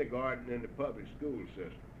kindergarten in the public school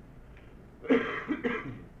system.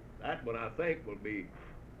 That one I think will be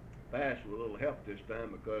passed with a little help this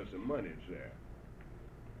time because the money's there.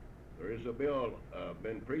 There is a bill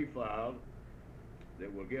been pre-filed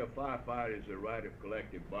that will give firefighters the right of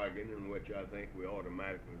collective bargaining, which I think we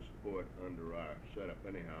automatically support under our setup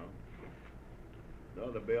anyhow.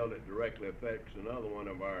 Another bill that directly affects another one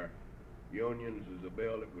of our unions is a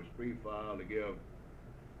bill that was pre-filed to give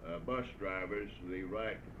bus drivers the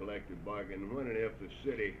right to collective bargaining when and if the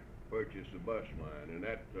city purchase a bus line, and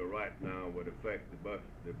that, right now would affect the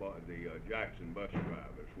Jackson bus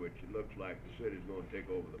drivers, which it looks like the city's gonna take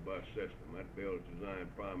over the bus system. That bill is designed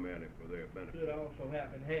primarily for their benefit. Should also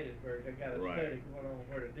happen in Hattiesburg, they got a Right. study going on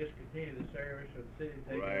where to discontinue the service or the city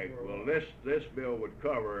take over. Right, or well, what. this bill would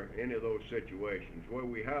cover any of those situations where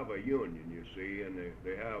we have a union, you see, and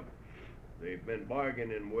they've been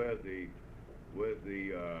bargaining with the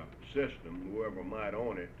system, whoever might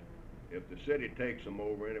own it. If the city takes them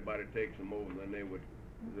over, anybody takes them over, then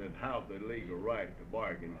they'd have the legal right to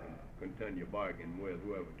bargain, continue bargaining with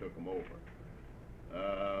whoever took them over.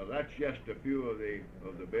 That's just a few of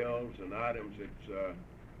the bills and items that's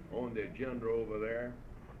on the agenda over there.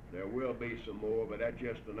 There will be some more, but that's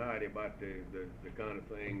just an idea about the kind of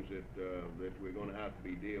things that we're gonna have to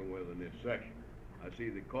be dealing with in this section. I see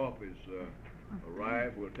the coffee's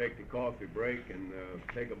arrived. We'll take the coffee break and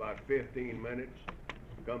take about 15 minutes.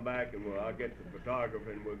 Come back and I'll get the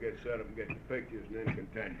photographer and we'll get set up and get the pictures and then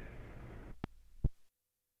continue.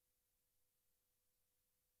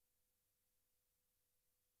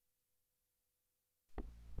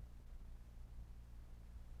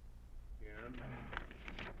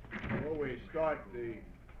 Before we start the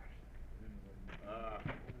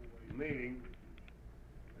meeting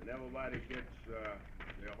and everybody gets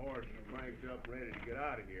their horses cranked up ready to get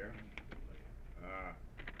out of here,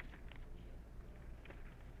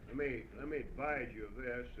 let me advise you of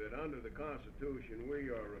this, that under the Constitution we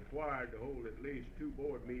are required to hold at least 2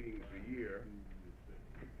 board meetings a year,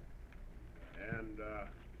 and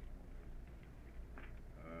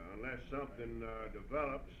unless something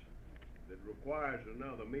develops that requires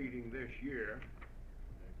another meeting this year,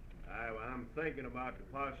 I'm thinking about the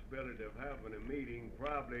possibility of having a meeting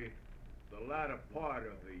probably the latter part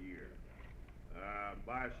of the year.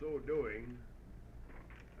 By so doing,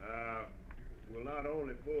 we'll not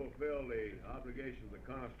only fulfill the obligations of the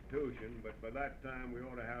Constitution, but by that time we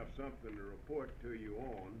ought to have something to report to you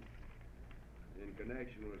on in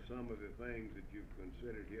connection with some of the things that you've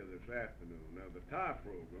considered here this afternoon. Now, the TIE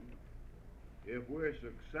program, if we're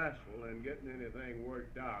successful in getting anything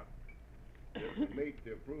worked out that will meet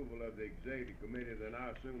the approval of the Executive Committee, then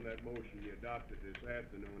I assume that motion you adopted this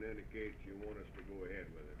afternoon indicates you want us to go ahead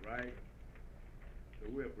with it, right? So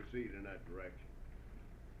we'll proceed in that direction.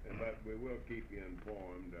 But we will keep you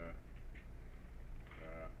informed to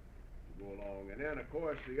go along. And then, of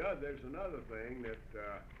course, there's another thing that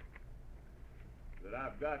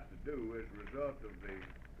I've got to do as a result of the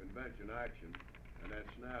convention action and that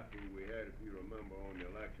snafu we had, if you remember, on the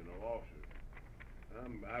election of officers.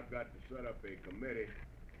 I've got to set up a committee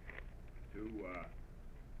to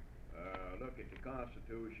look at the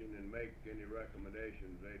Constitution and make any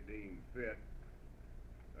recommendations they deem fit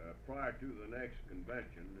prior to the next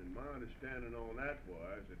convention. And my understanding on that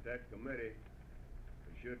was that committee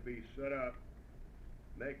should be set up,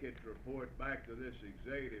 make its report back to this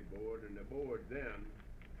executive board, and the board then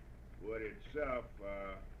would itself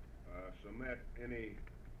submit any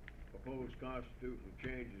proposed constitutional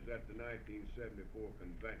changes at the 1974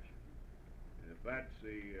 convention. And if that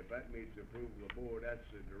meets the approval of the board, that's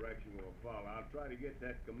the direction we'll follow. I'll try to get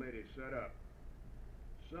that committee set up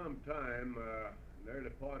sometime in the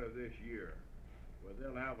early part of this year, where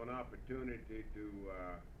they'll have an opportunity to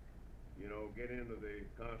get into the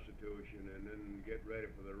Constitution and then get ready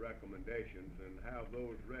for the recommendations and have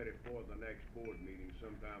those ready for the next board meeting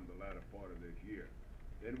sometime the latter part of this year.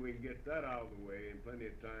 Then we can get that out of the way in plenty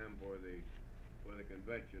of time for the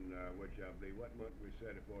convention, which I believe, what month we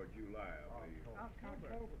set it for? July, I believe.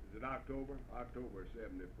 October. Is it October? October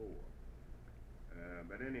 '74.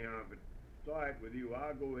 But anyhow, if it's all right with you,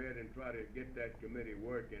 I'll go ahead and try to get that committee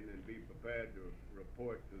working and be prepared to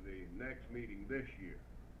report to the next meeting this year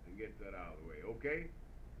and get that out of the way, okay?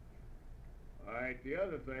 All right, the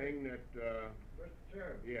other thing that, Mr.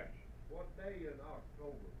 Chairman? yes. What day in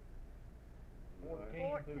October? 14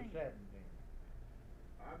 through 17.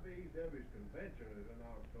 IBEW's convention is in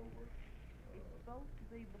October. It's supposed to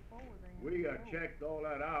be before then. We checked all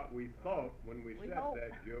that out, we thought, when we set hope.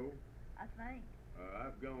 that, Joe. I think.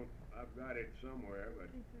 I've got it somewhere, but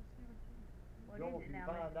What Joe, is if it you now,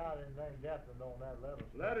 find Lexi? out anything definite on that,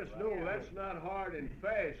 let us know. Yeah. That's not hard and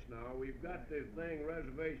fast now. We've got the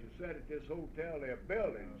reservation set at this hotel they're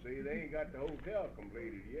building. See, they ain't got the hotel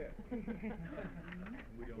completed yet.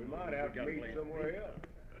 We might have to meet somewhere else.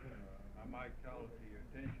 I might call it to your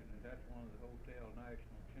attention that that's one of the hotel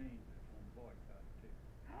national chains that's on boycott too.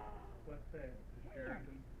 What's that? When?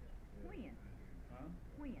 Sheraton? When? Huh?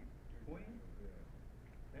 When? When?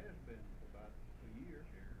 Has been for about a year.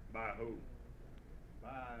 By who?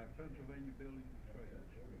 By Pennsylvania Building and Trade.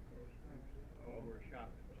 Over a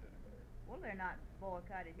shopping center. Well, they're not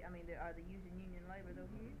boycotted, I mean, are they using union labor though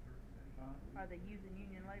here? Are they using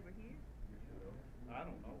union labor here? I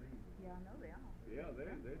don't know. Yeah, I know they are. Yeah,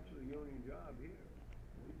 that's a union job here.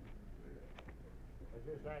 Has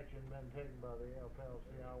this action been taken by the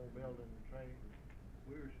AFL-CIO Building and Trade?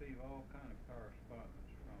 We receive all kind of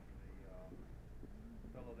correspondence from the,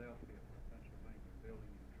 Philadelphia, Pennsylvania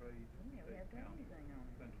Building and Trade. Yeah, we haven't done anything on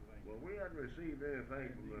it. Pennsylvania. Well, we haven't received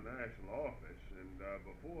anything from the national office, and,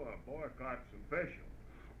 before a boycott's official,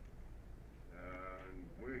 and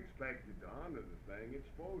we're expected to honor the thing, it's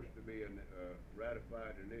supposed to be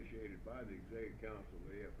ratified, initiated by the Executive Council of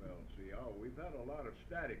the AFL-CIO. We've had a lot of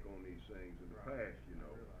static on these things in the past, you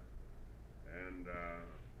know. And,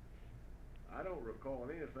 I don't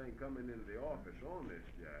recall anything coming into the office on this,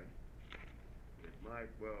 Jack. It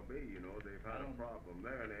might well be, you know, they've had a problem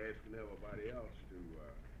there, and they're asking everybody else to,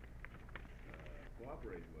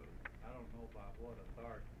 cooperate with them. I don't know by what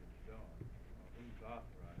authority it's done, or who's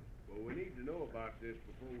authorized. Well, we need to know about this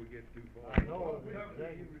before we get too far. I know of the Well,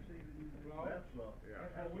 executive. Well, That's, Yeah.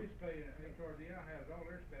 that's what we stay in, HRDI has all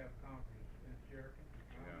their staff conferences in Cherokee.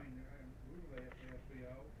 Yeah. I mean, we were there at the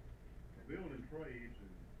SCO. building trades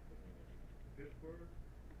in Pittsburgh,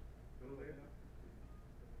 Philadelphia,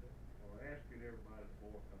 are asking everybody to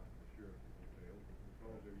boycott the Sheraton Hotel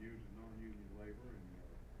because they're using non-union labor and,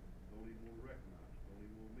 don't even want to recognize it, don't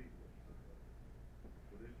even want to meet with us.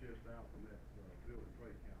 But it's just out from that, building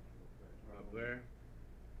trade council up there. It's right Up on- there?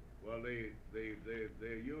 Well, they're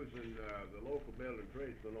using, the local building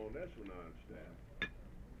tradesmen on this one, I understand.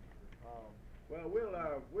 Well, we'll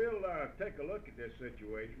take a look at this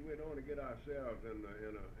situation. We don't want to get ourselves in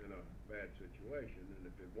a bad situation, and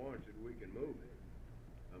if it warrants it, we can move it.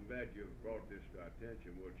 I'm glad you've brought this to our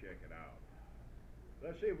attention. We'll check it out.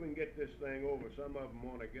 Let's see if we can get this thing over. Some of them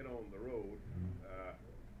want to get on the road.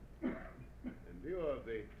 In view of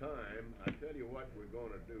the time, I tell you what we're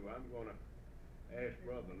going to do. I'm going to ask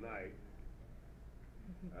Brother Knight,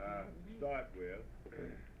 to start with,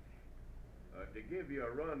 to give you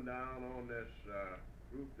a rundown on this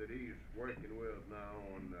group that he's working with now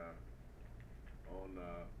on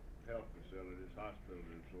health facilities, hospitals,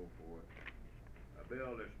 and so forth. A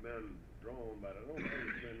bill that's been drawn, but I don't think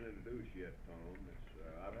it's been introduced yet, Tom. It's,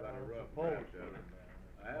 I've got a rough draft of it.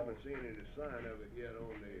 I haven't seen any sign of it yet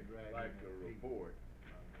on the report.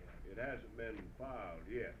 It hasn't been filed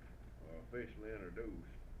yet, or officially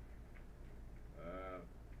introduced.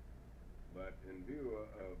 But in view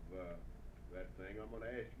of that thing, I'm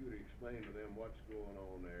gonna ask you to explain to them what's going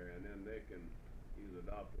on there, and then they can either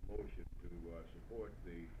adopt a motion to support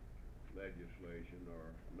the legislation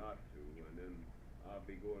or not to, and then I'll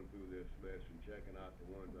be going through this list and checking out the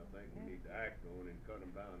ones I think we need to act on and cut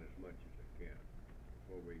them down as much as I can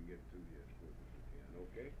before we can get through this as quick as we can,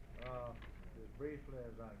 okay? As briefly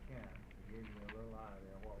as I can, to give you a little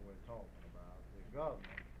idea of what we're talking about, the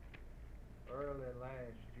government early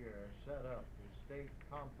last year set up the State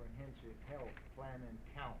Comprehensive Health Planning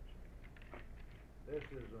Council. This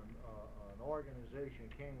is an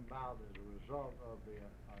organization came about as a result of the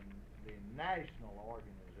national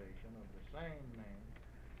organization of the same name.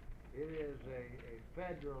 It is a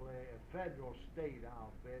federal state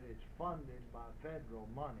outfit. It's funded by federal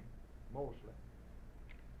money, mostly.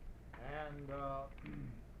 And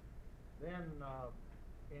then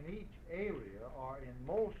in each area, or in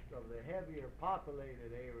most of the heavier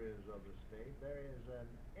populated areas of the state, there is an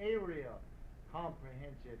area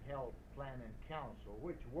comprehensive health planning council,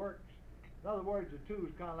 which works. In other words, the two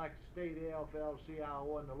is kind of like the state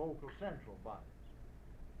AFL-CIO and the local central bodies.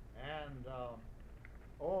 And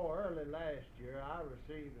early last year, I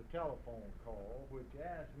received a telephone call which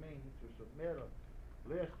asked me to submit a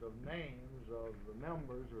list of names of the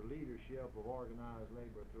members or leadership of organized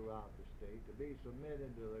labor throughout the state to be submitted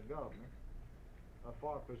to the governor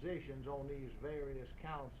for positions on these various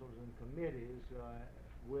councils and committees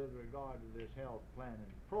with regard to this health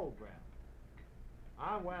planning program.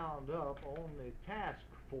 I wound up on the task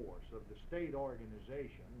force of the state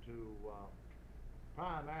organization to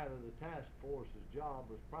primarily the task force's job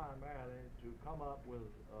was primarily to come up with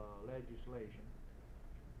legislation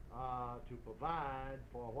to provide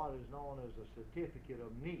for what is known as a certificate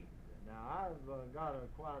of need. Now, I've got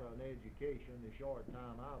quite an education the short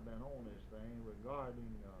time I've been on this thing regarding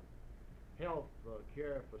health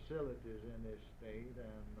care facilities in this state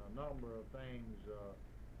and a number of things,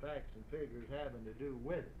 facts and figures having to do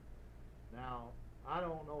with it. Now, I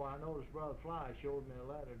don't know, I noticed Brother Fly showed me a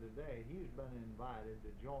letter today. He's been invited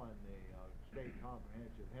to join the State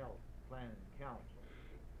Comprehensive Health Planning Council.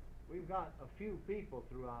 We've got a few people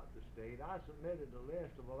throughout the state. I submitted a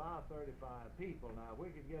list of about 35 people. Now, if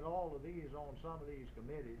we could get all of these on some of these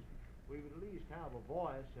committees, we would at least have a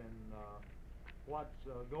voice in what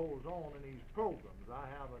goes on in these programs. I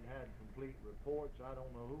haven't had complete reports. I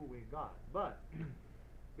don't know who we got. But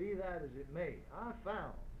be that as it may, I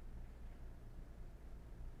found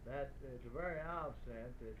that at the very outset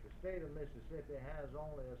that the state of Mississippi has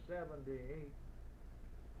only a 78.5%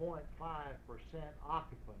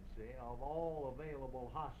 occupancy of all available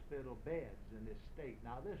hospital beds in this state.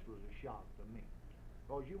 Now this was a shock to me,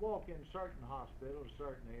 because you walk in certain hospitals,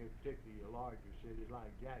 certainly particularly your larger cities like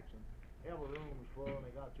Jackson, every room is full and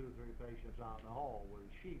they got 2 or 3 patients out in the hall with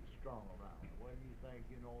sheets strung around. Well, you think,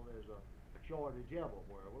 you know, there's a shortage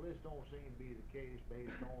everywhere. Well, this don't seem to be the case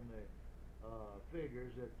based on the figures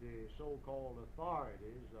that the so-called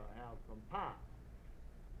authorities have compiled.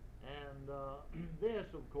 And this,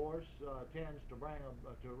 of course, tends to run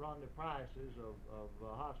the prices of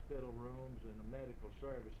hospital rooms and the medical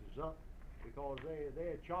services up, because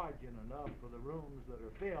they're charging enough for the rooms that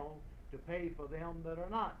are filled to pay for them that are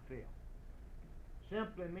not filled.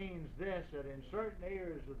 Simply means this, that in certain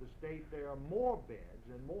areas of the state there are more beds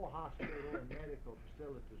and more hospital and medical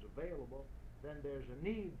facilities available than there's a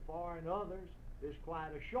need for. In others, there's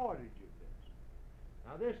quite a shortage of this.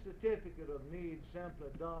 Now this certificate of need simply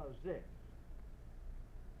does this.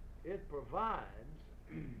 It provides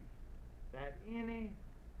that any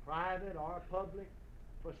private or public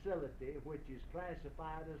facility which is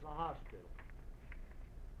classified as a hospital,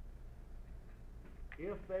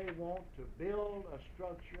 if they want to build a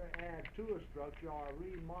structure, add to a structure, or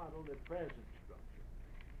remodel the present structure,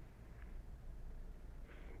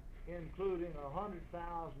 including $100,000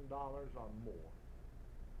 or more,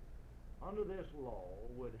 under this law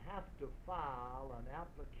would have to file an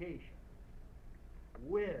application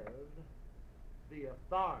with the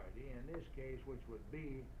authority, in this case, which would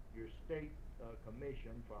be your state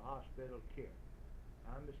commission for hospital care.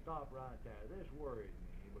 Now, I'm going to stop right there. This worried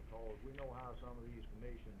me, because we know how some of these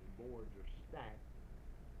commissions and boards are stacked,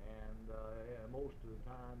 and most of the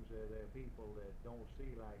times they're people that don't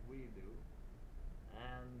see like we do.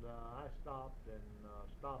 And I stopped them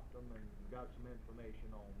and got some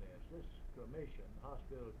information on this. This commission,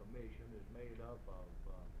 hospital commission, is made up of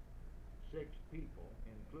 6 people,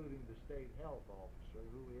 including the state health officer,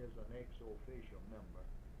 who is an ex-official member.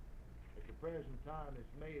 At the present time,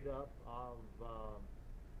 it's made up of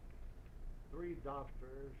 3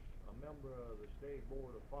 doctors, a member of the State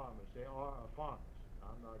Board of Pharmacy, or a pharmacist.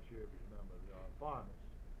 I'm not sure if you remember, they are a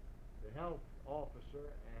pharmacist. The health officer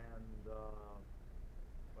and,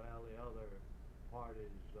 well, the other part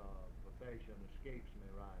is profession escapes me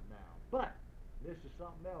right now. But this is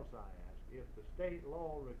something else I ask. If the state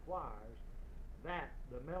law requires that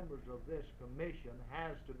the members of this commission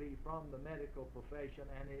has to be from the medical profession,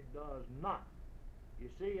 and it does not. You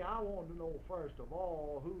see, I want to know first of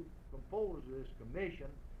all who composes this commission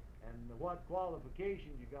and what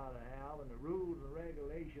qualifications you got to have and the rules and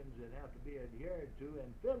regulations that have to be adhered to in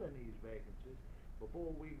filling these vacancies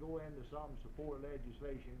before we go into some support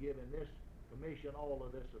legislation giving this commission all of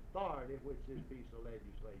this authority which this piece of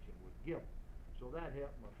legislation would give them. So that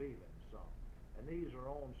helped my feelings some. And these are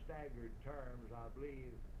on staggered terms, I believe.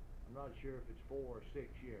 I'm not sure if it's 4 or 6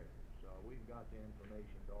 years. We've got the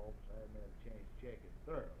information to office. I haven't had a chance to check it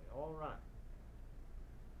thoroughly. All right.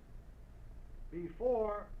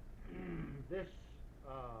 Before this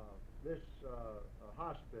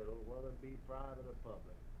hospital, whether it be private or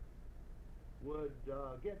public, would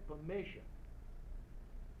get permission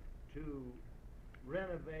to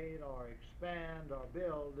renovate or expand or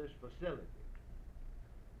build this facility,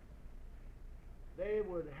 they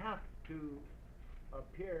would have to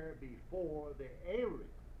appear before the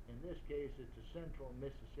area. In this case, it's the Central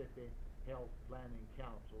Mississippi Health Planning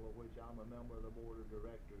Council, of which I'm a member of the board of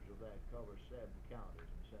directors of that, covers 7 counties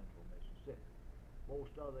in Central Mississippi.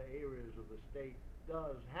 Most other areas of the state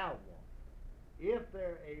does have one. If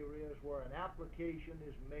there are areas where an application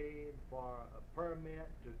is made for a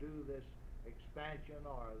permit to do this expansion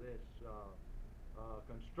or this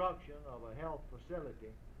construction of a health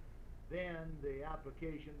facility, then the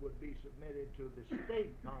application would be submitted to the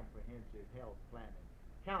State Comprehensive Health Planning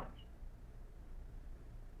Council.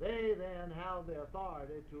 They then have the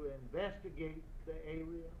authority to investigate the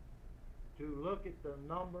area, to look at the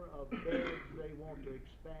number of beds they want to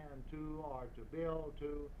expand to or to build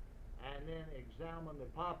to, and then examine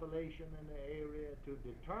the population in the area to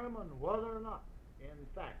determine whether or not, in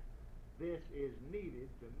fact, this is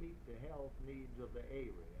needed to meet the health needs of the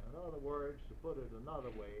area. In other words, to put it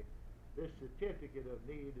another way, this certificate of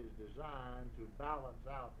need is designed to balance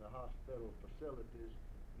out the hospital facilities,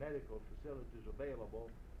 medical facilities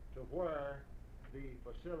available, to where the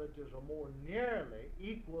facilities are more nearly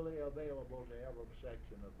equally available to every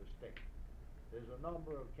section of the state. There's a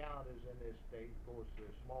number of counties in this state, of course,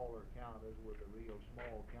 there's smaller counties with the real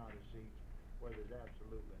small county seats where there's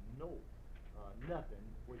absolutely nothing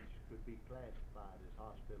which could be classified as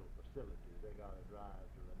hospital facilities. They gotta drive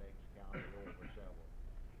to the next county over several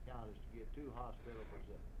counties to get to hospital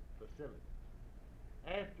facilities.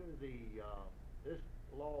 After this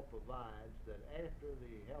law provides that after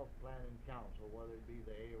the Health Planning Council, whether it be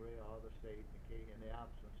the area or the state, in the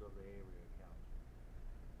absence of the area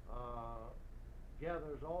council,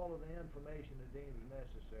 gathers all of the information it deems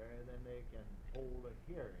necessary, then they can hold a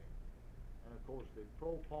hearing. And of course, the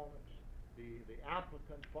proponents, the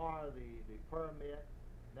applicant for the permit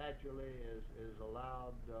naturally is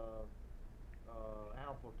allowed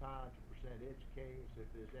ample time to present its case. If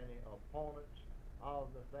there's any opponents of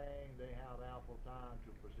the thing, they have ample time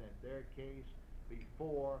to present their case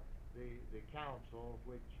before the council,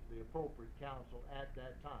 which the appropriate council at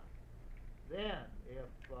that time. Then, if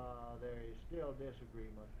there is still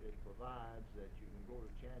disagreement, it provides that you can go to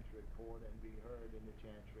Chancery Court and be heard in the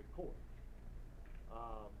Chancery Court.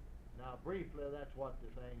 Now, briefly, that's what the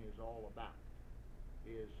thing is all about,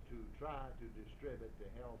 is to try to distribute the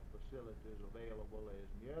health facilities available as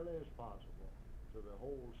nearly as possible to the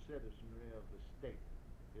whole citizenry of the state,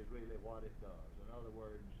 is really what it does. In other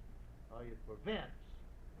words, it prevents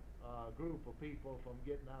a group of people from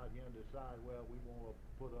getting out here and decide, well, we want to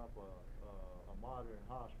put up a modern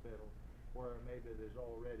hospital where maybe there's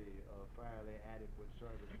already fairly adequate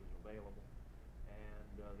services available.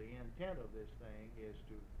 And the intent of this thing is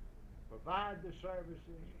to provide the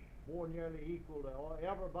services more nearly equal to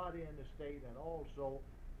everybody in the state, and also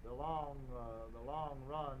the long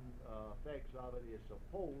run effects of it is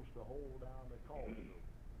supposed to hold down the cost of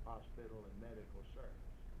hospital and medical service.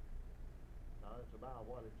 Now, that's about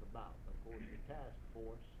what it's about. Of course, the task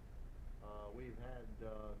force, we've had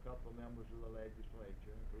a couple of members of the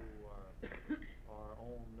legislature who are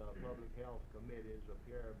on public health committees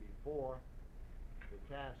appear before the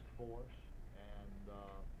task force, and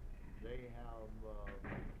they have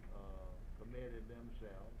committed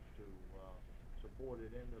themselves to support it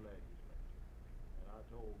in the legislature. And I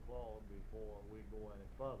told Claude before we go any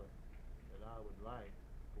further that I would like,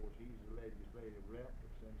 of course, he's the legislative rep,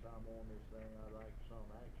 but since I'm on this thing, I'd like some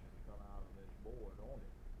action to come out of this board on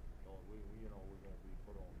it. So we're going to be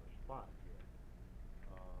put on the spot here.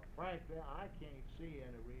 Frankly, I can't see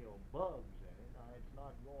any real bugs in it. Now, it's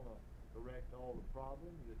not going to correct all the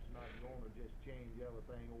problems. It's not going to just change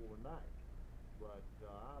everything overnight. But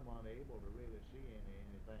I'm unable to really see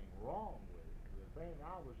anything wrong with it. The thing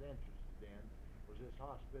I was interested in was this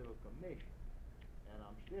hospital commission. And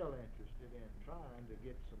I'm still interested in trying to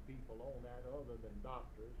get some people on that other than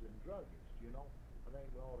doctors and druggists, you know. I think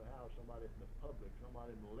we ought to have somebody from the public,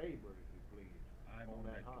 somebody from labor, if you please, on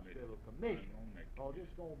that hospital commission. Because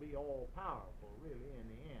it's going to be all powerful, really, in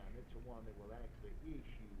the end. It's the one that will actually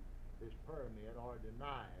issue this permit or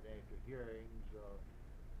deny it after hearings,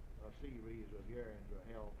 a series of hearings are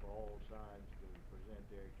held for all sides to present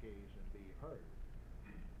their case and be heard.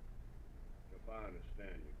 If I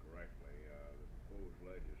understand you correctly, the proposed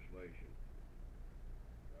legislation,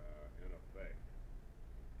 in effect,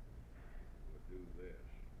 would do this,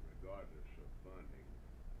 regardless of funding,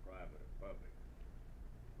 private or public.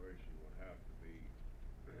 The person would have to be,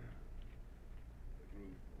 the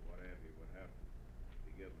group or whatever, would have to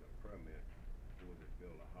be given a permit before they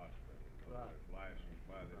build a hospital. It's licensed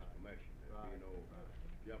by this commission. There'd be no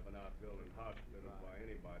jumping out building hospitals by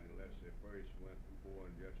anybody unless they first went before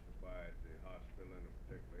and justified the hospital in a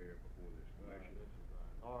particular area before this commission.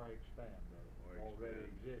 Or expand already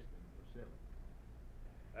existing facility.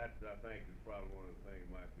 That, I think, is probably one of the things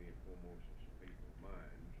might be foremost in some people's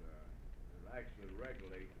minds. Is actually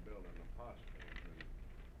regulate the building of hospitals and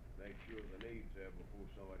make sure the needs there before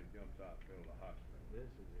somebody jumps out and build a hospital. This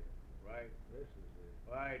is it. Right? This is it.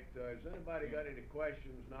 All right, has anybody got any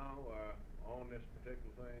questions now, on this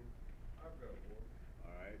particular thing? I've got one.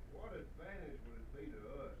 All right. What advantage would it be to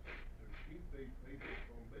us to keep these people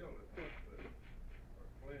from building hospitals or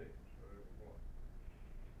clinics or what?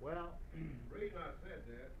 Well, the reason I said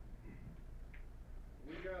that,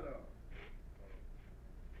 we got a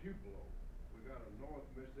Tupelo. We got a North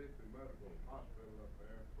Mississippi Medical Hospital up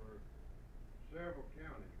there for several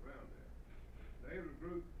counties around there. They was a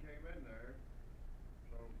group that came in there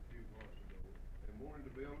a few months ago and wanted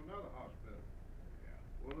to build another hospital. Yeah.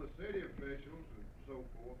 Well, the city officials and so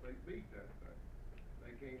forth, they beat that thing.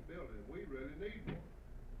 They can't build it, and we really need one.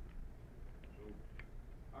 So,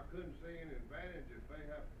 I couldn't see any advantage if they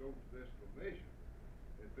have to go to this commission.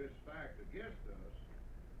 If it's stacked against us,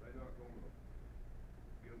 they're not gonna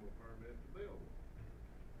give them a permit to build one.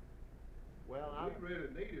 Well, We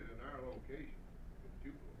really need it in our location, in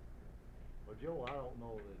Tupelo. Well, Joe, I don't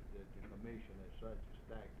know that the commission is such is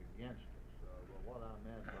stacked against us, but what I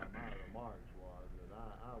meant by my remarks was that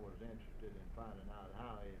I was interested in finding out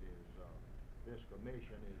how it is, this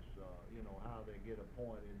commission is, how they get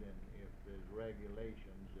appointed and if there's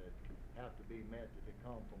regulations that have to be met that they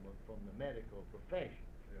come from the medical profession.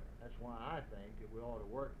 Yeah. That's why I think that we ought to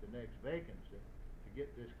work the next vacancy to get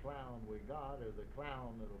this clown we got, or the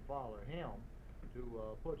clown that'll follow him, to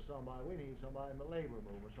put somebody, we need somebody in the labor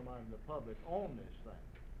movement, somebody in the public on this thing.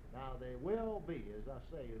 Now, there will be, as I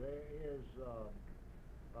say, there is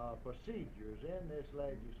procedures in this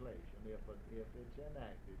legislation, if it's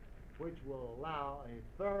enacted, which will allow a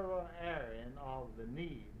thorough airing of the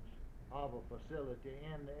needs of a facility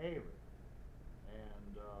in the area.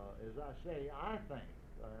 And as I say, I think,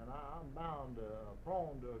 and I'm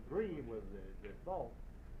prone to agree with the thought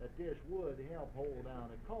that this would help hold down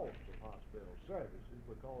the cost of hospital services,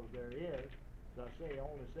 because there is, as I say,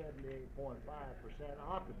 only 78.5%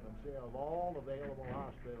 occupancy of all available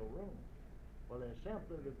hospital rooms. Well, they're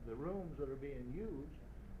simply the rooms that are being used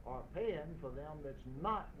are paying for them that's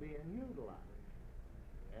not being utilized.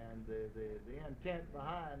 And the intent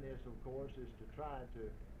behind this, of course, is to try to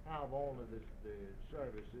have only the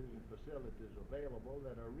services and facilities available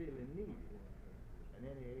that are really needed. In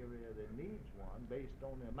any area that needs one, based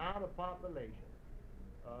on the amount of population,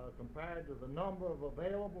 compared to the number of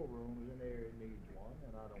available rooms in the area that needs one,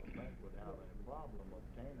 and I don't think would have any problem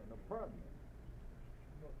obtaining a permit.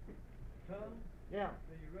 Tom? Yeah.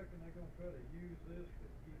 Do you reckon they're gonna try to use this to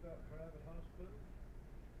keep out private hospitals?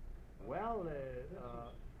 Well, They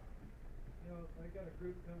got a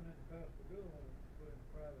group coming in to pass the bill on it to put in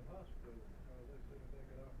private hospitals, because they said they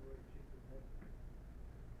could operate cheaper than what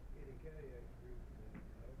Eddie Kadiak group did,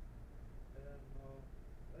 And,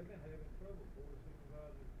 they've been having trouble, board of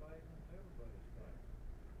supervisors fighting, and everybody's fighting.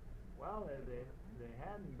 Well, they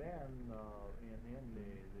hadn't been in the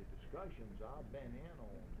discussions I've been in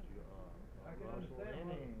on, I can Russell,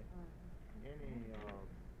 understand any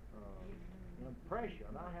impression.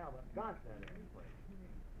 I haven't got that impression.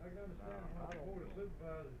 I can understand I why the don't board of know.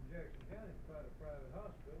 supervisors in Jackson County fight a private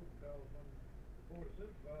hospital, because when the board of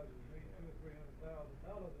supervisors need $200,000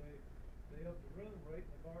 or $300,000, they up the room rate and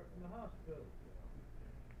they borrow it from the hospital.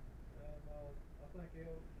 And, I think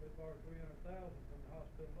they borrowed $300,000 from the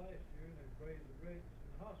hospital last year, and they've raised the rates in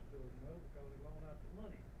the hospital, because they loan out the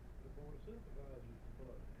money to the board of supervisors to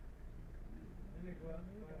budget. Then they go out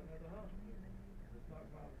and find another hospital that's not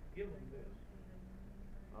gonna give them this.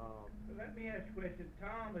 Let me ask you a question,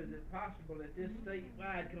 Tom, is it possible that this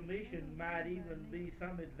statewide commission might even be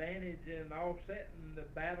some advantage in offsetting the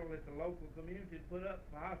battle that the local community put up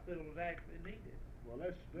for hospitals actually needed? Well,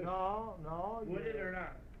 let's. No. Would it or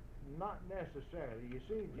not? Not necessarily. You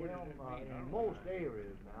see, What Jim, does it mean? I in don't most know.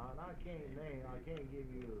 areas now, and I can't give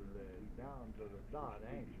you the down to the dot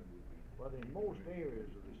answer, but in most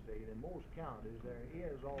areas of the state, in most counties, there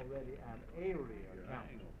is already an area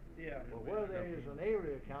council. Yeah. Well, where there is an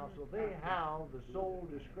area council, they have the sole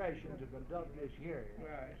discretion to conduct this hearing.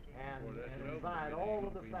 Right. And Well, that's provide another all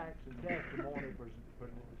of thing. the facts and testimony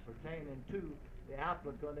pertaining to the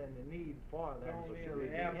applicant and the need for that Only in facility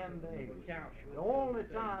the in absence the of a area. council. The only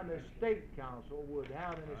time the state council would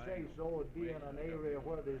have any say-so would be in an area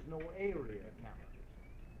where there's no area council.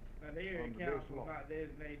 Now, the area Under this council law. might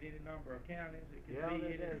designate any number of counties, it Yeah, could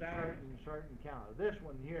be there's any size. certain counties. This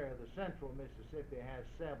one here, the central Mississippi, has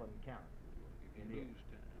 7 counties. in it.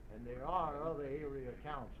 And there are other area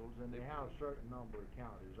councils, and they have certain number of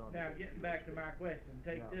counties under Now, their getting back to my question,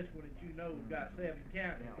 take Yeah. this one that you know's got 7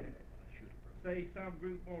 counties Yeah. in it. Say some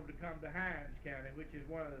group wanted to come to Hines County, which is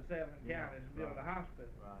one of the 7 Yeah, counties, and build a right.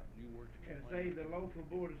 hospital. Right. And say the local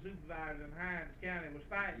board of supervisors in Hines County was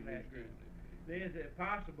fighting that group. Then is it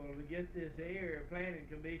possible to get this area planning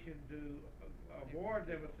commission to award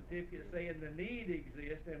them a certificate saying the need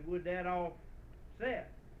exists, and would that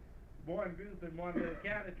offset one group in one little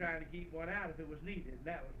county trying to keep one out if it was needed?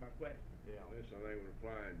 That was my question. Yeah. This, I think, would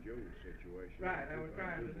apply in Joe's situation. Right, I was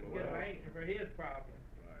trying to get an answer for his problem.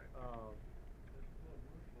 Right.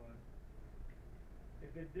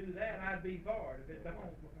 If it do that, I'd be for it. If it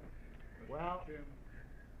don't, Well,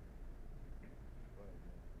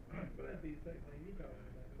 but that'd be the same thing you talking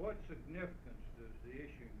about. What significance does the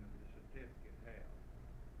issuing of the certificate have?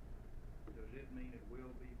 Does it mean it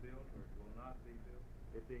will be built or it will not be built?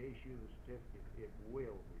 if they issue the certificate, it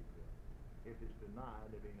will be built. If it's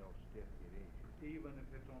denied, there'll be no certificate issued. Even if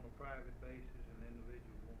it's on a private basis and an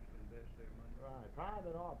individual wants to invest their money? Right,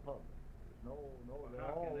 private or public. There's no, Well, they're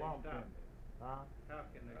how all can they lumped stop in it? there. Huh? How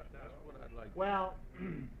can they That's stop? what I'd like. Well,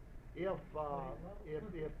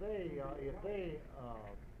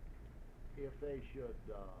 if they should,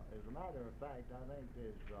 as a matter of fact, I think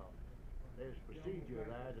there's procedure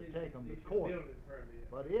there to take them to court. Building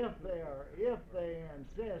permit. But if they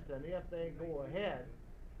insist and if they go ahead,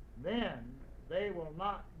 then they will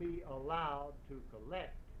not be allowed to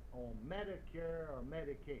collect on Medicare or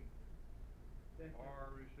Medicaid. Or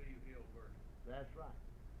receive Hillsburg. That's right.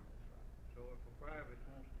 So if a private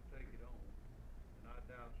wants to take it on, and I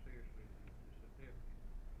doubt seriously that the certificate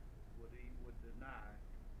would deny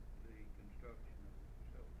the construction of the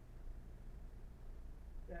facility.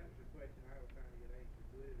 That was the question I was trying to get answered,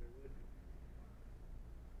 would it or wouldn't it?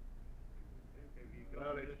 Have you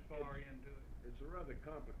Well, gone this far into it? It's a rather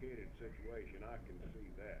complicated situation, I can see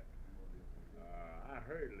that. I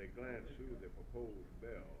hurriedly glanced through the proposed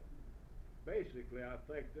bill. Basically, I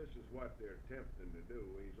think this is what they're attempting to do.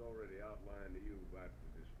 He's already outlined to you about the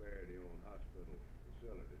disparity on hospital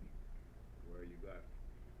facilities, where you got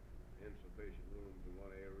insufficient rooms in one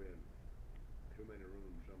area and too many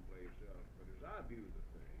rooms someplace else. But as I view the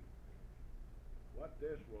thing, what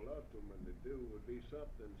this will ultimately do would be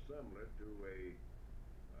something similar to a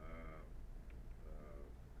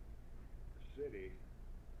city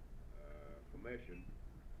commission,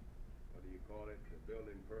 what do you call it, the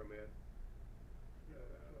building permit,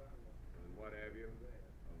 and what have you,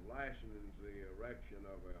 of licensing the erection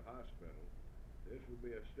of a hospital. This would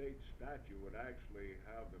be a state statute would actually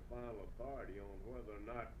have the final authority on whether or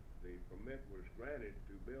not the permit was granted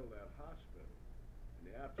to build that hospital.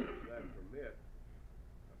 In the absence of that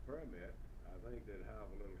permit, I think they'd have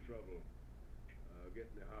a little trouble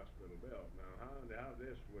getting the hospital built. Now, how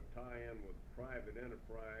this would tie in with private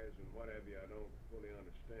enterprise and what have you, I don't fully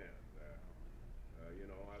understand. You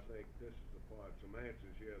know, I think this is the part, some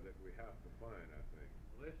answers here that we have to find, I think.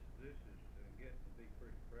 Well, this is getting to be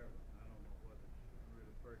pretty prevalent. I don't know whether it's a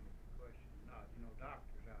really pertinent question or not. You know,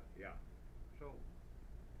 doctors out there. Yeah. So,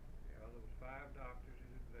 there was 5 doctors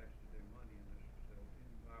that invested their money in this facility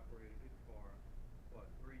and operated it for, what,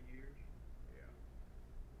 3 years? Yeah.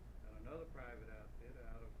 And another private outfit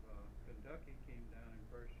out of Kentucky came down and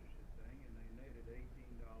purchased the thing, and they netted $18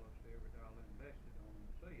 to every dollar invested on the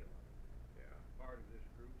sale of it. Yeah. Part of this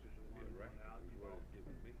group is the one that went out and bought the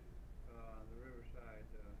Riverside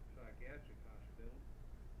Psychiatric Hospital,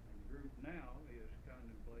 and the group now is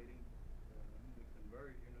contemplating the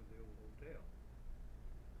conversion of the old hotel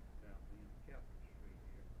down the end of Capitol Street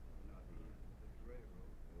here, not the end, but the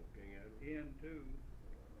railroad, into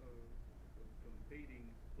a competing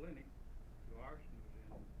clinic to Arsenal's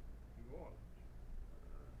in New Orleans.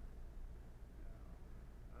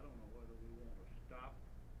 Now, I don't know whether we want to stop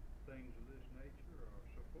things of this nature or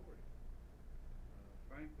support it.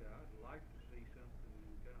 Frankly, I'd like to see something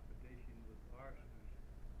in competition with Arsenal's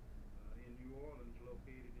in New Orleans,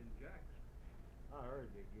 located in Jackson. I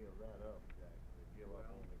heard they give that up, Jack. They give up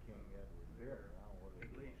on the King Edward River. I don't know whether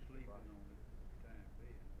At they least want to sleeping try. on it for the time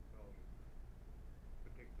being because of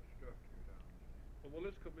particular structures, I understand. Well, will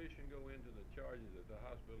this commission go into the charges that the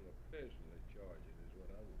hospital are personally charging, is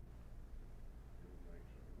what I would.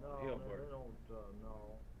 No, Hillsburg. they don't,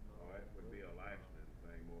 no. Oh, it would be a licensing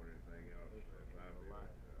thing more than anything else. If I feel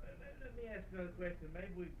it, Let me ask another question.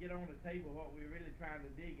 Maybe we get on the table what we're really trying to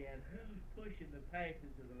dig at. Who's pushing the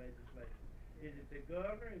passage of the legislation? Is it the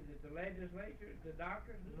governor? Is it the legislature? The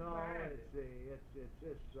doctors? Who's No, behind it's this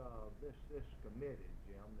committee,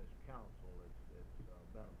 Jim, this council, it's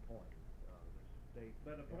been appointed, this state.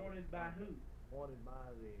 But appointed by who? Appointed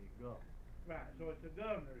by the governor. Right, so it's the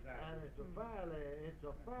governor's And idea. it's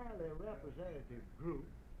a fairly representative group,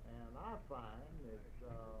 and I find that,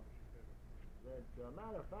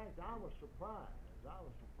 matter of fact, I was surprised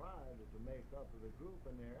at the makeup of the group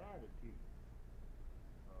and their attitude,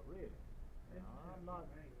 really. Now, I'm not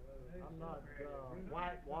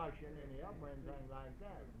whitewashing any of them or anything like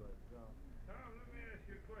that, but, Tom, let me ask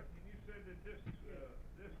you a question. You said that this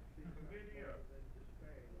committee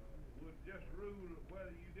would just rule whether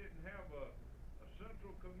you didn't have a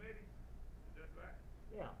central committee? Is that right?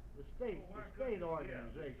 yeah, the state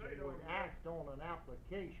organization would act on an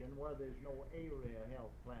application where there's no area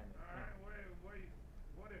health planning. All right,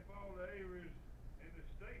 what if all the areas in the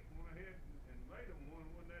state went ahead and made them one?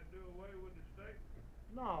 Wouldn't that do away with the state?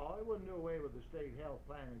 No, it wouldn't do away with the State Health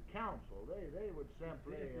Planning Council. They would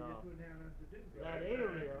simply, that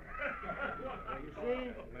area,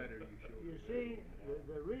 you see,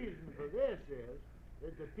 the reason for this is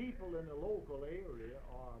that the people in the local area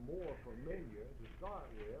are more familiar to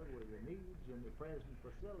start with the needs and the present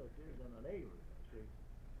facilities in an area, see?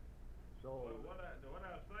 So. Well, what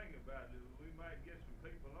I was thinking about is we might get some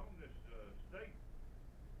people on this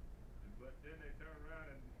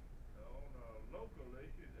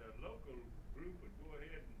group would go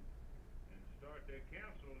ahead and start their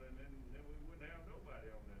council, and then we wouldn't have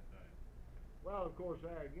nobody on that thing. Well, of course,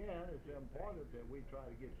 there again, it's important that we try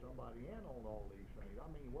to get somebody in on all these things. I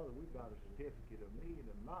mean, whether we've got a certificate of need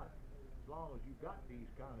or not, as long as you've got these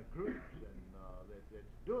kind of groups and,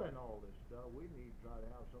 that's doing all this stuff, we need to try to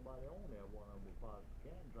have somebody on there, one of them will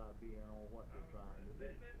possibly can try to be in on what they're trying to do.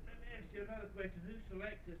 Let me ask you another question. Who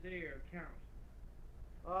selects this area council?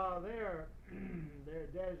 They're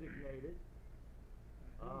designated,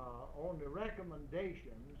 on the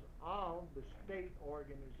recommendations of the state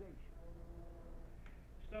organization.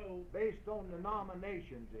 So, based on the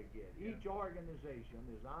nominations they get, each organization,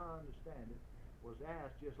 as I understand it, was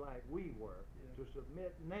asked, just like we were, to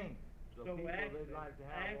submit names of so people actually, they'd like to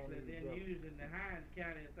have on these then bills. using the Hines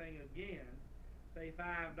County thing again, say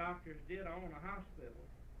 5 doctors did own a hospital,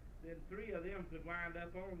 then 3 of them could wind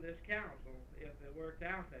up on this council if it worked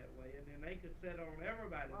out that way, and then they could sit on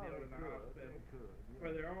everybody building a hospital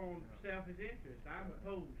for their own selfish interest. I'm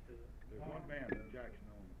opposed to it. There's one man in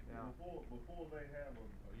Jackson on the committee. Before they have a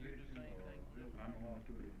addition or building a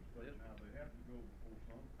hospital and stuff, now they have to go before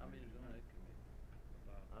some. I mean, it's on that committee.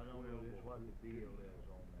 I don't know just what the deal is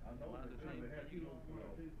on that. I know they have to go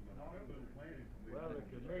through the hospital planning committee. Well, the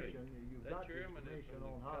commission, you've That got this chairman is commission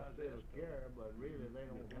from on the hospital Cosesco. care, but really they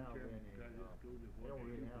don't have any, they don't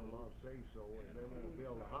really have a lot of say-so. If they wanna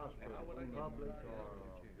build a hospital, public or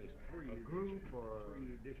a group or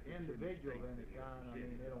individual of any kind, I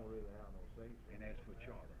mean, they don't really have no say-so. And that's for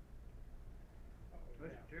charter.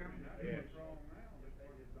 Mr. Chairman, Yes.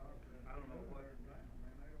 I don't know what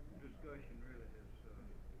discussion really has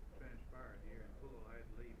transpired here, and Full had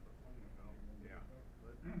to leave for phone call. Yeah.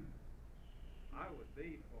 But I would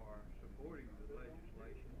be for supporting the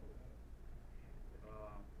legislation,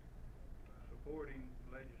 supporting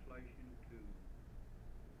legislation to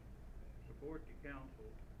support the council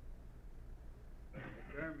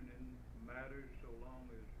determining matters so long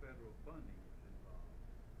as federal funding is involved.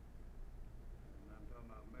 And I'm talking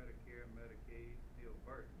about Medicare, Medicaid, Hill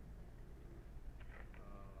Burton.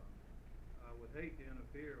 I would hate to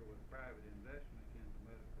interfere with private investment into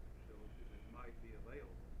medical facilities that might be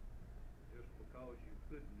available just because you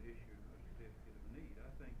couldn't issue a certificate of need.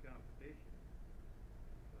 I think competition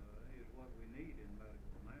is what we need in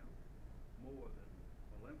medical now, more than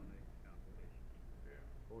eliminating competition. Yeah.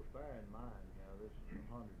 Of course, bear in mind, now, this is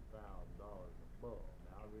 $100,000 above.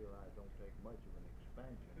 Now, I realize it don't take much of an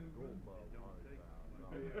expansion to go above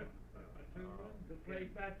 $100,000. The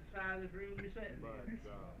place about the size of this room you're sitting But, in.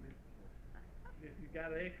 If you got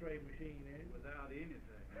an X-ray machine in it. Without anything,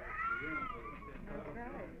 the rental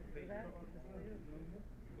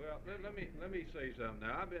Well, let me say something.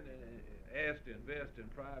 Now, I've been asked to invest in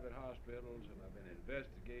private hospitals, and I've been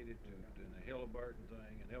investigated in the Halliburton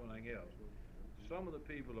thing and everything else. Some of the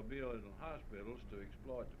people are building hospitals to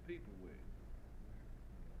exploit the people with,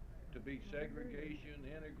 to be segregation,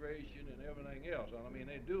 integration, and everything else. I mean,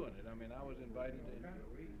 they're doing it. I mean, I was invited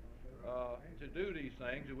to do these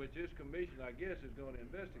things, which this commission, I guess, is going to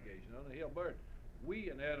investigate. On the Halliburton,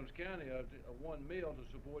 we in Adams County are $1 million to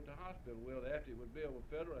support the hospital. Well, after it was built with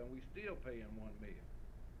federal, and we still paying $1 million.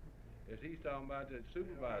 As he's talking about that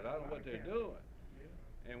supervisor, I don't know what they're doing.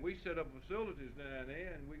 And we set up facilities down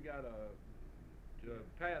there, and we got a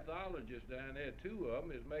pathologist down there, 2 of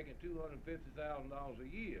them, is making $250,000 a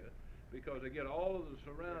year because they get all of the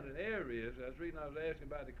surrounding areas. That's the reason I was asking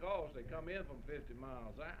about the cost. They come in from 50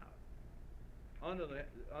 miles out. Under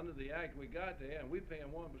the act we got there, and we paying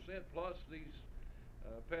 1%, plus these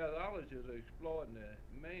pathologists are exploiting the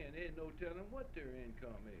man. There's no telling what their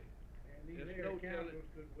income is. And these There's area no telling. councils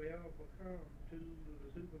could well become to the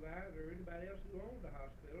supervisor or anybody else who owns the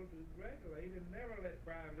hospital to regulate and never let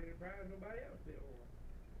private enterprise, nobody else build one.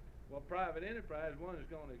 Well, private enterprise one is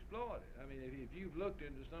going to exploit it. I mean, if you've looked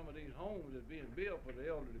into some of these homes that's being built for the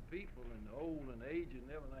elderly people and the old and aged and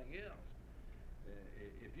everything else,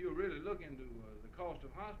 if you really look into the cost of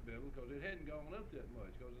hospital, because it hadn't gone up that much,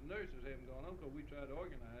 because the nurses haven't gone up, because we tried to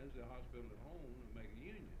organize the hospital at home and make a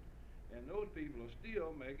union. And those people are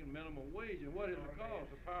still making minimum wage. And what is the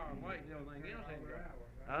cost of power and light and everything else ain't going?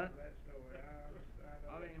 Huh?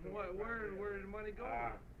 I mean, where is the money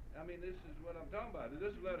going? I mean, this is what I'm talking about.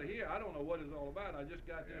 This letter here, I don't know what it's all about. I just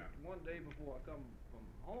got this one day before I come from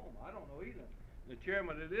home. I don't know either. The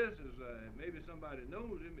chairman of this is, maybe somebody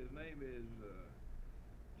knows him. His name is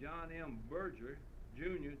John M. Berger,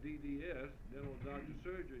 Jr., DDS, Dental Doctor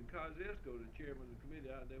Surgery, and Cosesco, the chairman of the committee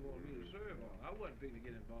they wanted me to serve on. I wasn't fitting to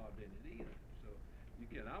get involved in it either. So,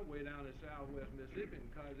 I'm way down in southwest Mississippi, and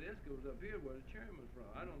Cosesco's up here where the chairman's from.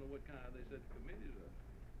 I don't know what kind they set the committees up.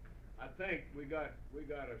 I think we got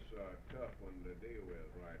us a tough one to deal with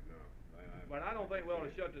right now. But I don't think we ought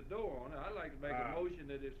to shut the door on it. I'd like to make a Ah. motion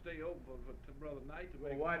that it stay open to Brother Knight to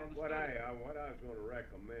Well, make what, another what I, statement. what I was gonna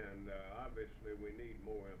recommend, obviously, we need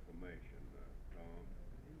more information, Tom.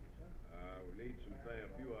 We need some thing, a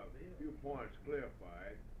few points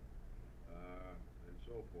clarified, and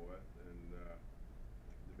so forth, and,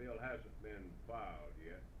 the bill hasn't been filed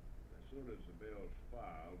yet. As soon as the bill's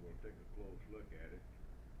filed, we'll take a close look at it,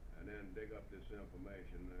 and then dig up this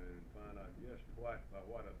information and find out just what, by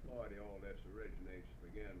what authority all this originates to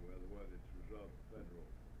begin with, whether it's a result of federal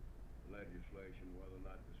legislation, whether or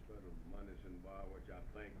not there's federal money's involved, which I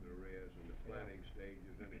think there is in the planning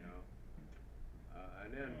stages anyhow. And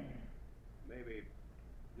then maybe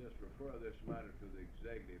just refer this matter to the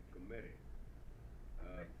executive committee,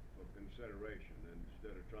 for consideration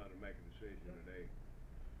instead of trying to make a decision today.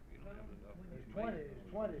 You don't have enough There's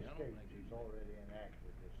information. 20 I don't states think is you- already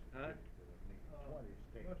enacted this. Huh? 20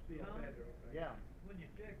 states. Must be a Tom, federal thing. Yeah. When you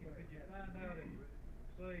check it, could you find out if,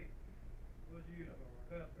 say, was you,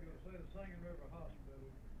 say the Singing River Hospital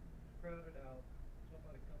is crowded out,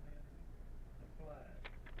 somebody come in and applied.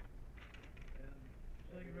 And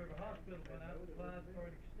Singing River Hospital went out and applied for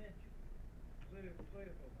an extension. Say if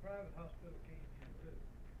a private hospital came in too,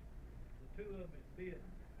 the two of them is bidding,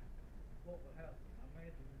 what would happen? I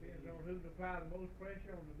imagine. Depends on who's applying the most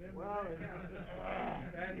pressure on the member Well, of that county. That's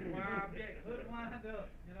why I object. Could wind up,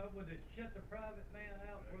 would they shut the private man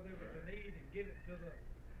out where there was a need and get it to the.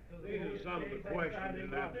 These are some of the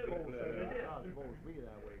questions that have to be cleared It's up. not supposed to be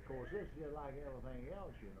that way. Of course, it's just like everything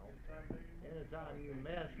else, Anytime you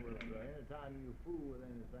mess with, anytime you fool with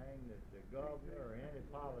anything that the governor or any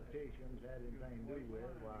politicians had anything to do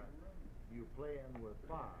with, why, you playing with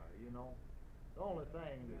fire, The only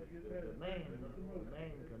thing, the main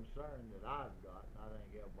concern that I've got, and I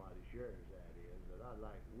think everybody shares that, is that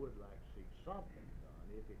would like to see something done,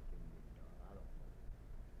 if it can be done, I don't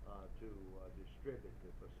know, to distribute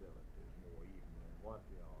the facilities more even than what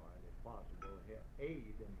they are, and if possible, help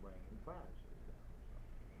aid in bringing prices down.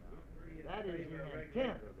 Now, that is the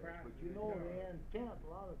intent of this, but the intent a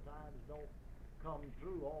lot of times don't come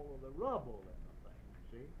through all of the rubble in the thing,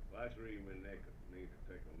 see? Well, that's the reason we need to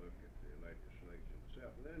take a look at the legislation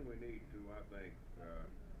itself, and then we need to, I think,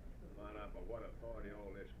 find out by what authority all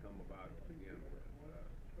this come about to begin with.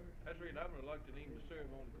 That's the reason I'm reluctant even to serve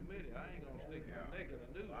on the committee. I ain't gonna stick my neck in the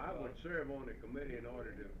noose. I would serve on the committee in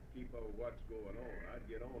order to keep up with what's going on. I'd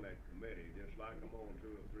get on that committee, just like I'm on 2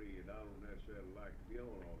 or 3, and I don't necessarily like to be on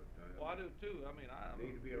all the time. Well, I do too. I mean, I'm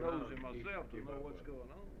Need to be around nosy to myself to keep know up what's with it. going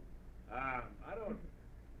on. I don't,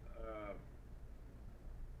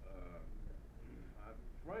 I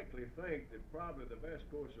frankly think that probably the best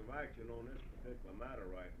course of action on this particular matter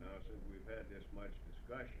right now, since we've had this much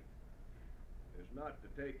discussion, is not to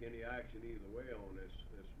take any action either way on this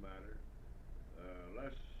matter.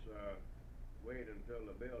 Let's wait until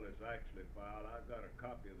the bill is actually filed. I've got a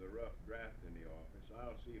copy of the rough draft in the office.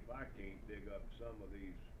 I'll see if I can't dig up some of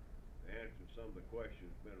these, answer some of the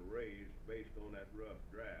questions been raised based on that rough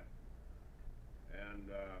draft. And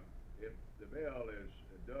if the bill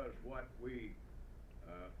does what we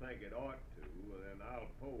think it ought to, then I'll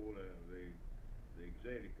poll the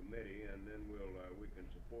executive committee, and then we can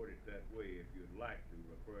support it that way if you'd like to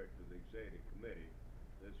refer it to the executive committee.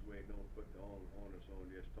 This way it don't put the onus on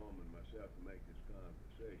just Tom and myself to make this kind of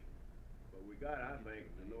decision. But we got, I think,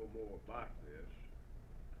 to know more about this,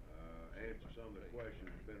 answer some of the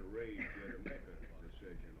questions that have been raised here to make a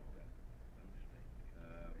decision on it.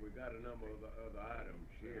 We've got a number of other items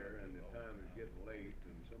here, and the time is getting late,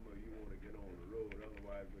 and some of you want to get on the road,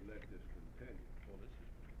 otherwise we let this continue.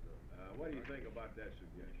 What do you think about that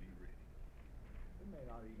suggestion? We may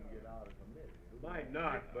not even get out of committee. Might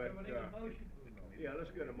not, but, Do we need a motion? yeah,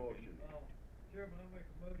 let's get a motion. Chairman, I make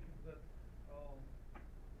a motion that,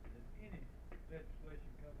 that any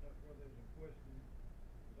legislation comes up where there's a question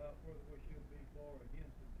about whether we should be for or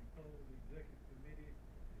against it, you close the executive committee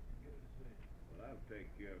and get a decision. Well, that'll take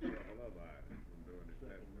care of several other items from doing it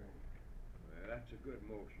that way. That's a good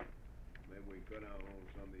motion. Maybe we cut out on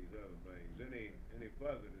some of these other things. Any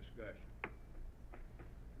further discussion?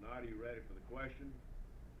 Not, are you ready for the question?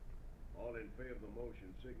 All in favor of the motion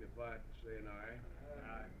signify by saying aye.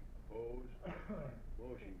 Aye. Opposed?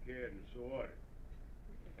 Motion carried and so ordered.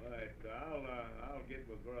 All right, I'll get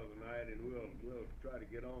with Brother Knight, and we'll try to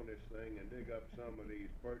get on this thing and dig up some of these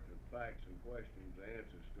pertinent facts and questions,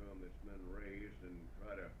 answers to them that's been raised, and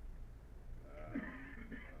try to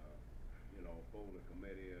poll the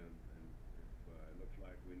committee, and if it looks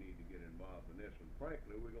like we need to get involved in this one.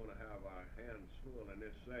 Frankly, we're going to have our hands full in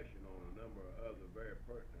this session on a number of other very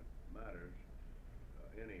pertinent matters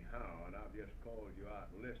anyhow, and I've just called you out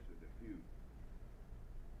and listed a few.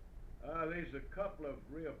 There's a couple of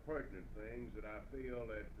real pertinent things that I feel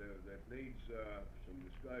that needs, some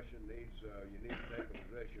discussion, you need to take a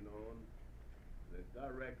position on, that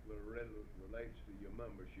directly relates to your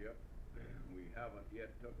membership. We haven't yet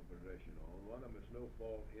took a position on. One of them is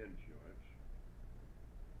no-fault insurance.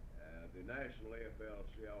 The National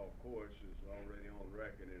AFL-CIO course is already on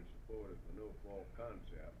record in support of the no-fault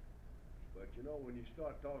concept. But you know, when you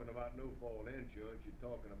start talking about no-fault insurance, you're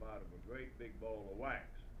talking about a great big ball of wax.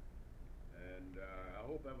 And I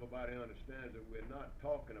hope everybody understands that we're not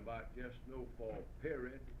talking about just no-fault,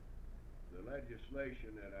 period. The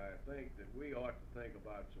legislation that I think that we ought to think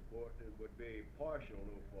about supporting would be a partial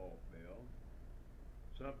no-fault bill,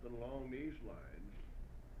 something along these lines,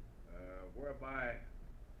 whereby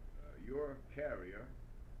your carrier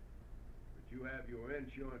that you have your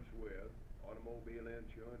insurance with, automobile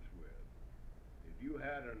insurance with, if you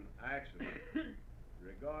had an accident,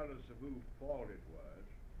 regardless of whose fault it was,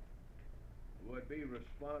 would be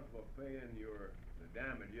responsible for paying the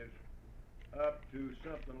damages up to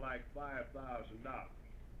something like $5,000,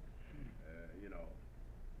 you know,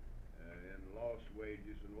 in lost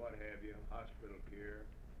wages and what have you, hospital care.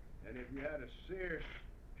 And if you had a serious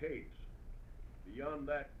case beyond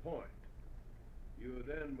that point, you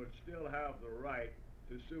then would still have the right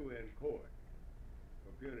to sue in court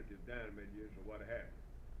for punitive damages or what have you.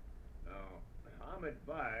 Now, I'm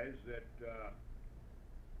advised that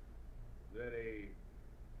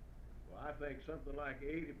I think something like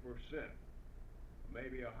 80%,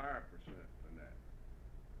 maybe a higher percent than that,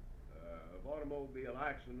 of automobile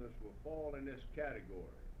accidents will fall in this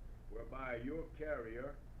category, whereby your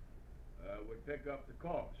carrier would pick up the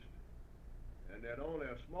cost, and that only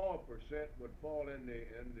a small percent would fall in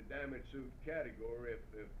the damage suit category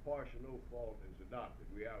if partial no fault is adopted.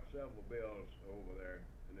 We have several bills over there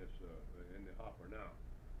in the hopper now.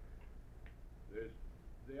 There's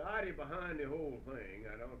the idea behind the whole thing.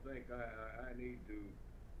 I don't think I need to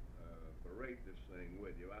berate this thing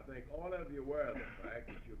with you. I think all of you are aware of the fact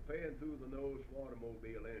that you're paying through the nose for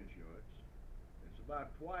automobile insurance. It's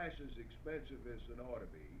about twice as expensive as it ought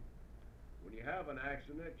to be. When you have an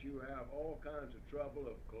accident, you have all kinds of trouble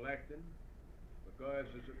of collecting because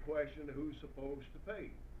it's a question of who's supposed to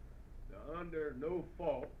pay. Now, under no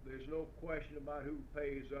fault, there's no question about who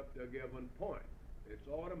pays up to a given point. It's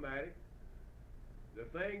automatic. The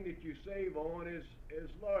thing that you save on is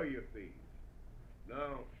lawyer fees.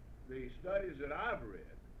 Now, the studies that I've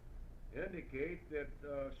read indicate that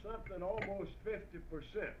something almost 50%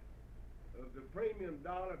 of the premium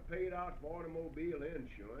dollar paid out for automobile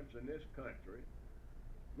insurance in this country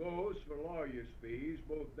goes for lawyers' fees,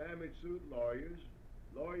 both damage suit lawyers,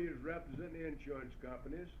 lawyers representing insurance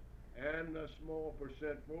companies, and a small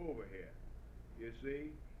percent for overhead, you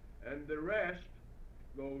see, and the rest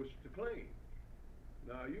goes to claims.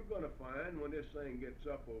 Now, you're going to find when this thing gets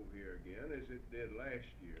up over here again, as it did last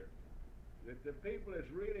year, that the people that's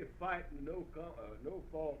really fighting the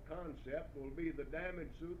no-fault concept will be the damage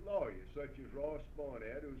suit lawyers, such as Ross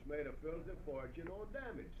Barnett, who's made a filthy fortune on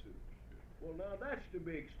damage suits. Well, now, that's to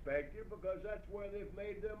be expected because that's where they've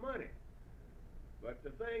made their money. But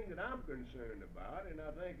the thing that I'm concerned about, and I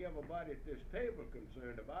think everybody at this table is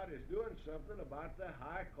concerned about, is doing something about the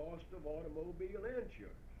high cost of automobile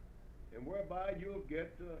insurance, and whereby you'll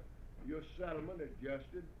get your settlement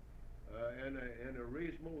adjusted in a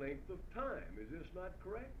reasonable length of time. Is this not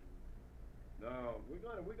correct? Now, we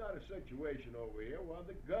got a situation over here where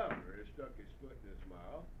the governor has stuck his foot in his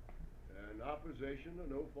mouth in opposition to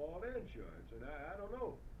no-fault insurance, and I don't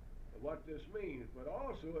know what this means, but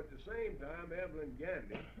also at the same time, Evelyn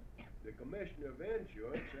Gandy, the Commissioner of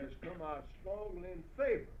Insurance, has come out strongly in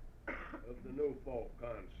favor of the no-fault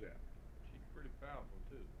concept. She's pretty powerful,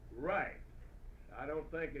 too. Right. I don't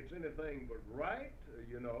think it's anything but right,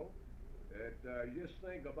 you know, that just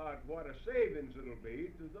think about what a savings it'll be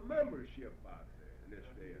to the membership out there in this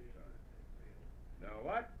day and time. Now,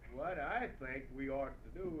 what I think we ought to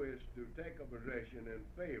do is to take a position in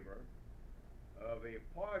favor of a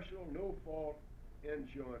partial no-fault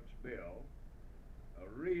insurance bill, a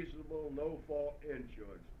reasonable no-fault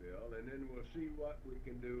insurance bill, and then we'll see what we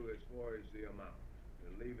can do as far as the amount.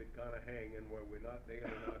 And leave it kind of hanging where we're not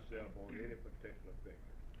nailing ourselves on any particular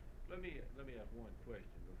figure. Let me ask one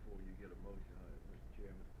question before you get a motion on it, Mr.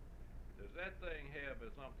 Chairman. Does that thing have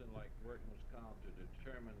something like workman's comp to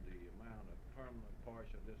determine the amount of permanent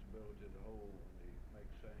partial disability to hold when they make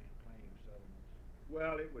claim settlements?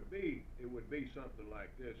 Well, it would be something like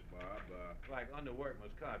this, Bob. Like under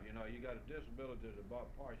workman's comp, you know, you got a disability to the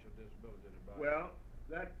partial disability to the body. Well,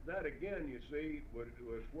 that again, you see, was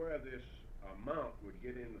where this amount would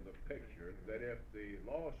get into the picture, that if the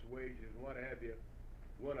lost wages and what have you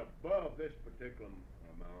went above this particular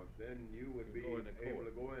amount, then you would be Go into able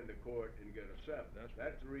court. to go into court and get a settlement.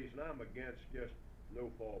 That's the reason I'm against just no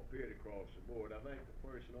fault period across the board. I think the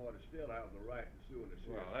person ought to still have the right to sue in a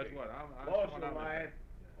serious Well, that's case. what I'm- Loss what of I'm life,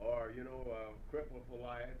 Yeah. or, you know, cripple for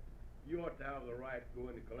life, you ought to have the right to go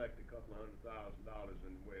in and collect a couple of $100,000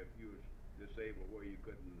 and where if you was disabled where you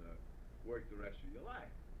couldn't, work the rest of your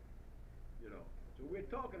life. You know, so we're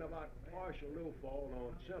talking about partial no fault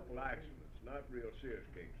on simple accidents, not real serious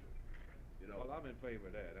cases. You know. Well, I'm in favor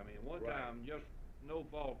of that. I mean, one Right. time, just no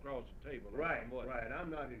fall across the table. Right, I wasn't. right,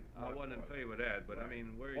 I'm not in. I wasn't in favor of that, but I Right.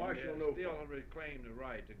 mean, where Partial you no have still fault. reclaim the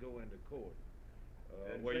right to go into court.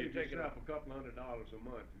 And Where you save take it yourself up. a couple $100 a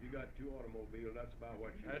month. If you got 2 automobiles, that's about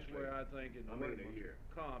what you That's save. where I think in I mean, a workman's year.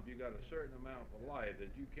 comp, you got a certain amount for life that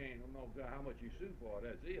you can't, no matter how much you sue for,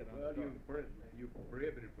 that's it. I'm Well, talking- you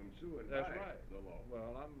prohibited from suing That's by right. the law.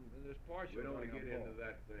 Well, this partial. We don't wanna thing get I'm into for.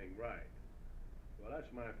 that thing, right. Well,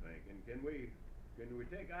 that's my thinking. Can we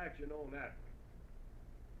take action on that?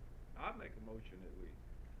 I make a motion that we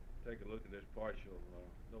take a look at this partial,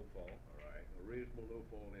 no fault. All right, a reasonable no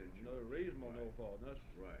fault injury. No reasonable no Right. fault, that's,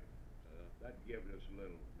 Right. That gives us a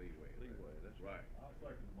little leeway. Leeway, that's right. I'll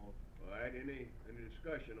second the motion. All right, any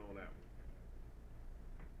discussion on that one?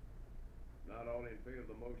 Not all in favor of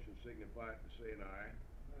the motion signify it by saying aye.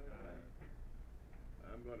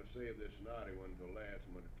 I'm gonna save this naughty one till last.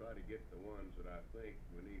 I'm gonna try to get the ones that I think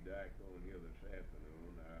we need to act on here this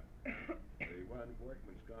afternoon. The one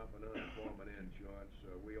workman's comp and unemployment insurance,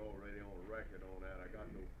 we already on record on that. I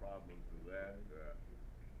got no problems with that.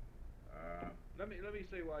 Let me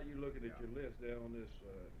say while you're looking at your list there on this,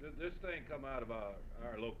 this thing come out of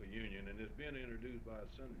our local union, and it's been introduced by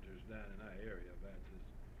senators down in our area about this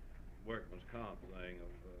workman's comp thing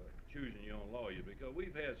of choosing your own lawyer, because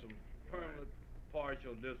we've had some permanent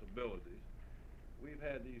partial disabilities. We've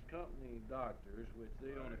had these company doctors, which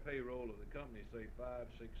they on the payroll of the company say $5,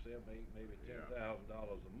 $6, $7, $8, maybe $10,000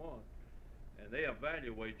 a month, and they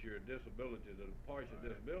evaluate your disability, the partial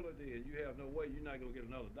disability, and you have no way, you're not gonna get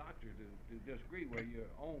another doctor to disagree with your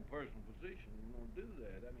own personal physician. You won't do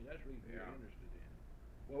that. I mean, that's the reason we're interested in it.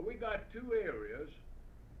 Well, we got 2 areas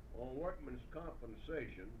on workman's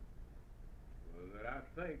compensation that I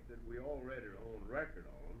think that we already are on record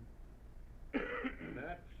on. And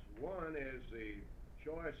that's, one is the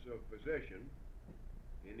choice of physician,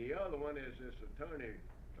 and the other one is this attorney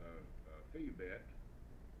fee bet,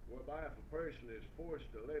 whereby if a person is forced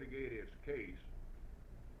to litigate his case,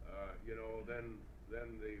 you know, then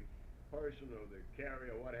the person or the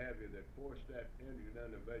carrier, what have you, that forced that injured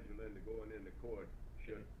individual into going into court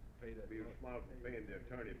should be responsible for paying the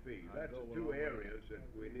attorney fees. That's the 2 areas that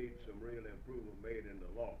we need some real improvement made in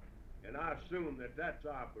the law. And I assume that that's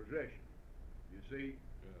our position, you see?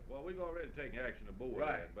 Well, we've already taken action to board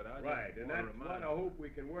Right, that, but I right, just and wanna that's remind what I hope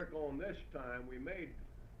we can work on this time. We made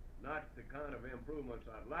not the kind of improvements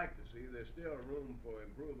I'd like to see. There's still room for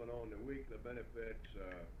improvement on the weekly benefits,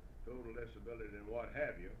 total disability and what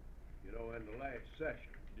have you, you know, in the last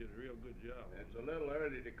session. You did a real good job. It's a little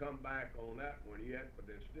early to come back on that one yet, but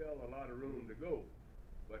there's still a lot of room to go.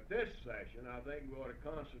 But this session, I think we ought to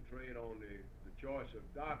concentrate on the choice of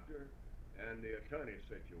doctor and the attorney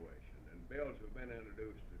situation, and bills have been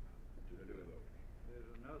introduced to do those. There's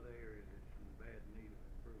another area that's in bad need of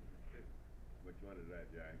improvement too. Which one is that,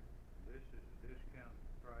 Jack? This is a discounted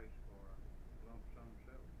price for lump sum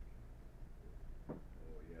settlements.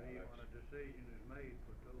 Oh, yeah, See, when a decision is made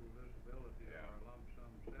for total disability or a lump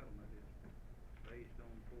sum settlement, it's based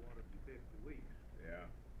on 450 weeks. Yeah.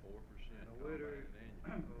 4%. A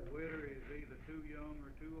widow is either too young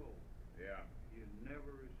or too old. Yeah. You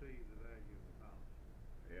never receive the value of the policy.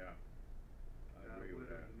 Yeah. I agree with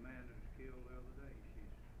that. The man that was killed the other day,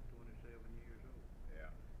 she's 27 years old. Yeah.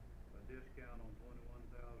 A discount on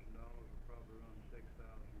 $21,000 will probably run $6,000.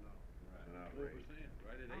 That's an 4%, outrage.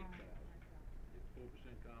 right at 8,000. It's 4%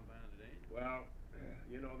 compounded annually. Well,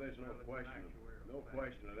 you know, there's no Well, it's an question, actuarial no fact.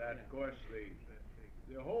 question of that. Of course,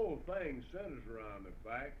 the whole thing centers around the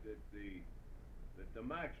fact that the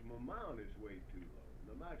maximum amount is way too low.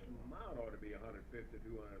 The maximum amount ought to be $150,000 to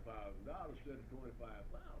 $200,000 instead of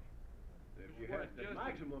 $25,000. If you had the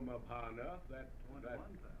maximum up high enough, that 21,000.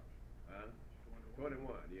 Huh? 21,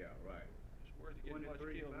 yeah, right. It's worth to get much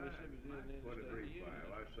killed in Mississippi than in the state of the 23.5.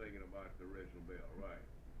 union. I was thinking about the original bill, right.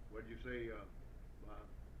 What'd you say, Bob?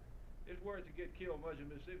 It's worth to get killed much in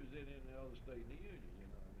Mississippi than in the other state in the union, you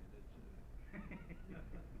know, I mean, it's,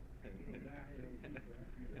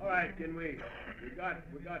 All right, can we got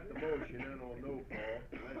the motion in on no fault.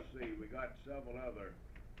 Let's see, we got several other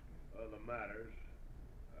matters.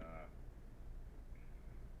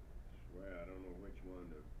 Swear, I don't know which one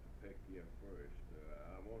to pick here first.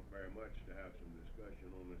 I very much to have some discussion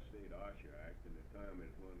on the State OSHA Act, and the time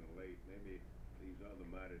is running late. Maybe these other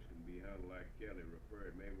matters can be handled like Kelly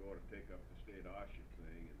referred. Maybe we ought to take up the State OSHA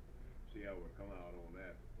thing and see how we come out on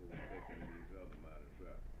that before we take any of these other matters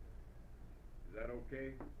up. Is that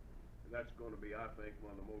okay? That's gonna be, I think,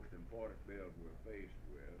 one of the most important bills we're faced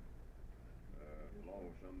with,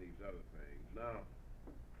 along with some of these other things. Now,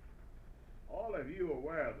 all of you are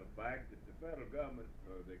aware of the fact that the federal government,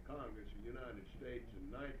 the Congress of the United States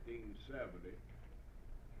in 1970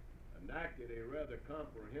 enacted a rather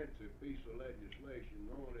comprehensive piece of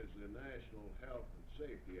legislation known as the National Health and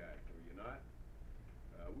Safety Act, are you not?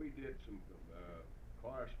 We did some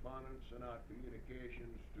correspondence, sent out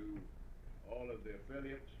communications to all of the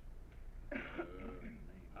affiliates,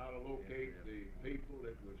 how to locate the people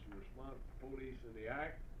that was responsible for policing the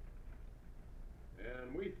act.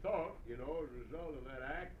 And we thought, you know, as a result of that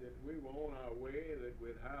act, that we were on our way, that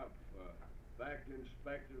we'd have factory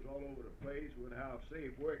inspectors all over the place, we'd have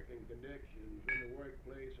safe working conditions in the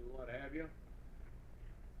workplace and what have you.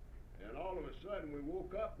 And all of a sudden we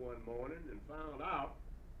woke up one morning and found out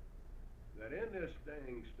that in this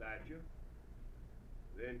dang statute,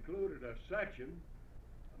 they included a section,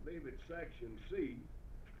 I believe it's section C,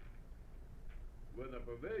 with a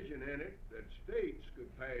provision in it that states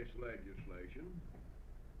could pass legislation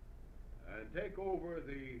and take over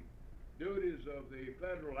the duties of the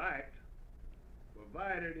federal act,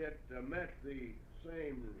 provided it met the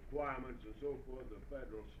same requirements and so forth of the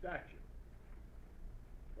federal statute.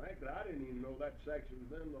 Frankly, I didn't even know that section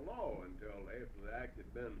was in the law until after the act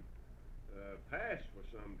had been passed for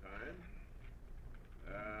some time.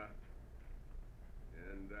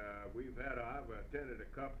 I've attended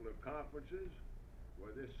a couple of conferences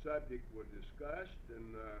where this subject was discussed,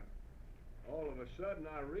 and all of a sudden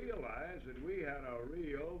I realized that we had a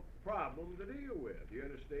real problem to deal with here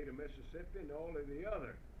in the state of Mississippi and all of the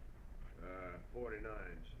other 49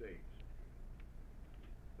 states.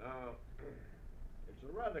 Now, it's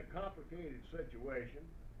a rather complicated situation,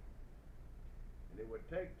 and it would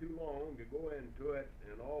take too long to go into it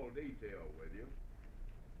in all detail with you.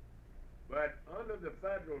 But under the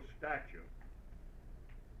federal statute,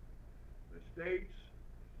 the states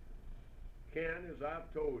can, as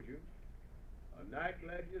I've told you, enact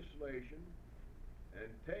legislation and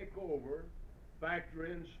take over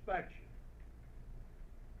factory inspection.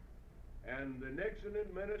 And the Nixon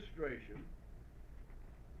administration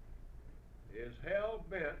is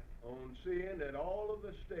hell-bent on seeing that all of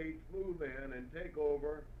the states move in and take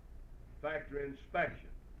over factory inspection.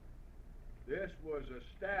 This was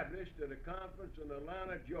established at a conference in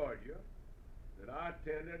Atlanta, Georgia, that I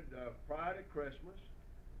attended prior to Christmas,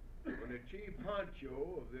 when the chief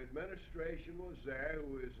honcho of the administration was there,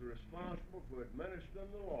 who is responsible for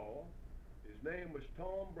administering the law. His name was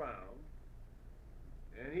Tom Brown,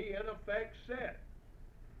 and he in effect said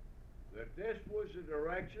that this was the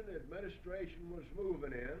direction the administration was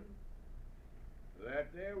moving in,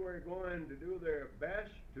 that they were going to do their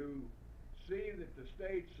best to see that the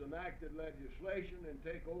states enacted legislation and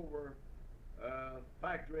take over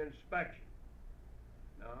factory inspection.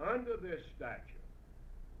 Now, under this statute,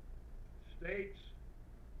 states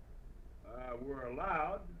were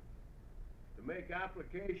allowed to make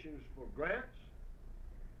applications for grants,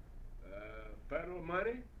 federal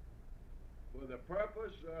money, for the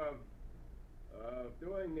purpose of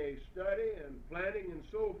doing a study and planning and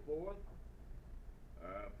so forth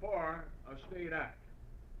for a state act.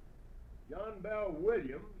 John Bell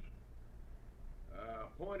Williams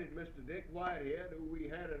appointed Mr. Dick Whitehead, who we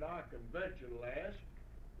had at our convention last,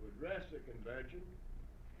 to address the convention,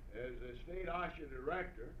 as a state OSHA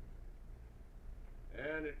director.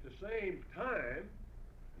 And at the same time,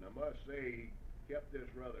 and I must say he kept this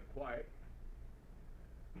rather quiet,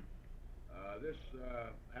 this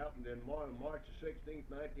happened in March the 16th,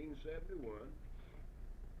 1971,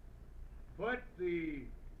 put the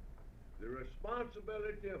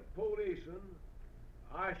responsibility of policing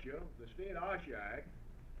OSHA, the state OSHA Act,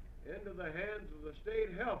 into the hands of the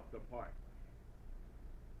state health department.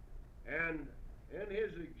 And in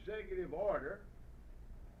his executive order,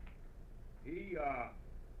 he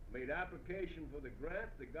made application for the grant,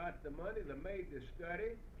 they got the money, they made the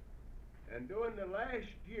study, and during the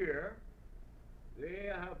last year,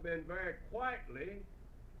 they have been very quietly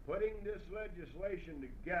putting this legislation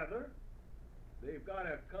together. They've got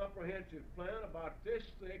a comprehensive plan about this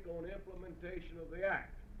thick on implementation of the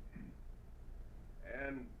act.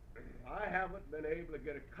 And I haven't been able to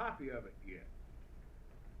get a copy of it yet.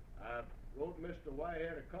 I wrote Mr.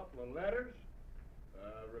 Whitehead a couple of letters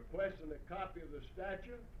requesting a copy of the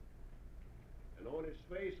statute, and on his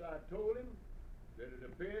face I told him that it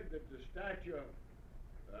appeared that the statute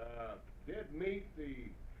did meet the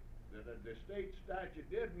state statute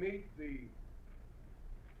did meet the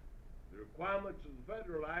requirements of the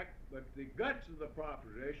Federal Act, but the guts of the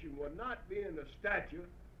proposition would not be in the statute,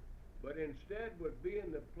 but instead would be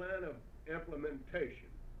in the plan of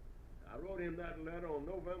implementation. I wrote him that letter on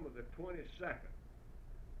November the 22nd.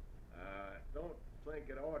 Don't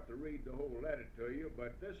think it ought to read the whole letter to you,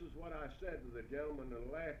 but this is what I said to the gentleman in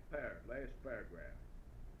the last paragraph.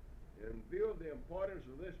 In view of the importance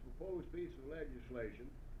of this proposed piece of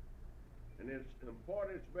legislation and its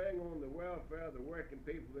importance bearing on the welfare of the working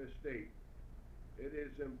people of this state, it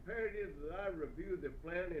is imperative that I review the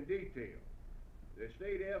plan in detail. The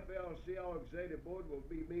state FLCL Executive Board will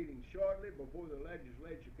be meeting shortly before the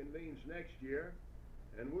legislature convenes next year,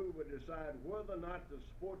 and we will decide whether or not to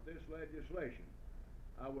support this legislation.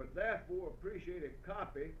 I would therefore appreciate a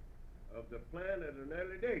copy of the plan at an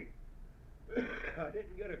early date. I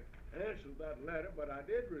didn't get an answer to that letter, but I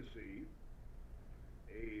did receive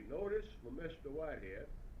a notice from Mr.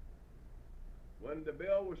 Whitehead when the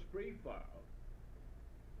bill was pre-filed.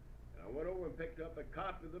 I went over and picked up a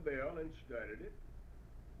copy of the bill and studied it.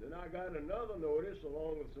 Then I got another notice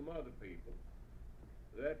along with some other people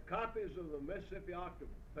that copies of the Mississippi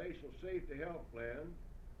Occupational Safety Health Plan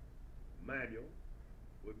manual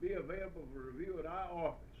would be available for review at our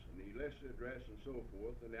office, and he lists the address and so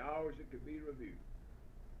forth, and the hours it could be reviewed.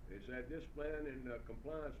 They said this plan and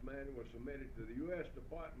compliance manual was submitted to the U.S.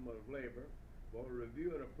 Department of Labor for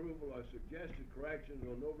review and approval of suggested corrections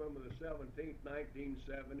on November the 17th,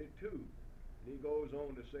 1972. And he goes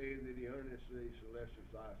on to say that he earnestly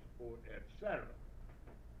solicits our support, etc.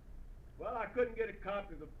 Well, I couldn't get a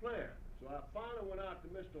copy of the plan, so I finally went out to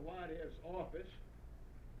Mr. Whitehead's office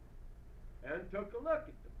and took a look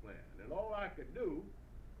at the plan. And all I could do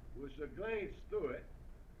was to glance through it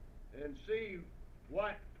and see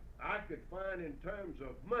what I could find in terms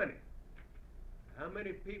of money. How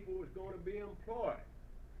many people was going to be employed,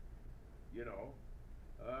 you know,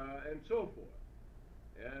 and so forth.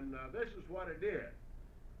 And this is what I did.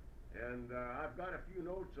 And I've got a few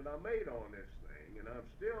notes that I made on this thing, and I'm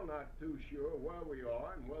still not too sure where we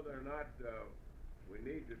are and whether or not we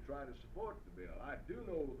need to try to support the bill. I do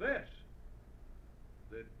know this,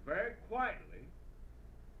 that very quietly,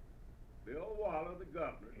 Bill Waller, the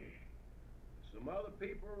governor, some other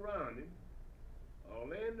people around him, are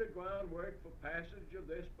laying the groundwork for passage of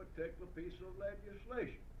this particular piece of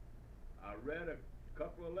legislation. I read a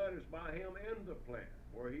couple of letters by him in the plan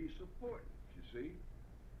where he supported it, you see.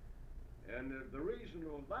 And the reason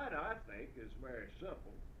for that, I think, is very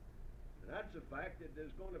simple. And that's the fact that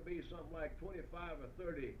there's going to be something like 25 or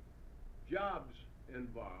 30 jobs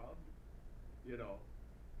involved, you know,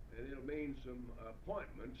 and it'll mean some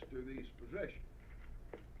appointments to these positions.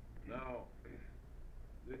 Now,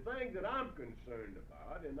 the thing that I'm concerned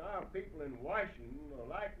about, and our people in Washington are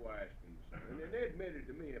likewise concerned, and they admitted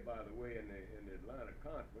to me, by the way, in the Atlanta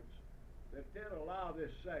conference, that they'll allow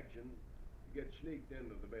this section to get sneaked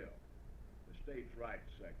into the bill, the states' rights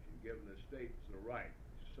section, giving the states the right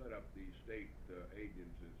to set up these state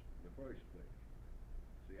agencies in the first place.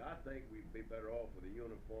 See, I think we'd be better off with a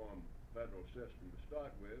uniform federal system to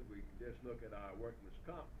start with. We can just look at our workman's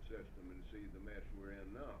comp system and see the mess we're in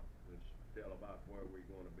now. Let's tell about where we're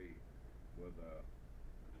going to be with the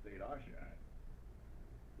state OSHA.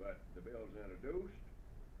 But the bill's introduced.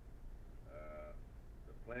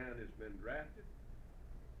 The plan has been drafted,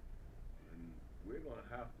 and we're going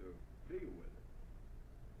to have to deal with it.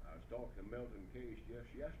 I was talking to Milton Case just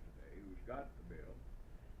yesterday, who's got the bill.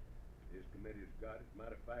 His committee's got it.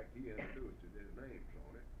 Matter of fact, he introduced it. His name's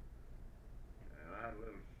on it. And I had a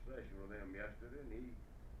little session with him yesterday, and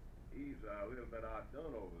he's a little bit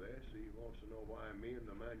outdone over this. He wants to know why me and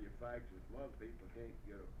the manufacturers and other people can't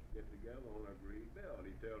get together on an agreed bill. And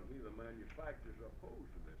he tells me the manufacturers are opposed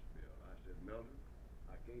to this bill. I said, Milton,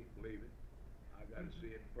 I can't believe it. I got to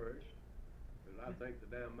see it first. Because I think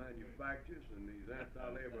the damn manufacturers and these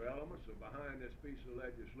anti-labor elements are behind this piece of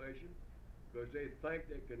legislation because they think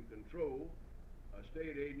they can control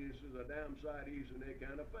state agencies a damn sight easier than they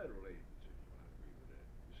can a federal agency. I agree with that.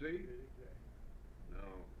 You see?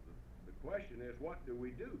 Now, the question is, what do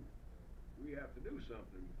we do? We have to do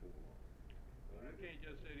something before long. Well, we can't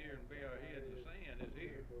just sit here and bury our heads in the sand. It's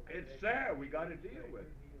here. It's there. We got to deal with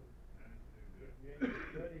it.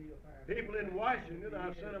 People in Washington,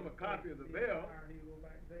 I sent them a copy of the bill.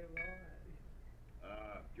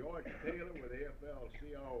 George Taylor with the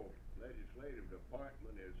AFL-CIO Legislative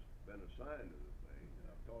Department has been assigned to the thing, and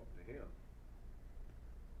I've talked to him.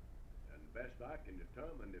 And the best I can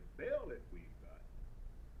determine, the bill that we've got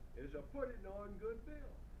is a pretty darn good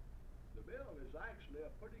bill. The bill is actually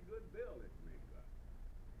a pretty good bill that we've got.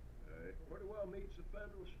 It pretty well meets the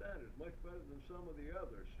federal standards, much better than some of the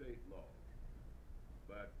other state laws.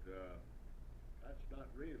 But, that's not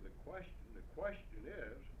really the question. The question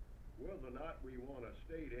is whether or not we want a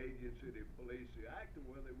state agency to police the act or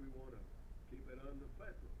whether we want to keep it under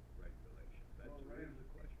federal regulation. That's Well, really Randy, the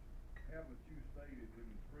question. Haven't you stated in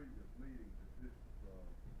previous meetings that this,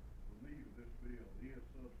 the need of this bill is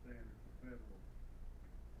substandard to federal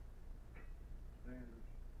standards,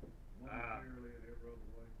 monetarily and every other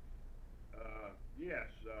way? Yes,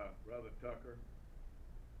 Brother Tucker,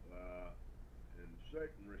 in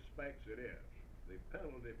certain respects it is. The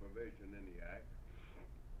penalty provision in the act,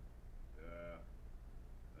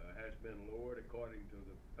 has been lowered according to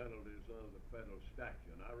the penalties under the federal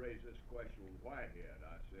statute. And I raised this question with Whitehead.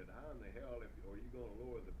 I said, how in the hell are you gonna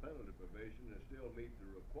lower the penalty provision and still meet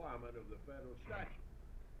the requirement of the federal statute?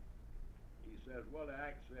 He says, well, the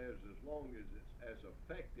act says as long as it's as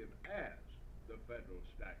effective as the federal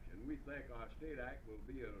statute. And we think our state act will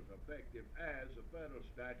be as effective as the federal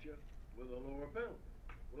statute with a lower penalty.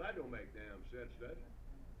 Well, that don't make damn sense, does it?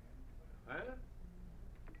 Huh?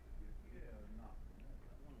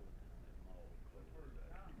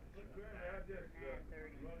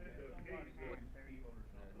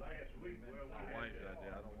 Last week, well, My wife's out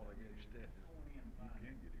there, I don't wanna get extended.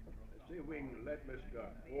 Let's see if we can let Mr.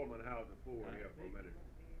 Foreman-Hauser forward here for a minute.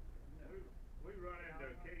 We run into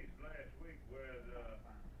a case last week where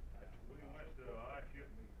we went to Oship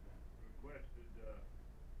and requested,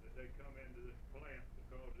 that they come into this plant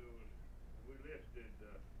because we listed,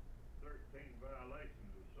 13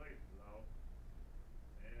 violations of safety law.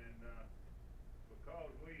 And,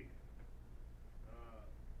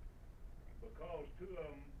 because two of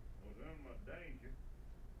them was in my danger,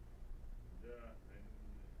 and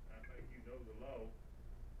I think you know the law,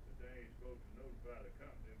 that they ain't supposed to notify the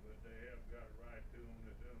company, but they have got a right to them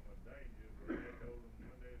that's in my danger, but they told them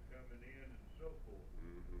when they was coming in and so forth.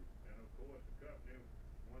 And of course, the company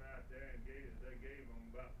went out there and they gave them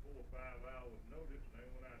about 4 or 5 hours notice, and they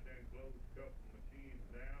went out there and closed a couple of machines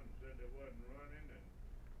down and said they wasn't running, and,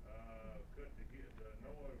 cut the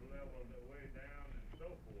noise level way down and so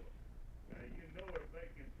forth. Now, you know if they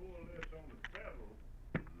can pull this on the federal,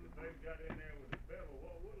 if they've got in there with the federal,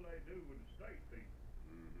 what will they do with the state people?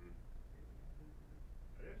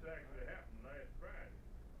 This actually happened last Friday.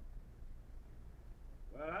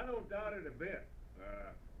 Well, I don't doubt it a bit,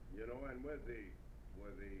 you know, and with the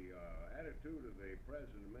attitude of the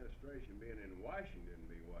present administration being in Washington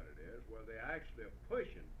be what it is, where they actually are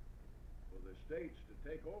pushing for the states to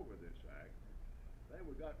take over this act, then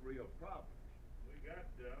we got real problems. We got,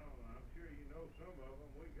 I'm sure you know some of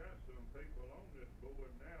them, we got some people on this board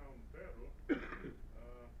now on federal.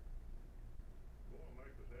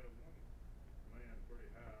 Lawmakers have one man pretty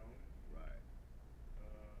high on it. Right.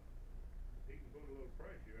 He can put a little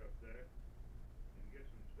pressure up there and get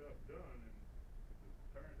some stuff done, and if it's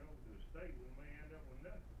turned over to the state, we may end up with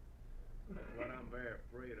nothing. That's what I'm very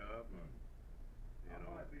afraid of, you I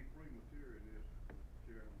know. might be premature in this, Mr.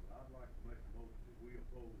 Chairman, but I'd like to make a motion that we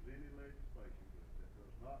oppose any legislation that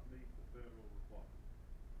does not meet the federal requirements.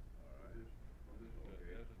 All right. From this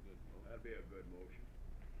Okay. That's a good one. That'd be a good motion.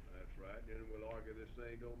 That's right. Then we'll argue this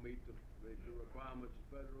thing don't meet the requirements of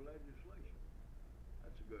federal legislation.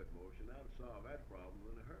 That's a good motion. That'll solve that problem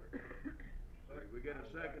in a hurry. Did we get a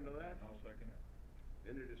second to that? I'll second it.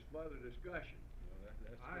 Any further discussion? Well,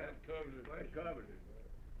 I that covers it. That covers it.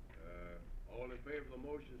 All in favor of the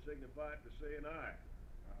motion signify it by saying aye.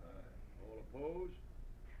 All opposed?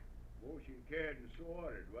 Motion carried and so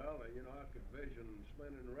ordered. Well, you know, I could vision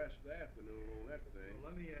spending the rest of the afternoon on that thing. Well,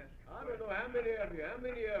 let me ask you. I don't know, how many of you have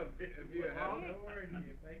Well, don't worry,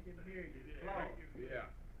 if they can hear you. Claude, Yeah.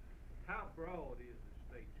 how broad is the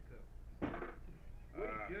state's cover? We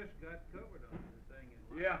Uh, just got covered on the thing in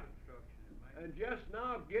Yeah. light construction and maintenance. And just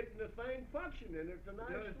now getting the thing functioning at the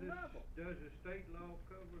national level. Does the state law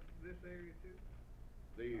cover this area too?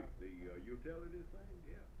 The utility thing?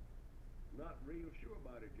 Yeah. Not real sure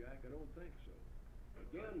about it, Jack, I don't think so.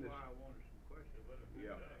 Again, That's this, why I wanted some questions. But if we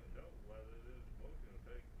Yeah. don't know whether this motion will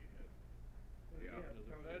take in. Yeah. Does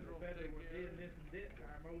the federal was take care in of this and this,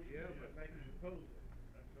 our motion, Yeah, but they can propose it.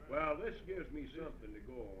 well, this gives me something to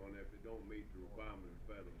go on. If it don't meet the requirement of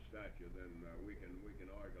federal statute, then we can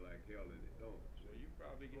argue like hell that it don't. Well, you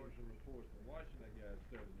probably get some reports from Washington guys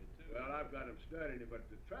studying it too. Well, I've got them studying it, but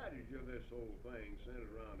the tragedy of this whole thing centers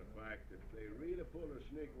around the fact that they really pull a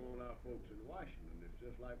sneak on our folks in Washington. It's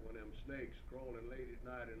just like one of them snakes crawling late at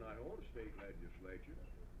night in our own state legislature.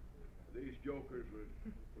 These jokers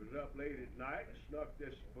was up late at night, snuck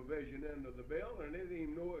this provision into the bill, and they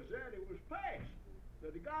didn't even know it was there, it was passed. Now,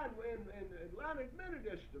 the guy in Atlanta admitted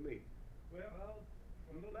this to me. Well,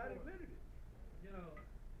 He's look, flat boy, admitted it. You know,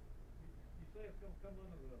 you say it's gonna come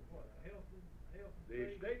under the, what, health and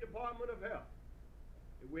The State Department of Health.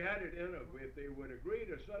 If we had it in, if they would agree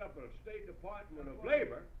to set up a State Department of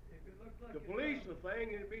Labor If it looks like to it's police the gonna- thing,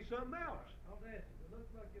 it'd be something else. I'll ask you, it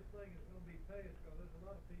looks like this thing is gonna be passed, cause there's a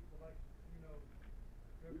lot of people like, you know.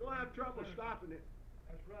 We're gonna have trouble stopping it.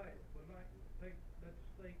 That's right, but like, let the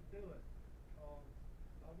state do it.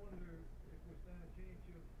 I wonder if we stand a chance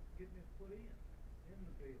of getting this put in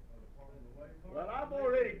the bill. Well, I've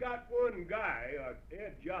already got one guy,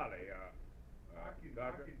 Ed Jolly, I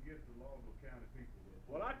Doctor. can get the Longville County people.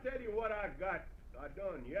 Well, I tell you what I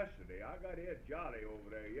done yesterday. I got Ed Jolly over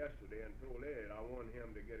there yesterday and told Ed I want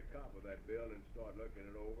him to get a copy of that bill and start looking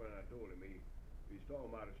it over, and I told him he's talking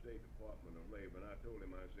about the State Department of Labor, and I told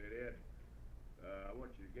him, I said, Ed, I want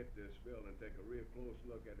you to get this bill and take a real close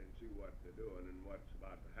look at it and see what they're doing and what's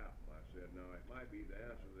about to happen. I said, now, it might be the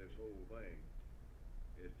answer to this whole thing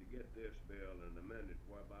is to get this bill and amend it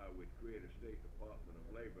whereby we'd create a State Department of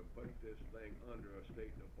Labor, put this thing under a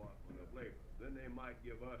State Department of Labor. Then they might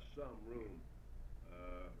give us some room,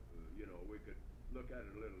 you know, we could look at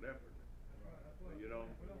it a little differently. You know?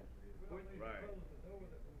 Right.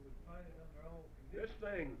 This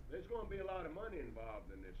thing, there's gonna be a lot of money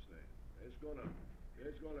involved in this thing. There's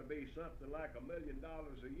gonna be something like $1 million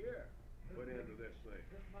a year put into this thing.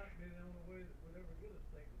 This might be the only way that we'll ever get a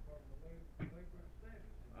State Department of Labor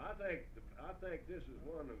established. I think this is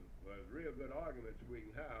one of real good arguments we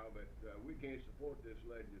can have, but we can't support this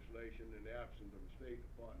legislation in the absence of the State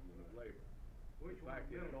Department of Labor. Which In one fact,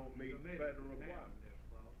 of it don't meet Milton's federal committees is requirements. handling this,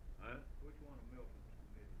 Claude? Huh? Which one of Milton's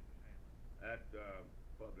committees is handling? At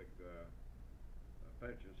public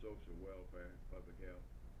pension, social welfare, public health.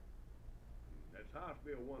 That's House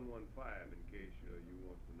Bill 115 in case you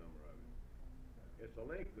want the number of it. It's a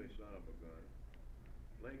lengthy son of a gun.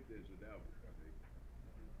 Length is the devil, see.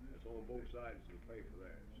 It's on both sides of the paper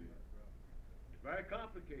there, see. It's very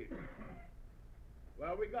complicated.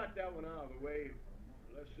 Well, we got that one out of the way.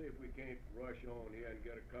 Let's see if we can't rush on here and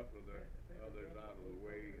get a couple of the others out of the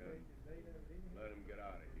way and let them get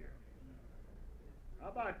out of here. How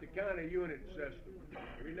about the county unit system?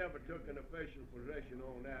 We never took an official position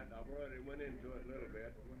on that. I've already went into it a little bit.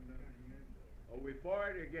 Are we for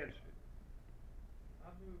it or against it? I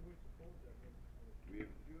move we support that legislation.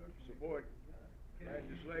 We support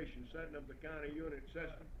legislation setting up the county unit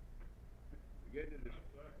system. We get into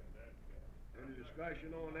any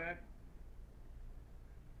discussion on that?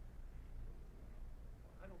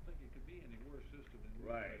 I don't think it could be any worse system than we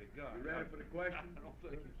Right. already got. You ready for the question? I don't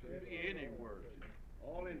think it could be any worse.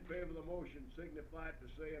 All in favor of the motion signify it to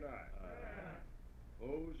say an aye. Aye.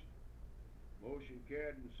 Opposed? Motion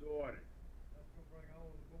carried and so ordered. That's gonna bring all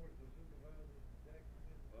the boards of supervisors, Jackson.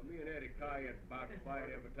 Well, me and Eddie Kayette about to fight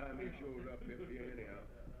every time he shows up here anyhow.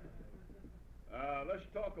 Let's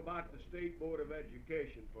talk about the State Board of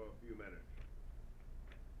Education for a few minutes.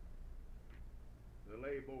 The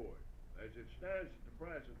lay board. As it stands at the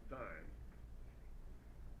present time,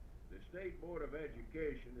 the State Board of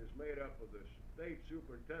Education is made up of the State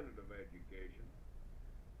Superintendent of Education,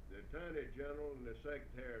 the Attorney General, and the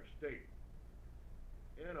Secretary of State.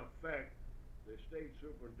 In effect, the State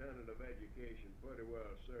Superintendent of Education pretty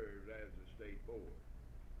well serves as the State Board.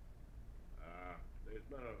 There's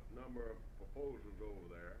been a number of proposals over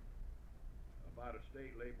there about a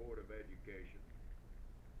State Lay Board of Education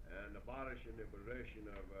and abolishing the position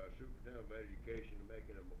of Superintendent of Education and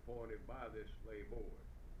making them appointed by this Lay Board.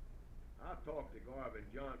 I talked to Garvin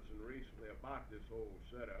Johnson recently about this whole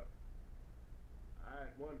setup. I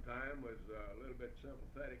at one time was a little bit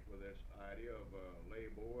sympathetic with this idea of a lay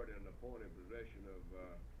board and appointed position of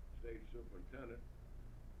state superintendent.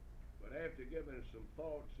 But after giving it some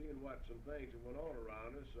thought, seeing what some things that went on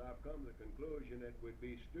around us, I've come to the conclusion it would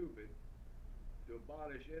be stupid to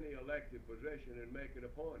abolish any elected position and make it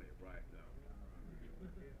appointed right now.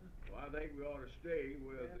 So I think we ought to stay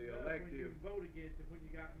with the elective, When you vote against it, when you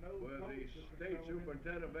got no with the votes, it's state going in.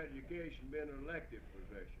 superintendent of education being an elected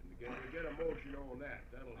position. Can we get a motion on that?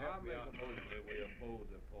 That'll I'll help me make out. a motion that we oppose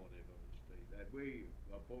the appointing of the state. That we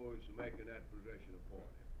oppose to making that position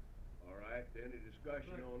appointed. All right, any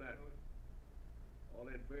discussion on that? All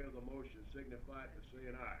in favor of the motion signify it to say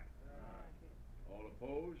an aye. All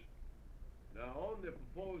opposed? Now, on the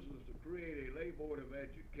proposals to create a lay board of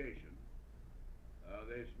education,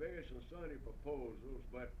 there's various and sundry proposals,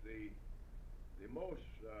 but the most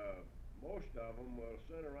of them will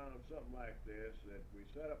center around something like this, that we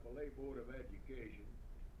set up a lay board of education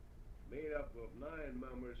made up of 9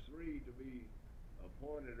 members, 3 to be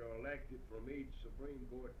appointed or elected from each Supreme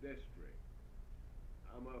Court district.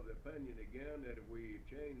 I'm of the opinion again that if we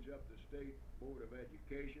change up the State Board of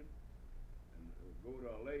Education and go to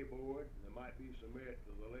a lay board, there might be some merit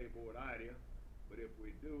to the lay board idea, but if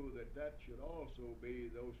we do, that should also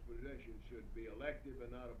be, those positions should be elective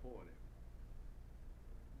and not appointed.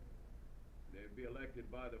 They'd be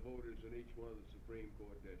elected by the voters in each one of the Supreme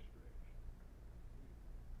Court districts.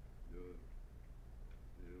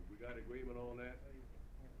 We got agreement on that?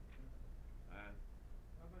 I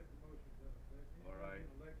make the motion to that effect. All right.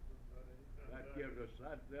 That gives us,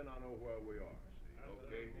 then I know where we are, see,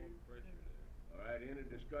 okay? All right, any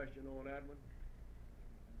discussion on that one?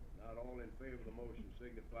 Not all in favor of the motion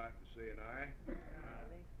signify by saying aye.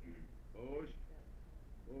 Opposed?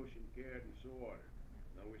 Motion carried and so ordered.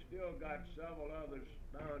 Now, we still got several others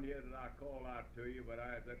down here that I call out to you, but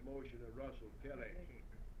that motion that Russell Kelly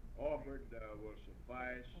offered will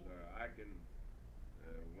suffice. I can,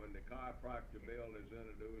 when the chiropractor bill is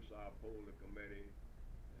introduced, I'll poll the committee.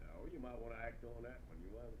 Oh, you might want to act on that one.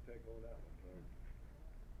 You want to take on that one, Tom?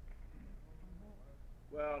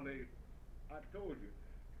 Well, I told you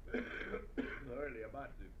earlier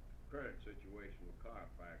about the current situation with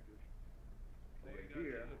chiropractors. All they got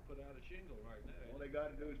to do is put out a shingle right now. All they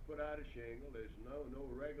got to do is put out a shingle. There's no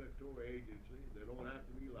regulatory agency. They don't have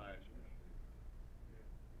to be licensed.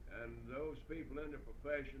 And those people in the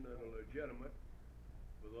profession that are legitimate,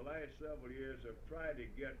 for the last several years, have tried to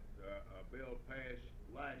get a bill passed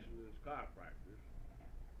licensing chiropractors.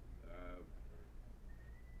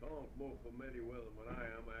 Tom's more familiar with them than I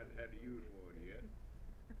am. I haven't had to use one yet.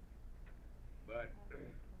 But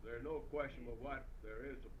there's no question of what there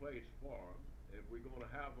is a place for them. If we're going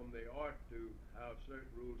to have them, they ought to have certain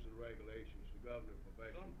rules and regulations to govern the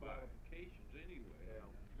profession by. Some qualifications anyway.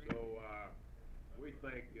 So, we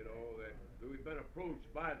think, that we've been approached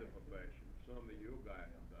by the profession, some of you guys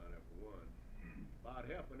have done it for one, about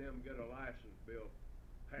helping them get a license bill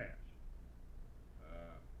passed.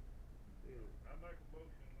 I make a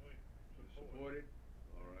motion, we Support it?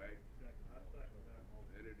 All right.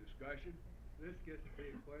 Any discussion? This gets to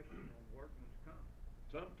be a question on workman's comp.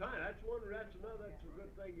 Sometime, that's a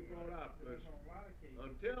good thing you brought up, because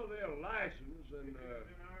until they're licensed and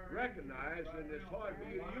recognized, then it's hard for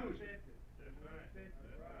you to use it.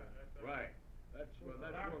 Right, that's one of the.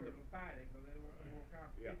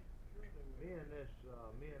 Yeah. Me and this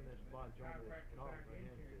bunch on this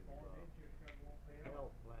comprehensive,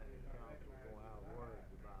 health planning council gonna have words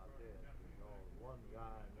about this, because one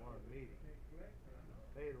guy in one meeting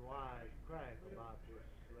made a wise crack about this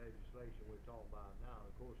legislation we're talking about now.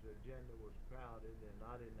 Of course, the agenda was crowded and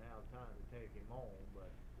I didn't have time to take him on, but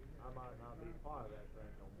I might not be part of that thing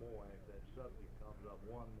no more if that subject comes up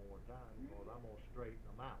one more time, because I'm gonna straighten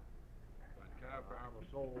them out. I'm a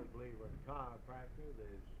sole believer in chiropractor.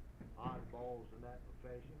 There's oddballs in that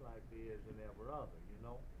profession like there is in every other, and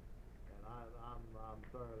I'm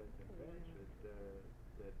thoroughly convinced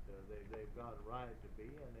that they've got a right to be,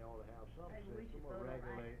 and they ought to have some system of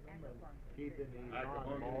regulating them and keeping these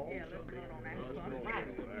oddballs from being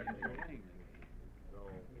So,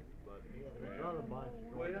 but there's other bunch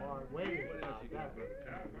that go hard ways about that.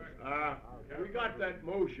 We got that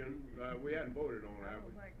motion, we hadn't voted on it, have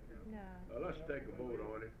we? No. Let's take a vote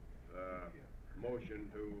on it. Motion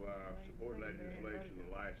to support legislation to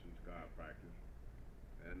license chiropractors.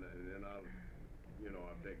 And then I'll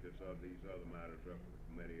take these other matters up to the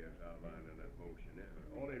committee as outlined in that motion.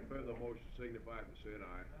 All in further motion signify by saying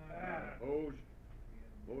aye. Opposed?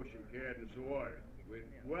 Motion carried and so ordered.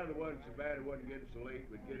 Weather wasn't so bad, it wasn't getting so late,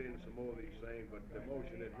 we'd get into some more of these things, but the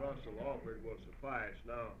motion that Russell offered will suffice.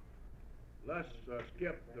 Now, let's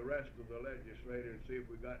skip the rest of the legislature and see if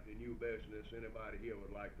we got any new business anybody here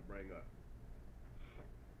would like to bring up.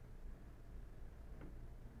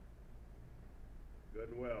 Good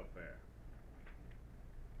and welfare.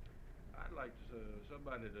 I'd like to,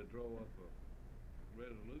 somebody to draw up a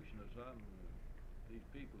resolution or something, these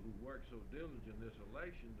people who worked so diligent in this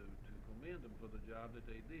election to commend them for the job that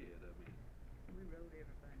they did. I mean, We wrote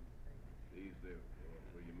everything.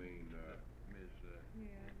 What do you mean, Ms.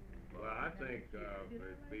 Well, I think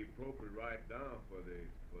it'd be appropriate right down for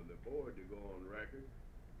the board to go on record,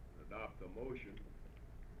 adopt a motion,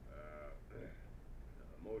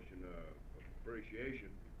 of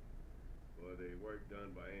appreciation for the work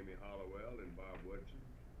done by Amy Hollowell and Bob Woodson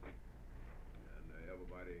and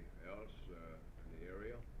everybody else in the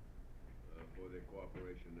area for their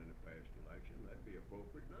cooperation in the past election. That'd be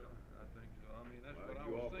appropriate now. I think so. I mean, that's Well, what I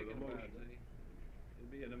you was offer the thinking about, motion. see?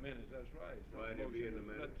 It'd be in the minutes, that's right. So Right, it'll be in the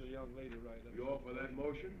motion, minutes. Let the young lady write up. You offer that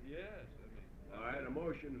motion? Yes, I mean. All right, a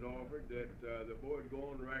motion is offered that the board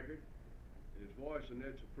go on record is voicing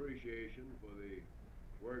its appreciation for the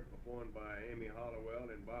work performed by Amy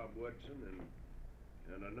Hollowell and Bob Woodson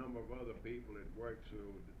and a number of other people that worked so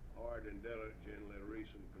hard and diligently in the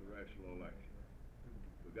recent congressional election.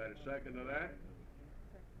 We got a second to that?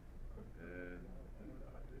 And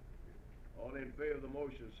all in favor of the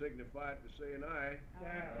motion signify it by saying aye.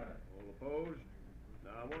 Aye. All opposed?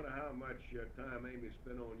 Now, I wonder how much time Amy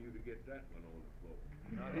spent on you to get that one on the floor.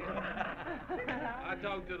 I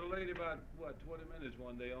talked to the lady about, 20 minutes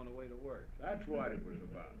one day on the way to work. That's what it was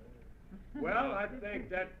about. Well, I think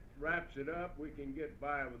that wraps it up. We can get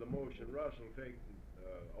by with the motion Russell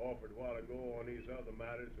offered a while ago on these other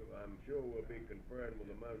matters. I'm sure we'll be conferring with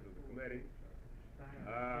the members of the committee.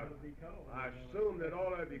 I assume that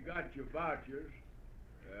all of you got your vouchers,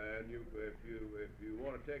 and if you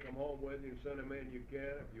want to take them home with you and send them in, you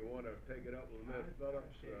can. If you want to take it up with Miss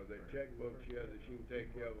Phillips, the checkbook she has, that she can take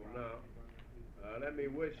care of them now. Let me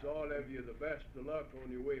wish all of you the best of luck on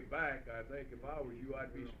your way back. I think if I was you, I'd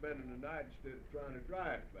be spending the night instead of trying to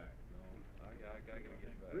drive back. I gotta get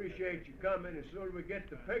back. Appreciate you coming. As soon as we get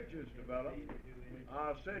the pictures developed,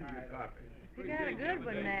 I'll send you a copy. You got a good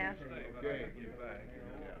one now. Okay.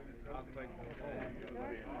 I'll take them home.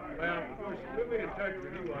 Well, of course, we'll be in touch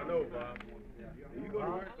with you, I know, Bob. You go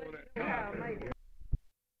to work on that. Yeah, maybe.